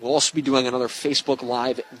 We'll also be doing another Facebook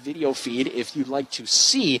Live video feed if you'd like to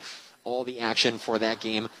see all the action for that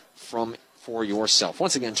game for yourself.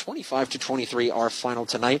 Once again, 25-23 our final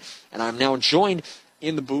tonight, and I'm now joined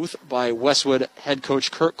in the booth by Westwood head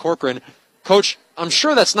coach Kurt Corcoran. Coach, I'm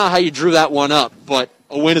sure that's not how you drew that one up, but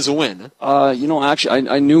a win is a win. Actually,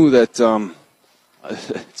 I knew that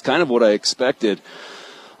it's kind of what I expected.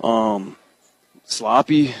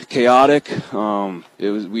 Sloppy, chaotic.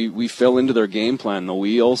 We fell into their game plan, though.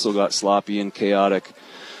 We also got sloppy and chaotic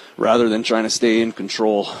rather than trying to stay in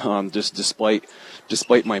control, just despite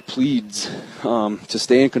my pleads to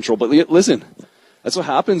stay in control. But listen, that's what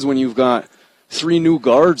happens when you've got 3 new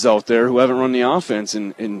guards out there who haven't run the offense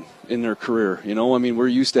in their career. You know, I mean, we're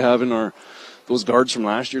used to having those guards from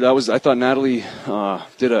last year. I thought Natalie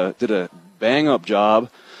did a bang up job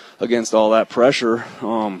against all that pressure.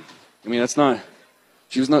 I mean,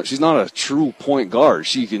 she's not a true point guard.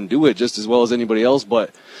 She can do it just as well as anybody else,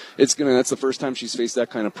 but that's the first time she's faced that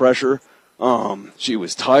kind of pressure. She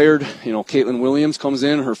was tired. You know, Caitlin Williams comes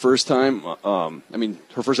in her first time.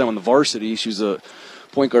 Her first time on the varsity. She was a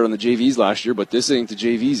point guard on the JVs last year, but this ain't the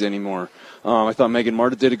JVs anymore. I thought Megan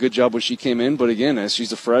Marta did a good job when she came in, but again, as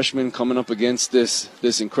she's a freshman coming up against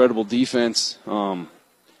this incredible defense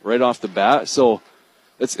right off the bat, so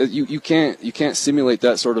you can't simulate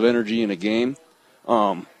that sort of energy in a game.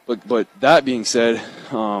 But But that being said,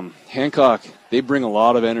 Hancock, they bring a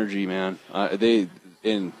lot of energy, man.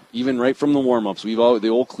 And even right from the warm-ups, the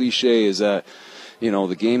old cliche is that,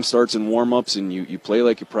 the game starts in warm-ups and you play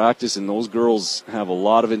like you practice, and those girls have a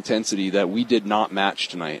lot of intensity that we did not match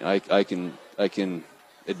tonight. I can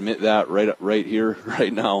admit that right here,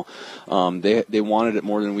 right now. They wanted it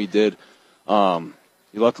more than we did.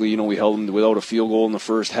 Luckily, we held them without a field goal in the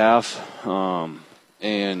first half.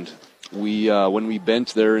 And we, when we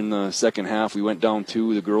bent there in the second half, we went down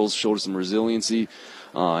 2. The girls showed us some resiliency.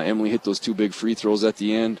 Emily hit those 2 big free throws at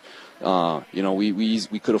the end.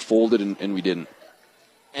 We could have folded and we didn't.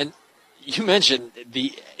 And you mentioned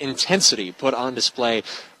the intensity put on display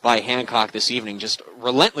by Hancock this evening, just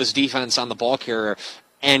relentless defense on the ball carrier.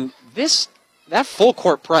 And that full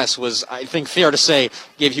court press was, I think, fair to say,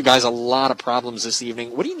 gave you guys a lot of problems this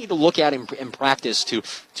evening. What do you need to look at in practice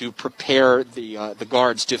to prepare the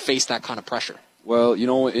guards to face that kind of pressure? Well,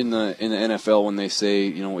 in the NFL, when they say,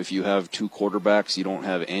 if you have 2 quarterbacks, you don't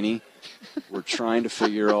have any, we're trying to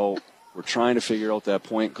figure out that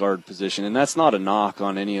point guard position, and that's not a knock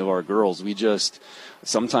on any of our girls.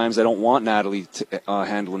 Sometimes I don't want Natalie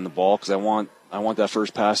handling the ball because I want that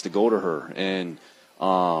first pass to go to her, and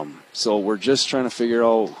so we're just trying to figure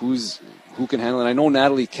out who can handle it. I know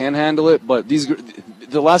Natalie can handle it, but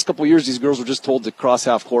the last couple of years, these girls were just told to cross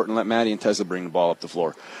half court and let Maddie and Tessa bring the ball up the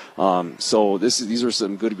floor. So these are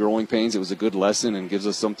some good growing pains. It was a good lesson and gives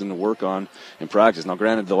us something to work on in practice. Now,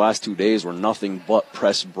 granted, the last 2 days were nothing but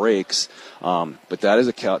press breaks, but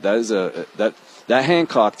that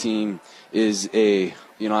Hancock team is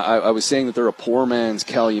I was saying that they're a poor man's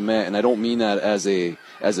Calumet, and I don't mean that as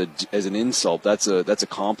an insult. That's a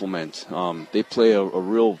compliment. They play a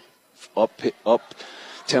real up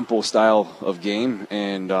tempo style of game,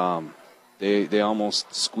 and they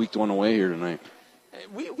almost squeaked one away here tonight.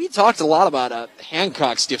 We talked a lot about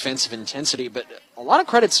Hancock's defensive intensity, but a lot of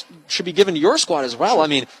credits should be given to your squad as well. I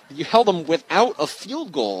mean, you held them without a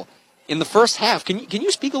field goal in the first half. Can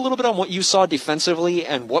you speak a little bit on what you saw defensively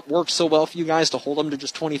and what worked so well for you guys to hold them to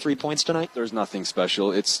just 23 points tonight? There's nothing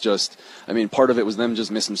special. It's just, part of it was them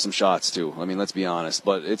just missing some shots too. Let's be honest.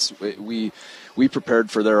 But we prepared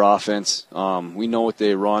for their offense. We know what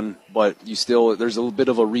they run, but there's a little bit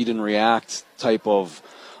of a read and react type of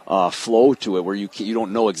flow to it where you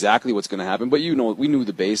don't know exactly what's going to happen, but we knew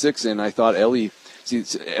the basics, and I thought Ellie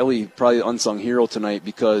probably the unsung hero tonight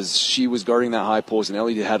because she was guarding that high post, and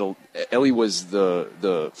Ellie was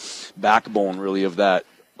the backbone really of that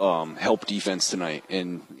help defense tonight,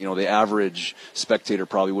 and the average spectator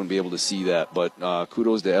probably wouldn't be able to see that, but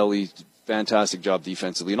kudos to Ellie. Fantastic job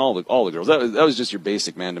defensively, and all the girls. That was just your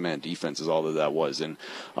basic man-to-man defense is all that was, and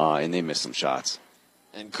they missed some shots.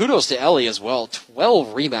 And kudos to Ellie as well.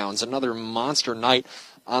 12 rebounds, another monster night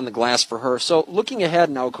on the glass for her. So looking ahead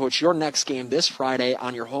now, Coach, your next game this Friday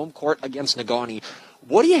on your home court against Negaunee.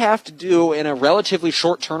 What do you have to do in a relatively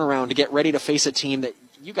short turnaround to get ready to face a team that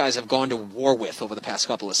you guys have gone to war with over the past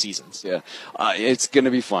couple of seasons? Yeah, it's going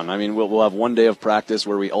to be fun. We'll have 1 day of practice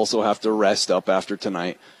where we also have to rest up after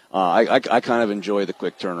tonight. I kind of enjoy the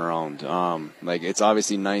quick turnaround. It's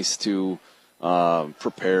obviously nice to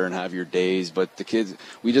prepare and have your days, but the kids,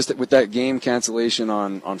 with that game cancellation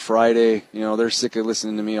on Friday, they're sick of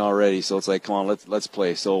listening to me already. So it's like, come on, let's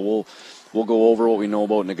play. So we'll go over what we know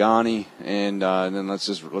about Negaunee, and then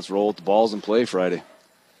let's roll with the balls and play Friday.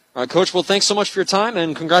 All right, Coach. Well, thanks so much for your time,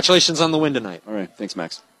 and congratulations on the win tonight. All right, thanks,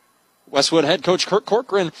 Max. Westwood head coach Kirk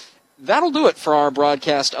Corcoran. That'll do it for our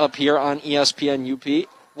broadcast up here on ESPN UP.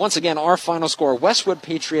 Once again, our final score: Westwood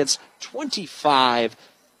Patriots 25.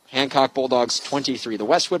 Hancock Bulldogs 23. The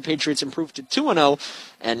Westwood Patriots improved to 2-0,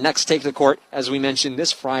 and next take the court, as we mentioned,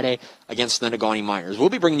 this Friday against the Negaunee Miners. We'll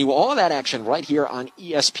be bringing you all of that action right here on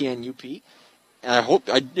ESPN UP.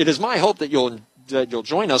 And it is my hope that you'll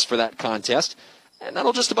join us for that contest, and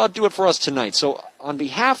that'll just about do it for us tonight. So on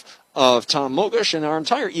behalf of Tom Mogush and our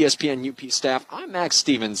entire ESPN UP staff, I'm Max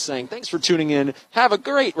Stevens saying thanks for tuning in. Have a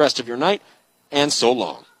great rest of your night, and so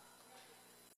long.